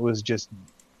 Back when it was just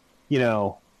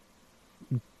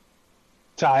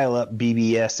dial-up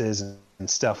BBSs and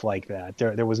stuff like that.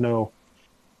 There was no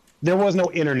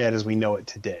internet as we know it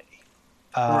today.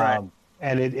 Right.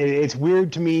 And it's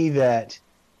weird to me that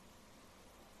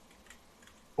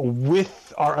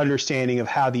with our understanding of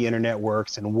how the internet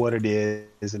works and what it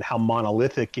is and how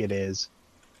monolithic it is,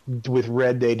 with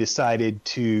Red they decided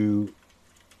to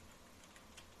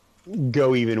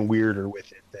go even weirder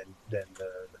with it than the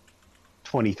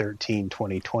 2013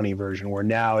 2020 version, where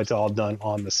now it's all done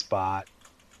on the spot.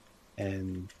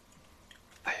 And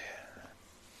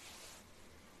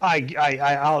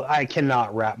I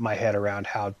cannot wrap my head around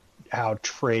how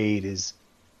trade is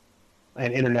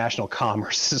and international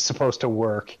commerce is supposed to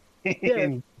work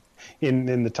in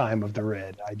the time of the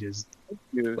Red.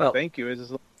 Thank you. It's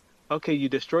just like, okay, you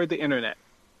destroyed the internet.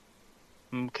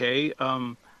 Okay,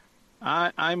 I'm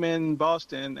in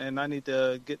Boston and I need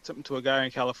to get something to a guy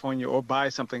in California or buy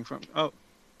something from.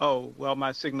 Oh, well,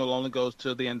 my signal only goes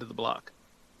to the end of the block.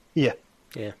 Yeah.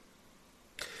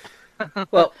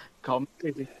 Well, call me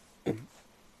crazy.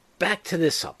 Back to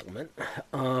this supplement.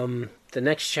 The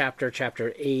next chapter,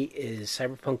 Chapter 8, is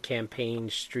Cyberpunk Campaign,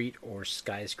 Street, or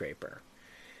Skyscraper.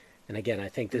 And again, I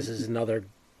think this is another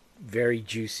very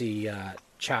juicy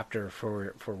chapter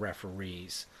for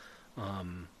referees.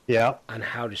 On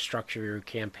how to structure your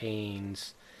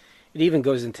campaigns. It even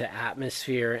goes into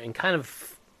atmosphere and kind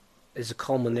of is a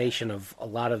culmination of a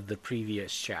lot of the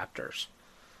previous chapters.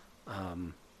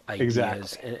 Ideas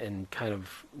exactly. and kind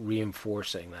of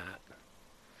reinforcing that.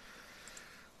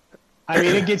 I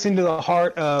mean, it gets into the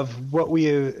heart of what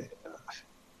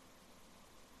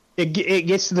it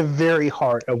gets to the very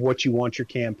heart of what you want your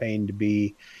campaign to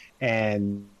be,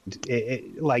 and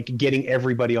like getting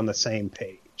everybody on the same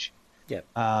page. Yep.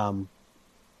 I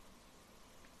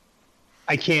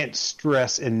can't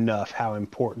stress enough how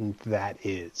important that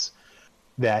is.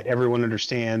 That everyone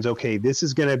understands, okay, this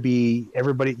is going to be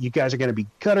everybody, you guys are going to be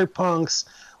gutter punks,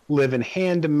 living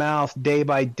hand to mouth day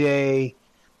by day,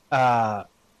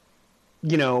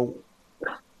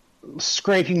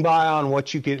 scraping by on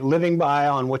what you can, living by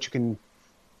on what you can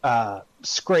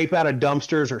scrape out of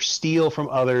dumpsters or steal from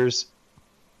others.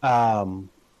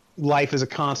 Life is a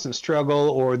constant struggle,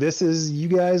 or you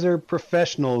guys are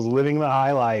professionals living the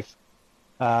high life.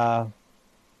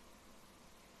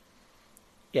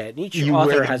 And each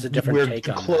author has a different take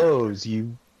on clothes.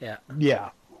 that.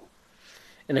 Yeah.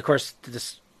 And of course,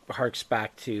 this harks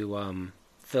back to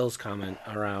Phil's comment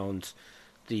around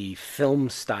the film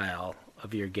style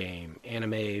of your game,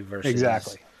 anime versus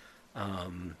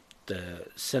the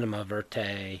cinema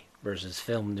verte versus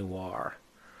film noir,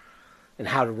 and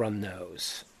how to run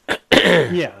those.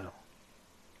 Yeah.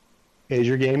 Is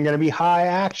your game going to be high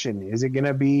action? Is it going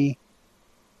to be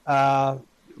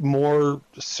more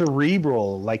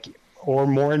cerebral, or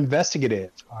more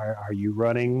investigative? Are you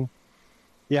running?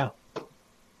 Yeah.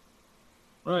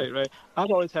 Right.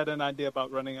 I've always had an idea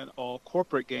about running an all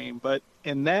corporate game, but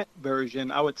in that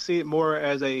version, I would see it more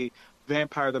as a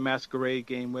Vampire the Masquerade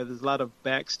game where there's a lot of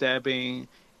backstabbing,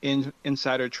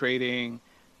 insider trading,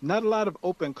 not a lot of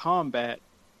open combat,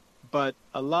 but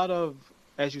a lot of,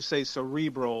 as you say,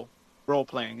 cerebral role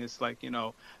playing. It's like,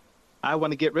 I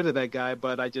want to get rid of that guy,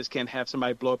 but I just can't have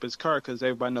somebody blow up his car because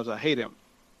everybody knows I hate him.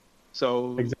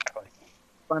 So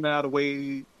finding out a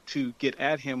way to get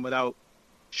at him without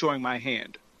showing my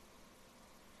hand.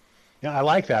 Yeah, I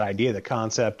like that idea, the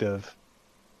concept of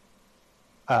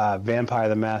Vampire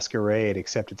the Masquerade,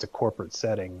 except it's a corporate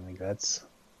setting. Like that's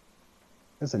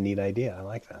a neat idea. I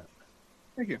like that.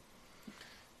 Thank you.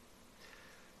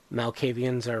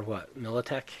 Malkavians are what?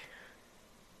 Militech?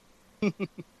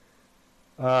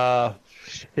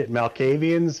 Shit,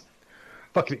 Malkavians,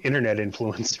 fucking internet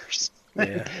influencers.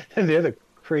 Yeah. And they're the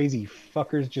crazy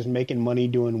fuckers just making money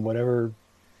doing whatever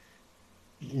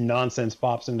nonsense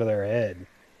pops into their head.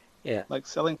 Yeah. Like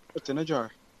selling farts in a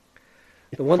jar.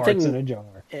 The one Farts in thing, a jar.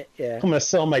 yeah, I'm gonna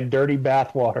sell my dirty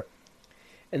bathwater.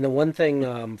 and the one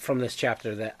thing from this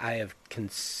chapter that I have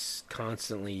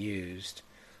constantly used,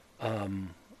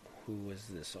 who was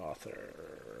this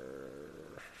author?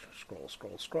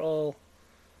 Scroll.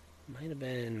 Might have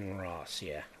been Ross.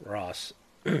 Yeah, Ross.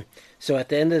 So at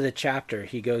the end of the chapter,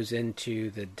 he goes into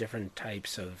the different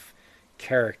types of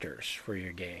characters for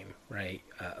your game, right?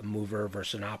 A mover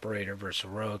versus an operator versus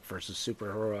heroic versus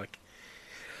super heroic.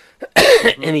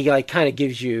 And he like kind of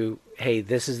gives you, hey,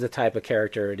 this is the type of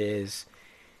character it is.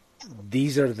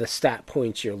 These are the stat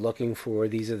points you're looking for.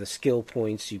 These are the skill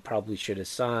points you probably should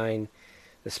assign.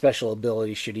 The special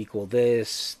ability should equal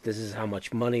this. This is how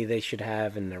much money they should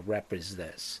have, and the rep is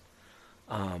this.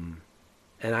 And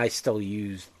I still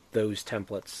use those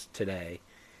templates today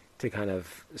to kind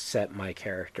of set my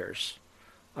characters,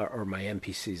 or my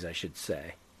NPCs, I should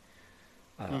say,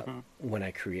 when I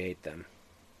create them.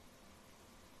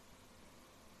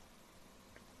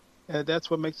 And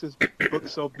that's what makes this book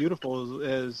so beautiful.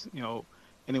 Is you know,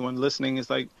 anyone listening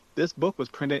is like, this book was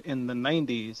printed in the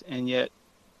 90s, and yet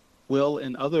Will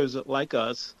and others like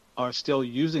us are still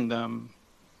using them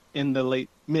in the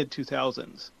mid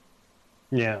 2000s.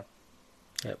 Yeah.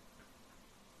 Yep.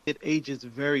 It ages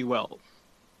very well.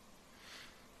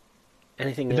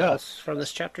 Anything It else does. from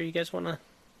this chapter you guys want to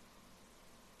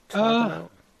talk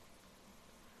about?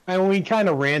 And we kind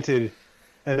of ranted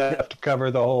enough to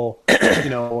cover the whole,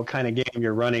 what kind of game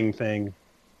you're running thing.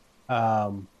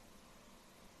 So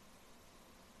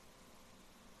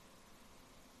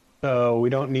we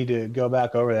don't need to go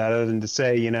back over that other than to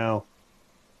say,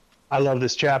 I love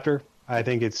this chapter. I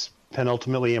think it's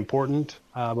penultimately important,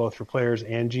 both for players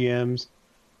and GMs.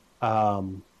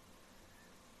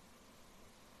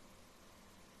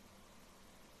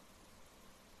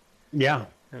 Yeah,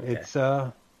 Okay. it's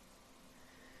And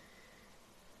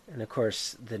of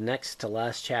course, the next to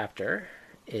last chapter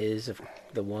is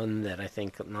the one that I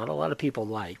think not a lot of people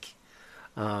like,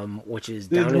 which is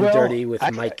Down and Dirty with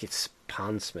Mike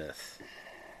Pondsmith.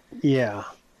 Yeah,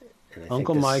 And I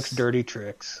Uncle think Mike's Dirty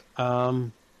Tricks.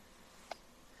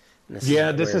 This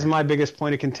This is my biggest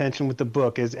point of contention with the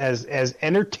book. Is as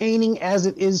entertaining as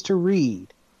it is to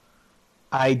read,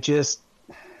 I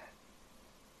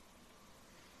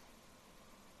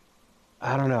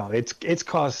don't know. It's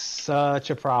caused such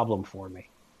a problem for me.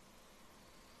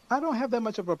 I don't have that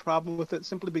much of a problem with it,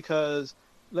 simply because,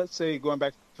 let's say, going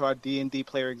back to our D&D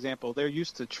player example, they're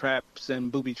used to traps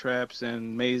and booby traps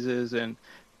and mazes, and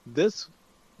this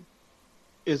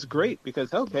is great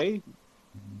because, okay,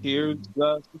 here's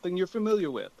something you're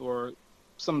familiar with, or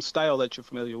some style that you're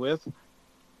familiar with,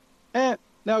 and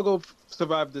now go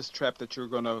survive this trap that you're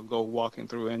going to go walking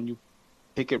through, and you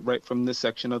pick it right from this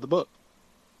section of the book.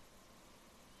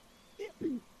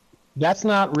 That's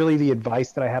not really the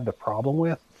advice that I have the problem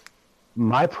with.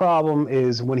 My problem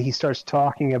is when he starts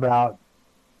talking about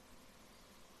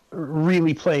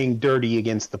really playing dirty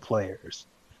against the players.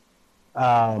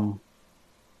 The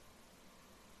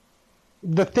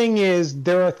thing is,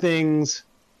 there are things,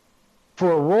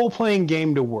 for a role-playing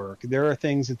game to work, there are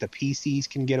things that the PCs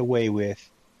can get away with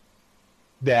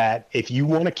that if you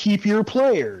want to keep your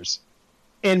players,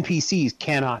 NPCs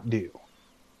cannot do.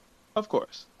 Of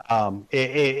course.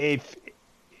 If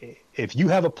you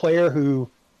have a player who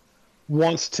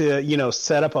wants to,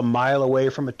 set up a mile away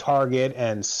from a target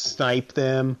and snipe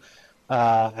them,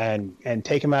 and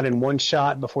take them out in one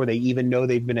shot before they even know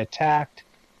they've been attacked,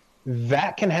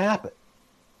 that can happen.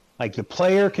 Like, the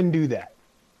player can do that,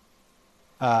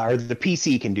 or the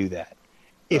PC can do that.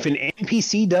 If an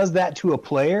NPC does that to a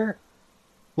player,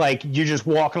 like you're just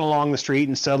walking along the street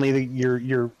and suddenly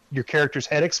your character's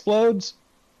head explodes,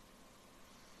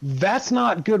 that's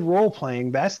not good role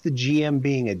playing. That's the GM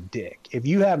being a dick. If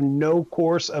you have no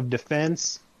course of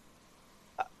defense.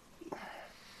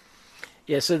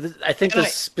 Yeah, so I think the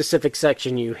specific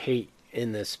section you hate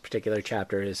in this particular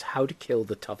chapter is how to kill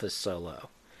the toughest solo.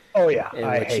 Oh yeah, in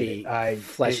I which hate he it.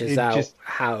 fleshes out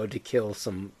how to kill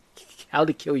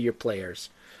your players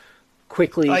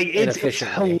quickly and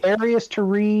efficiently. It's hilarious to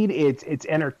read. It's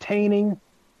entertaining,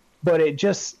 but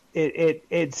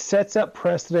it sets up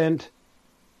precedent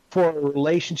for a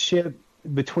relationship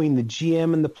between the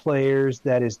GM and the players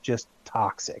that is just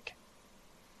toxic.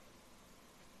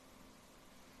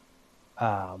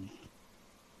 And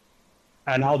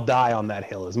I'll die on that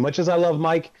hill. As much as I love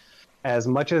Mike, as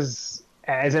much as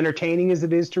entertaining as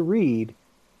it is to read,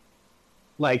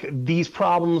 like these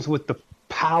problems with the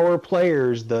power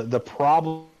players, the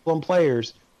problem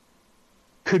players,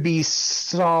 could be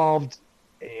solved.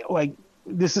 Like,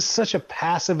 this is such a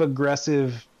passive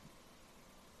aggressive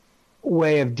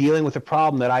way of dealing with a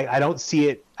problem that I don't see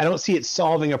it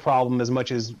solving a problem as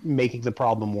much as making the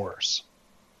problem worse.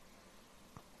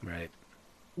 Right.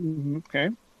 Okay.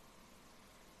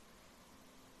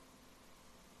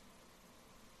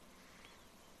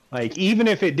 Like, even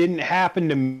if it didn't happen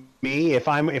to me, if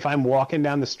I'm walking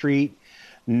down the street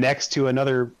next to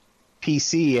another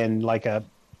PC and like a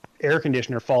air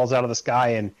conditioner falls out of the sky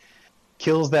and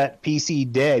kills that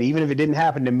PC dead, even if it didn't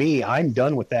happen to me, I'm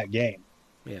done with that game.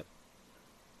 Yep.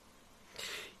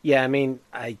 Yeah, I mean,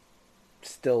 I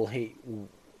still hate,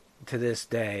 to this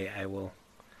day, I will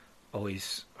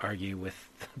always argue with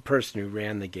the person who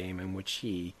ran the game, in which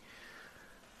he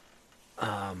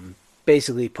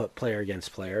basically put player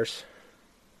against players,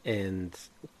 and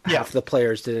half the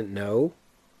players didn't know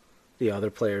the other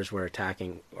players were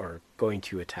attacking or going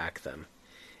to attack them.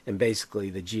 And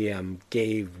basically the GM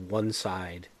gave one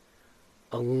side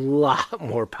a lot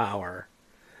more power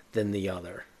than the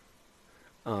other,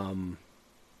 and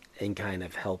kind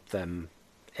of helped them.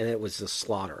 And it was a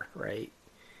slaughter, right?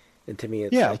 And to me,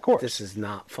 it's like, of course, this is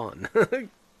not fun.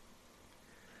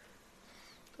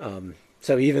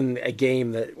 So even a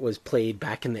game that was played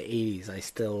back in the 80s, I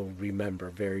still remember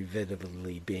very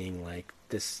vividly being like,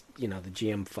 this, the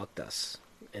GM fucked us.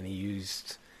 And he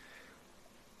used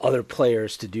other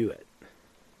players to do it.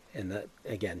 And that,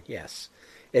 again, yes,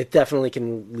 it definitely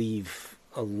can leave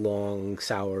a long,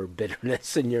 sour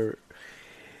bitterness in your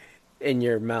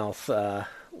mouth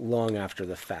long after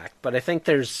the fact. But I think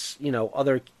there's,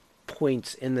 other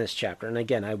points in this chapter. And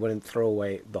again, I wouldn't throw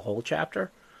away the whole chapter.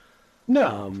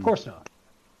 No, of course not.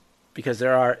 Because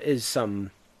there is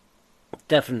some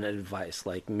definite advice,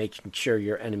 like making sure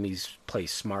your enemies play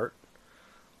smart,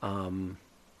 and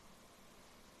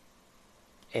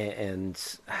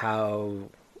how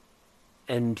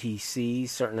certain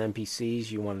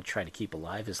NPCs, you want to try to keep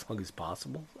alive as long as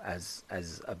possible as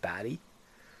a baddie.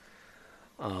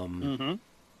 And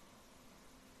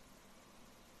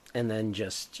then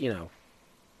just,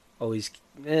 always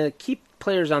keep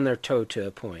players on their toe to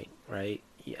a point, right?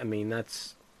 I mean,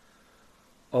 that's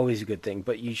always a good thing,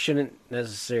 but you shouldn't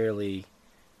necessarily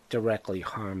directly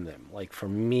harm them. Like, for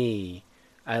me,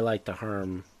 I like to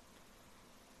harm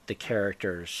the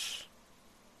characters'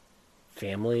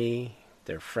 family,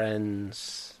 their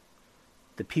friends,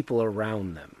 the people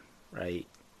around them, right?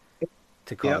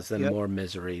 To cause them more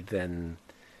misery than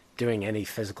doing any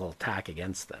physical attack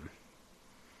against them.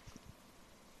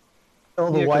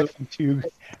 Kill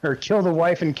the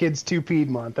wife and kids to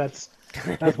Piedmont. That's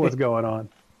what's going on.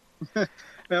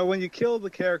 Now, when you kill the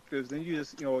characters, then you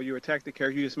just, you attack the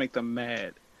character, you just make them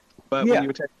mad. But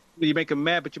when you make them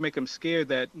mad, but you make them scared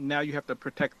that now you have to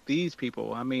protect these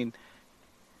people. I mean,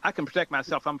 I can protect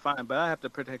myself, I'm fine, but I have to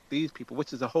protect these people,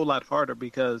 which is a whole lot harder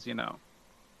because,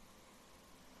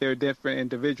 they're different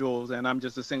individuals, and I'm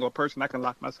just a single person. I can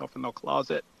lock myself in no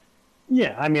closet.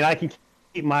 Yeah, I mean, I can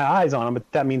keep my eyes on them,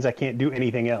 but that means I can't do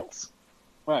anything else.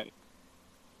 Right.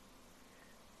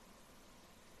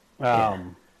 I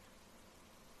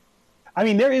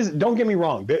mean, don't get me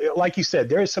wrong. Like you said,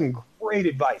 there is some great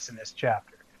advice in this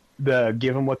chapter.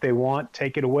 Give them what they want,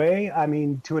 take it away. I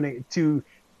mean, to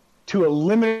a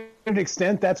limited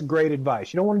extent, that's great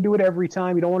advice. You don't want to do it every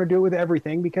time. You don't want to do it with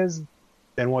everything, because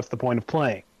then what's the point of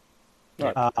playing?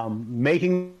 Right.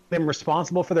 Making them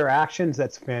responsible for their actions,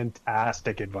 that's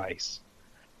fantastic advice.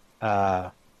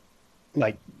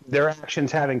 Like, their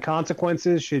actions having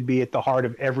consequences should be at the heart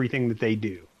of everything that they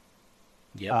do.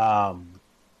 Yep.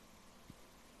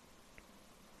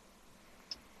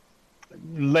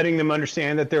 Letting them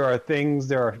understand that there are things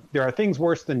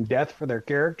worse than death for their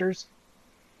characters.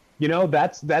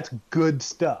 That's good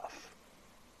stuff.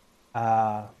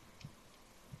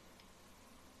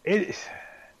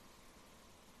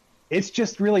 It's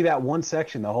just really that one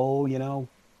section, the whole,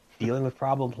 dealing with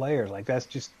problem players. Like,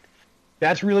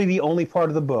 that's really the only part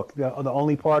of the book, the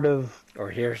only part of. Or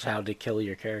here's how to kill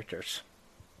your characters.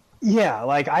 Yeah,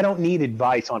 like, I don't need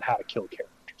advice on how to kill characters.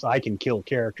 I can kill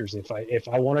characters if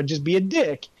I want to just be a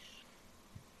dick.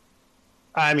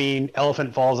 I mean,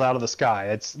 elephant falls out of the sky.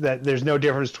 It's that there's no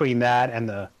difference between that and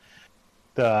the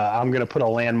I'm going to put a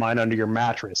landmine under your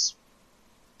mattress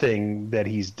thing that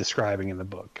he's describing in the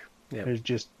book. Yep.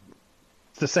 It's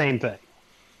the same thing.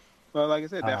 Well, like I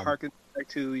said, that harkens back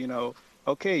to,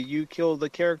 okay, you kill the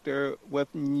character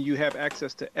when you have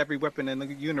access to every weapon in the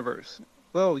universe.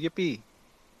 Well, yippee.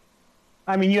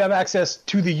 I mean, you have access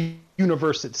to the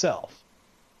universe itself.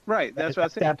 Right. That's what I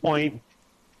said.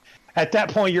 At that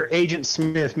point, your Agent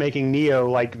Smith making Neo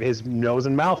like his nose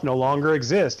and mouth no longer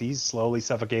exist. He's slowly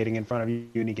suffocating in front of you,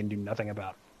 and he can do nothing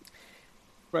about it.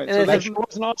 Right. And So That sure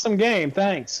was an awesome game.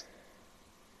 Thanks.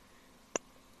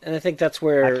 And I think that's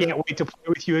where I can't wait to play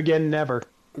with you again. Never.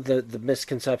 the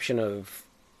misconception of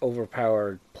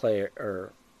overpowered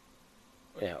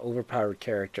overpowered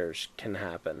characters can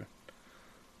happen.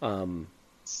 And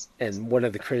one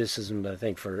of the criticisms I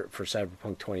think for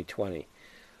Cyberpunk 2020,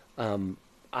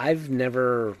 I've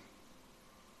never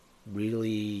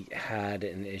really had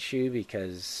an issue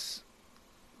because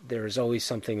there is always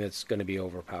something that's going to be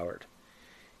overpowered,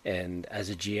 and as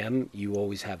a GM, you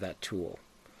always have that tool,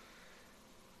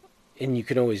 and you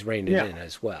can always rein it in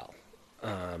as well.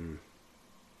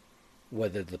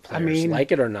 Whether the players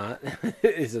like it or not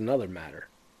is another matter.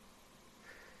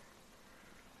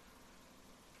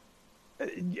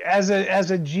 As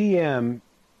a GM,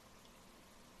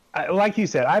 like you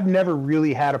said, I've never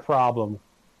really had a problem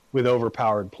with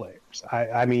overpowered players.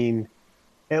 I mean,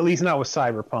 at least not with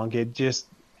Cyberpunk. It just,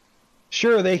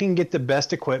 sure, they can get the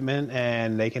best equipment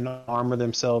and they can armor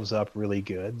themselves up really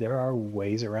good. There are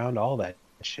ways around all that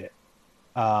shit.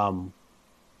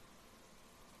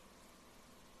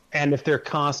 And if they're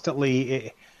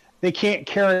constantly, they can't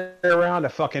carry around a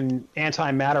fucking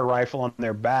antimatter rifle on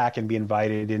their back and be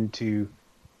invited into,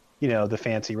 the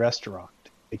fancy restaurant.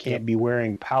 They can't be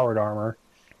wearing powered armor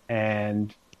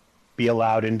and be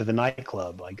allowed into the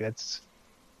nightclub. Like I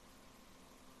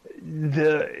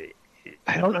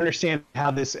don't understand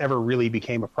how this ever really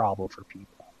became a problem for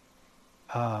people.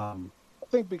 I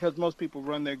think because most people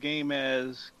run their game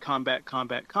as combat,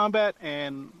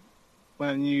 and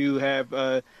when you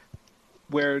have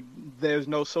where there's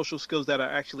no social skills that are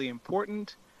actually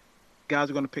important, guys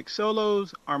are going to pick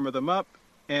solos, armor them up,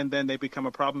 and then they become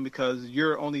a problem because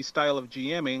your only style of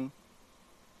GMing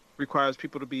requires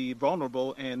people to be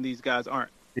vulnerable, and these guys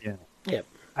aren't. Yeah. Yep.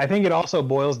 I think it also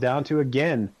boils down to,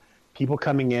 again, people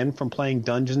coming in from playing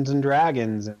Dungeons and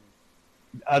Dragons and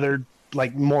other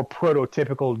like more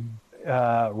prototypical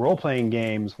role-playing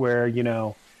games where,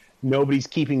 nobody's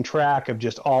keeping track of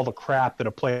just all the crap that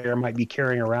a player might be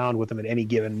carrying around with them at any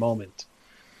given moment.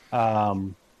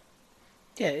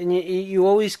 Yeah, and you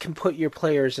always can put your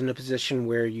players in a position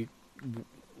where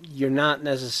you're not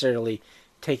necessarily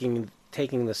taking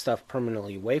the stuff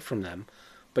permanently away from them,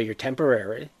 but you're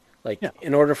temporary. Like,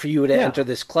 in order for you to enter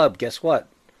this club, guess what?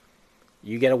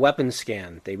 You get a weapons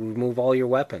scan. They remove all your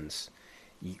weapons.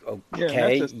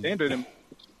 Okay. That's a standard.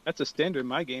 That's a standard in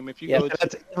my game. If you go,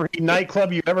 that's every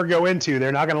nightclub you ever go into.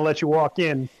 They're not going to let you walk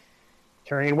in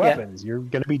carrying weapons. You're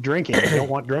going to be drinking. They don't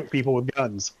want drunk people with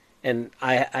guns. And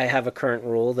I have a current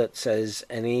rule that says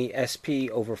any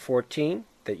SP over 14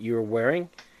 that you're wearing,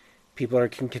 people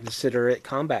can consider it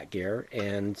combat gear,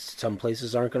 and some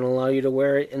places aren't going to allow you to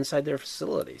wear it inside their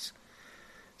facilities.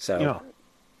 So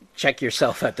check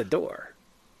yourself at the door.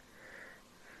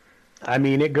 I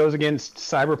mean, it goes against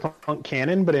Cyberpunk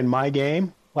canon, but in my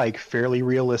game, like fairly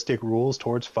realistic rules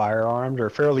towards firearms or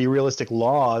fairly realistic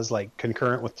laws, like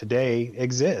concurrent with today,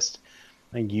 exist.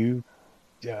 Like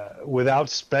without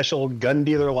special gun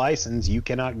dealer license, you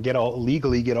cannot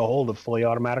legally get a hold of fully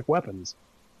automatic weapons,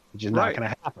 which is not going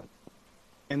to happen.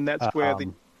 And that's where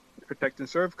the Protect and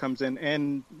Serve comes in,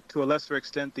 and to a lesser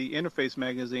extent, the Interface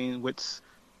magazine, which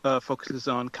focuses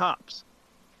on cops.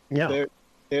 Yeah.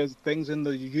 There's things in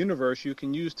the universe you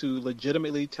can use to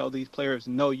legitimately tell these players,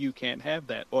 no, you can't have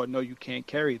that, or no, you can't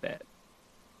carry that.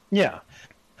 Yeah.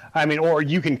 I mean, or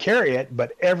you can carry it,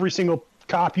 but every single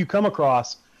cop you come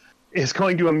across is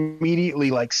going to immediately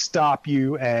stop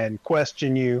you and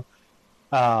question you.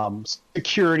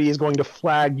 Security is going to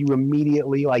flag you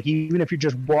immediately. Like, even if you're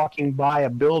just walking by a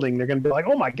building, they're going to be like,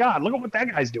 oh my God, look at what that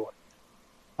guy's doing.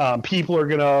 People are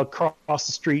going to cross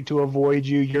the street to avoid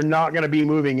you. You're not going to be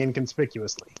moving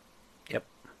inconspicuously. Yep.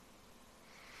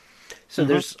 So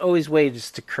there's always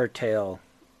ways to curtail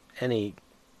any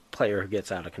player who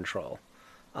gets out of control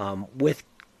with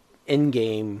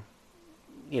in-game,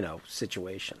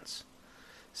 situations.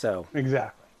 So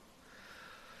exactly.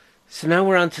 So now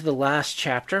we're on to the last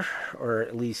chapter, or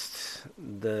at least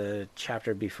the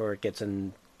chapter before it gets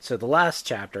in. So the last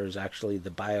chapter is actually the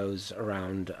bios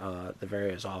around the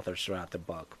various authors throughout the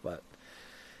book. But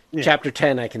chapter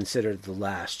 10 I consider the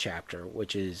last chapter,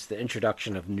 which is the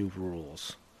introduction of new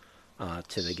rules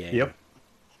to the game. Yep.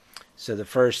 So the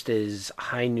first is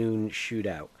High Noon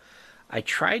Shootout. I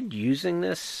tried using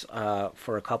this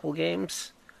for a couple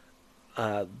games.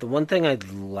 The one thing I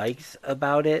liked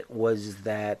about it was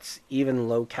that even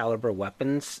low caliber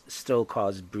weapons still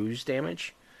cause bruise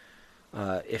damage.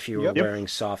 if you were Yep. wearing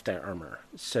soft armor.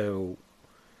 So,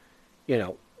 you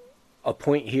know, a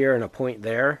point here and a point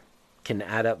there can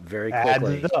add up very Adds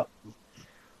quickly. up.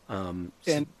 So,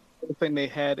 And the thing they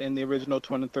had in the original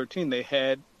 2013, they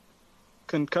had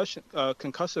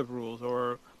concussive rules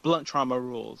or blunt trauma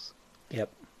rules, yep,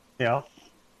 Yeah.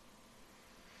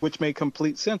 which made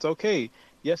complete sense. Okay,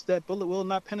 yes, that bullet will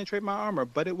not penetrate my armor,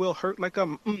 but it will hurt like a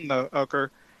ucker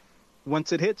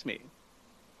once it hits me.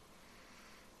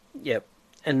 yep.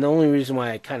 And the only reason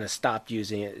why I kind of stopped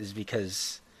using it is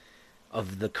because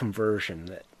of the conversion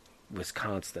that was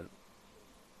constant.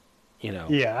 You know.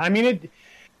 Yeah. I mean,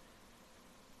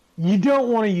 you don't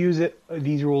want to use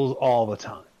these rules all the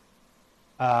time.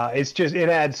 It's just it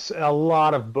adds a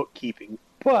lot of bookkeeping,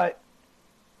 but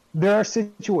there are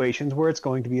situations where it's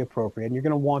going to be appropriate, and you're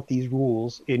going to want these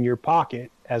rules in your pocket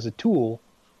as a tool,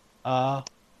 and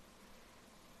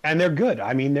they're good.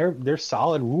 I mean, they're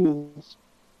solid rules.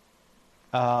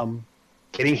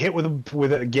 Getting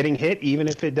hit getting hit, even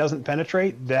if it doesn't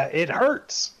penetrate, that it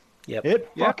hurts. Yep.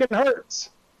 It Yeah. fucking hurts.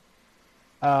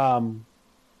 And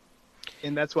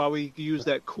that's why we use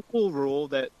that cool rule,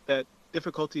 that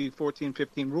difficulty 14,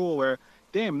 15 rule where,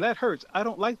 damn, that hurts. I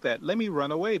don't like that. Let me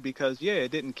run away because, yeah,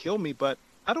 it didn't kill me, but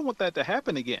I don't want that to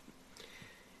happen again.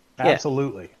 Yeah.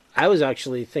 Absolutely. I was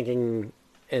actually thinking,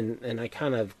 and I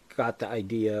kind of got the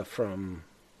idea from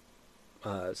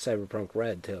Cyberpunk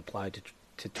Red to apply to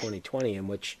 2020, in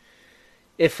which,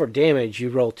 if for damage you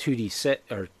roll 2d6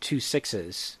 or 2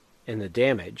 6s in the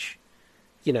damage,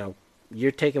 you know,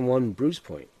 you're taking 1 bruise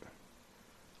point.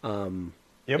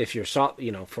 Yep. If you're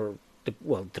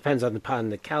well, it depends upon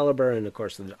the caliber and of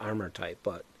course the armor type,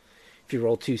 but if you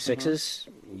roll 2 6s,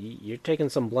 you're taking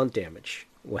some blunt damage,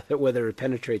 whether it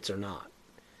penetrates or not.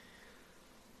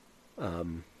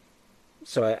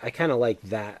 So I kind of like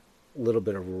that little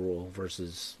bit of rule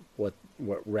versus what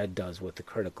Red does with the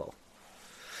critical.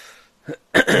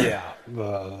 Yeah.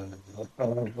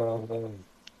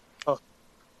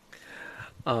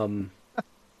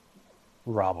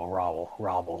 Robble.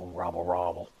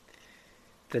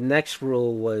 The next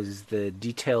rule was the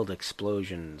detailed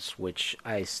explosions, which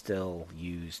I still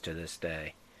use to this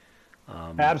day.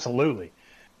 Absolutely.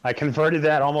 I converted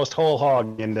that almost whole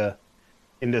hog into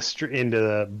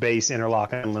base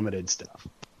Interlock Unlimited stuff.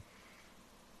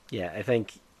 Yeah, I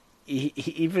think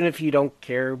even if you don't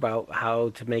care about how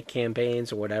to make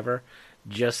campaigns or whatever,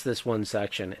 just this one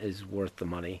section is worth the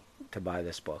money to buy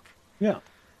this book. Yeah.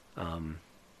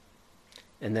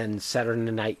 And then Saturday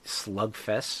Night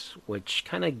Slugfest, which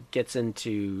kind of gets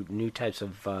into new types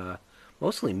of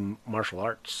mostly martial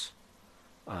arts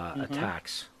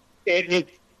attacks.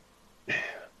 It's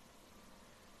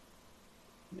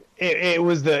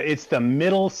the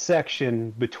middle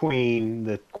section between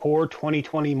the core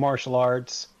 2020 martial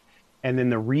arts and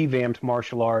then the revamped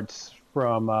martial arts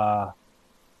from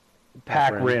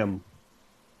Pac Rim.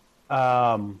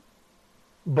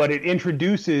 But it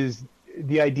introduces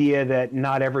the idea that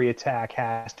not every attack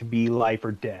has to be life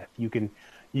or death. You can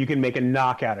make a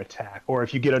knockout attack, or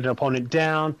if you get an opponent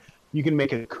down, you can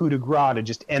make a coup de grace to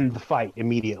just end the fight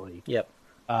immediately. Yep.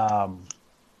 I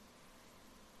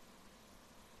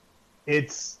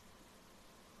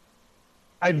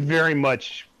very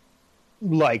much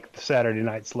like the Saturday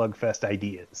Night Slugfest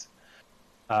ideas.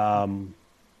 I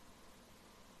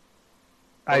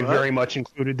very much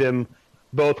included them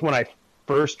both when I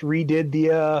first redid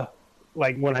the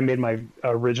when I made my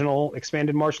original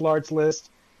expanded martial arts list,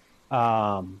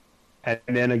 and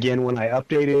then again when I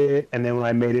updated it, and then when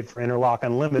I made it for Interlock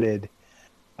Unlimited,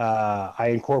 I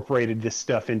incorporated this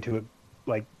stuff into it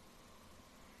like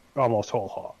almost whole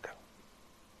hog.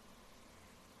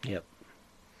 Yep.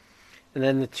 And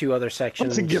then the 2 other sections.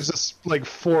 Plus it gives us like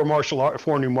 4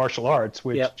 new martial arts,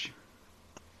 which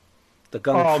the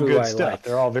Kung are all Fu good I stuff. liked.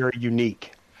 They're all very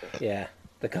unique. Yeah,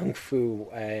 the Kung Fu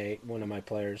one of my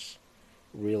players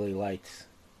really liked.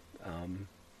 And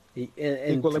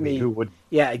to me, Who would?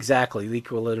 yeah, exactly, the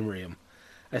Equilibrium.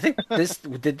 I think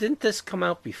didn't this come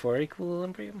out before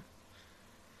Equilibrium?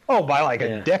 Oh, by like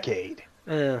a decade.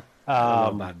 I don't know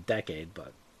about a decade,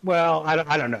 but Well,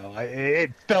 I don't know.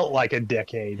 It felt like a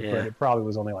decade, Yeah. but it probably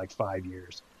was only like 5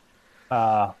 years.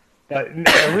 But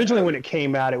originally, when it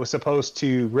came out, it was supposed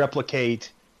to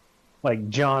replicate like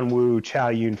John Woo, Chow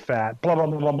Yun Fat, blah blah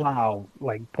blah blah blah,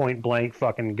 like point blank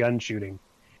fucking gun shooting,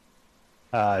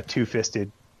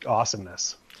 2-fisted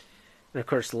awesomeness. and of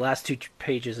course the last 2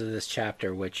 pages of this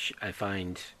chapter, which I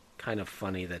find kind of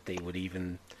funny that they would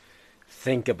even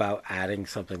think about adding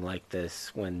something like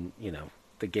this when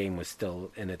the game was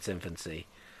still in its infancy,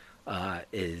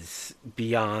 is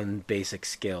Beyond Basic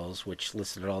Skills, which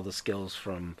listed all the skills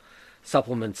from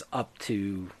supplements up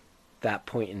to that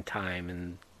point in time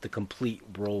and the complete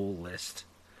role list,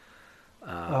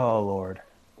 Oh Lord.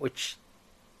 which,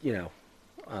 you know,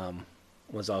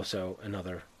 was also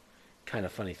another kind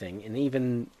of funny thing. And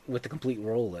even with the complete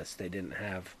role list, they didn't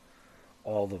have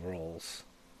all the roles.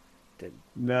 Did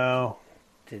No.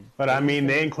 did But I mean,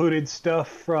 they anything- included stuff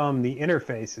from the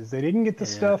interfaces. They didn't get the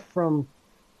Yeah. stuff from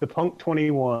the Punk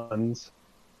 21s.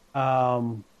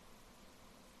 Um,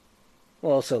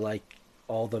 Well, also like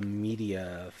all the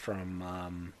media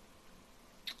from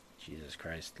Jesus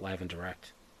Christ, Live and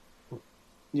Direct. I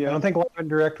Yeah. don't think Live and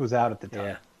Direct was out at the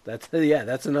time.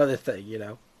 That's another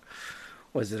thing.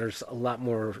 Was there's a lot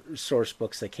more source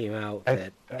books that came out I-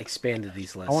 that expanded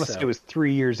these lists. I want to so, say it was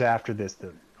 3 years after this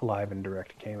that Live and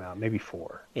Direct came out, maybe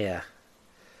 4. yeah.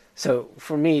 So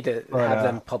for me to But, have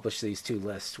them publish these two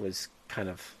lists was kind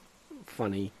of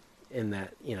funny in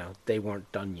that they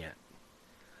weren't done yet.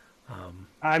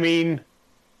 I mean,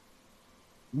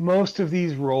 most of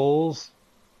these roles.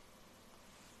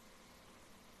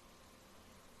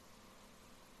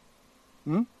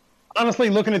 Honestly,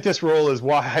 looking at this role is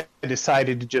why I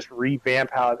decided to just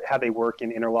revamp how they work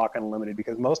in Interlock Unlimited,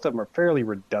 because most of them are fairly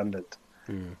redundant.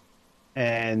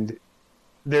 And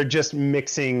they're just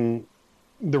mixing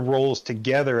the roles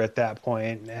together at that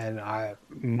point. And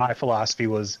my philosophy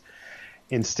was,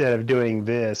 instead of doing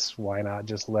this, why not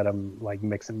just let them like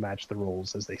mix and match the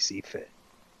roles as they see fit?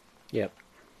 Yep.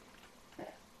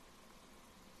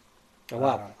 Oh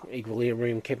wow!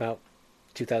 Equilibrium came out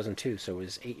 2002, so it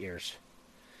was 8 years.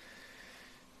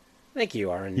 Thank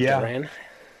you, Aaron Yeah. Duran.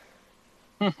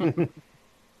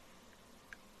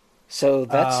 So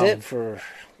that's it for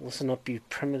Listen Up, You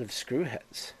Primitive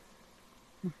Screwheads.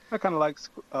 I kind of like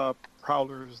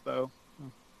prowlers though.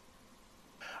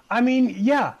 I mean,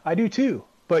 yeah, I do too.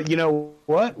 But you know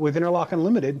what? With Interlock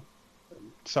Unlimited,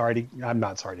 I'm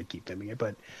not sorry to keep pimping it,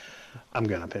 but I'm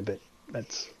gonna pimp it.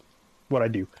 That's what I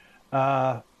do.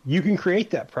 You can create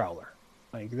that prowler.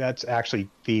 Like, that's actually,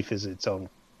 Thief is its own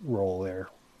role there.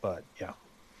 But yeah.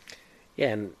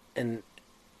 Yeah, and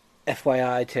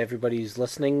FYI to everybody who's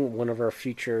listening, one of our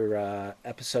future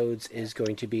episodes is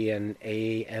going to be an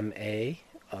AMA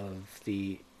of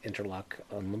the Interlock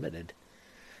Unlimited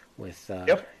with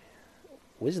Yep.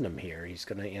 Wisdom here. He's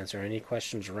going to answer any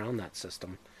questions around that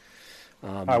system.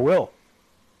 I will.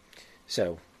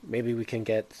 So maybe we can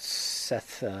get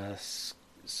Seth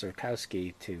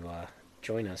Sirkowski to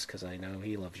join us, because I know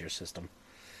he loves your system.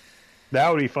 That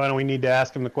would be fun. We need to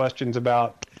ask him the questions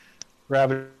about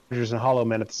Ravagers and Hollow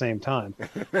Men at the same time.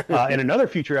 In another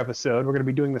future episode, we're going to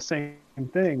be doing the same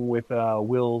thing with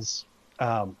Will's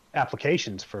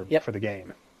applications for the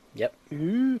game. Yep.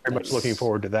 Very much looking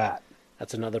forward to that.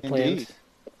 That's another plan.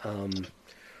 Indeed.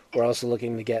 We're also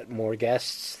looking to get more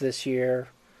guests this year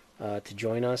to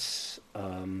join us.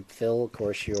 Phil, of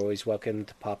course, you're always welcome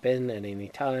to pop in at any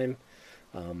time.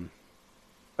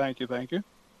 Thank you.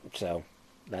 So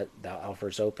that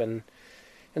offer's open.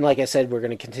 And like I said, we're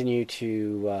going to continue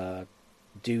to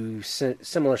do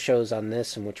similar shows on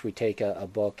this, in which we take a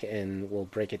book and we'll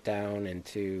break it down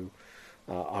into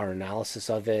our analysis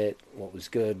of it, what was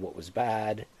good, what was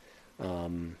bad,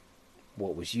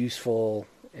 what was useful,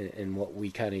 and what we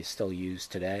kind of still use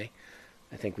today.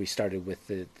 I think we started with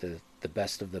the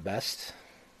best of the best,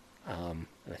 and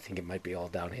I think it might be all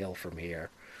downhill from here.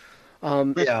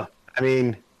 Yeah, I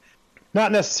mean,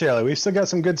 not necessarily. We've still got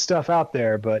some good stuff out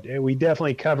there, but we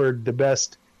definitely covered the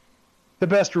best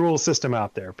rules system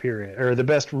out there, period. Or the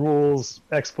best rules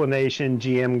explanation,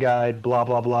 GM guide, blah,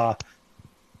 blah, blah.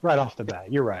 Right off the bat.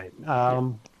 You're right. I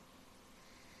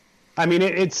mean,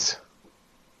 it's...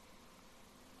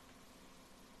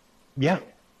 Yeah.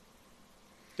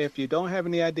 If you don't have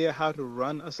any idea how to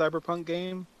run a Cyberpunk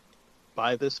game,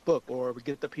 buy this book or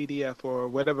get the PDF or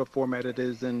whatever format it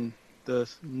is in the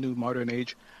new modern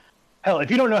age. Hell, if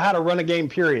you don't know how to run a game,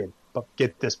 period, but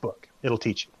get this book. It'll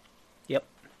teach you. Yep.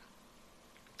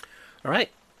 All right.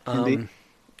 Indeed.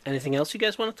 Anything else you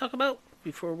guys want to talk about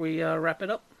before we wrap it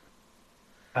up?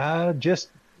 Just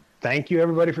thank you,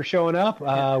 everybody, for showing up.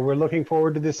 We're looking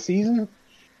forward to this season.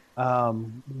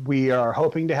 We are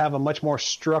hoping to have a much more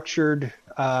structured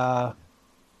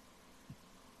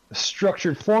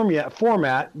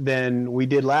format than we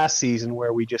did last season,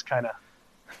 where we just kind of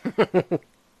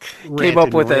came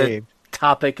up with a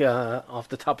topic off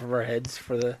the top of our heads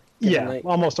for the night.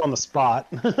 Almost on the spot.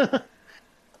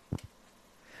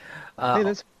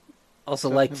 Also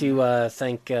like to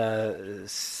thank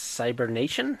Cyber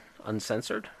Nation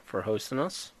Uncensored for hosting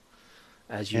us,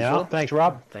 as usual. Yeah, thanks,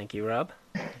 Rob. Thank you, Rob.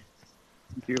 Thank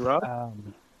you, Rob.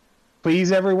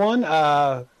 Please, everyone,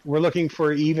 we're looking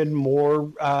for even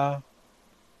more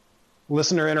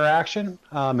listener interaction.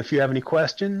 If you have any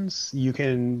questions, you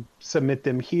can submit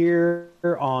them here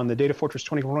on the Data Fortress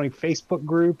 2020 Facebook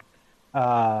group,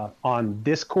 on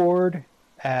Discord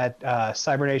at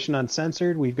Cybernation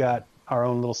Uncensored. We've got our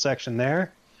own little section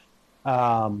there.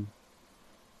 Or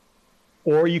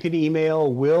you can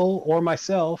email Will or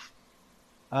myself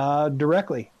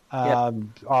directly.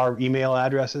 Our email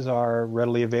addresses are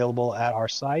readily available at our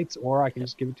sites, or I can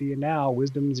just give it to you now,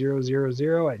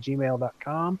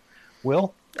 wisdom000@gmail.com.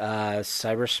 Will?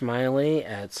 Cybersmiley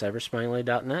at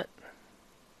cybersmiley.net.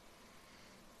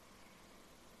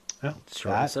 Well,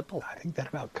 Short and simple. I think that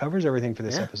about covers everything for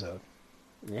this episode.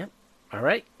 Yep. All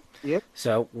right. Yep.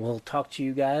 So we'll talk to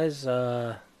you guys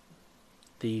the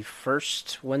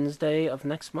first Wednesday of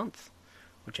next month,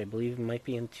 which I believe might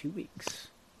be in 2 weeks.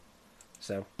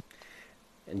 So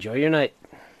enjoy your night.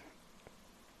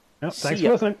 Thanks for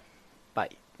listening. Bye.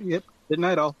 Yep. Good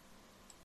night, all.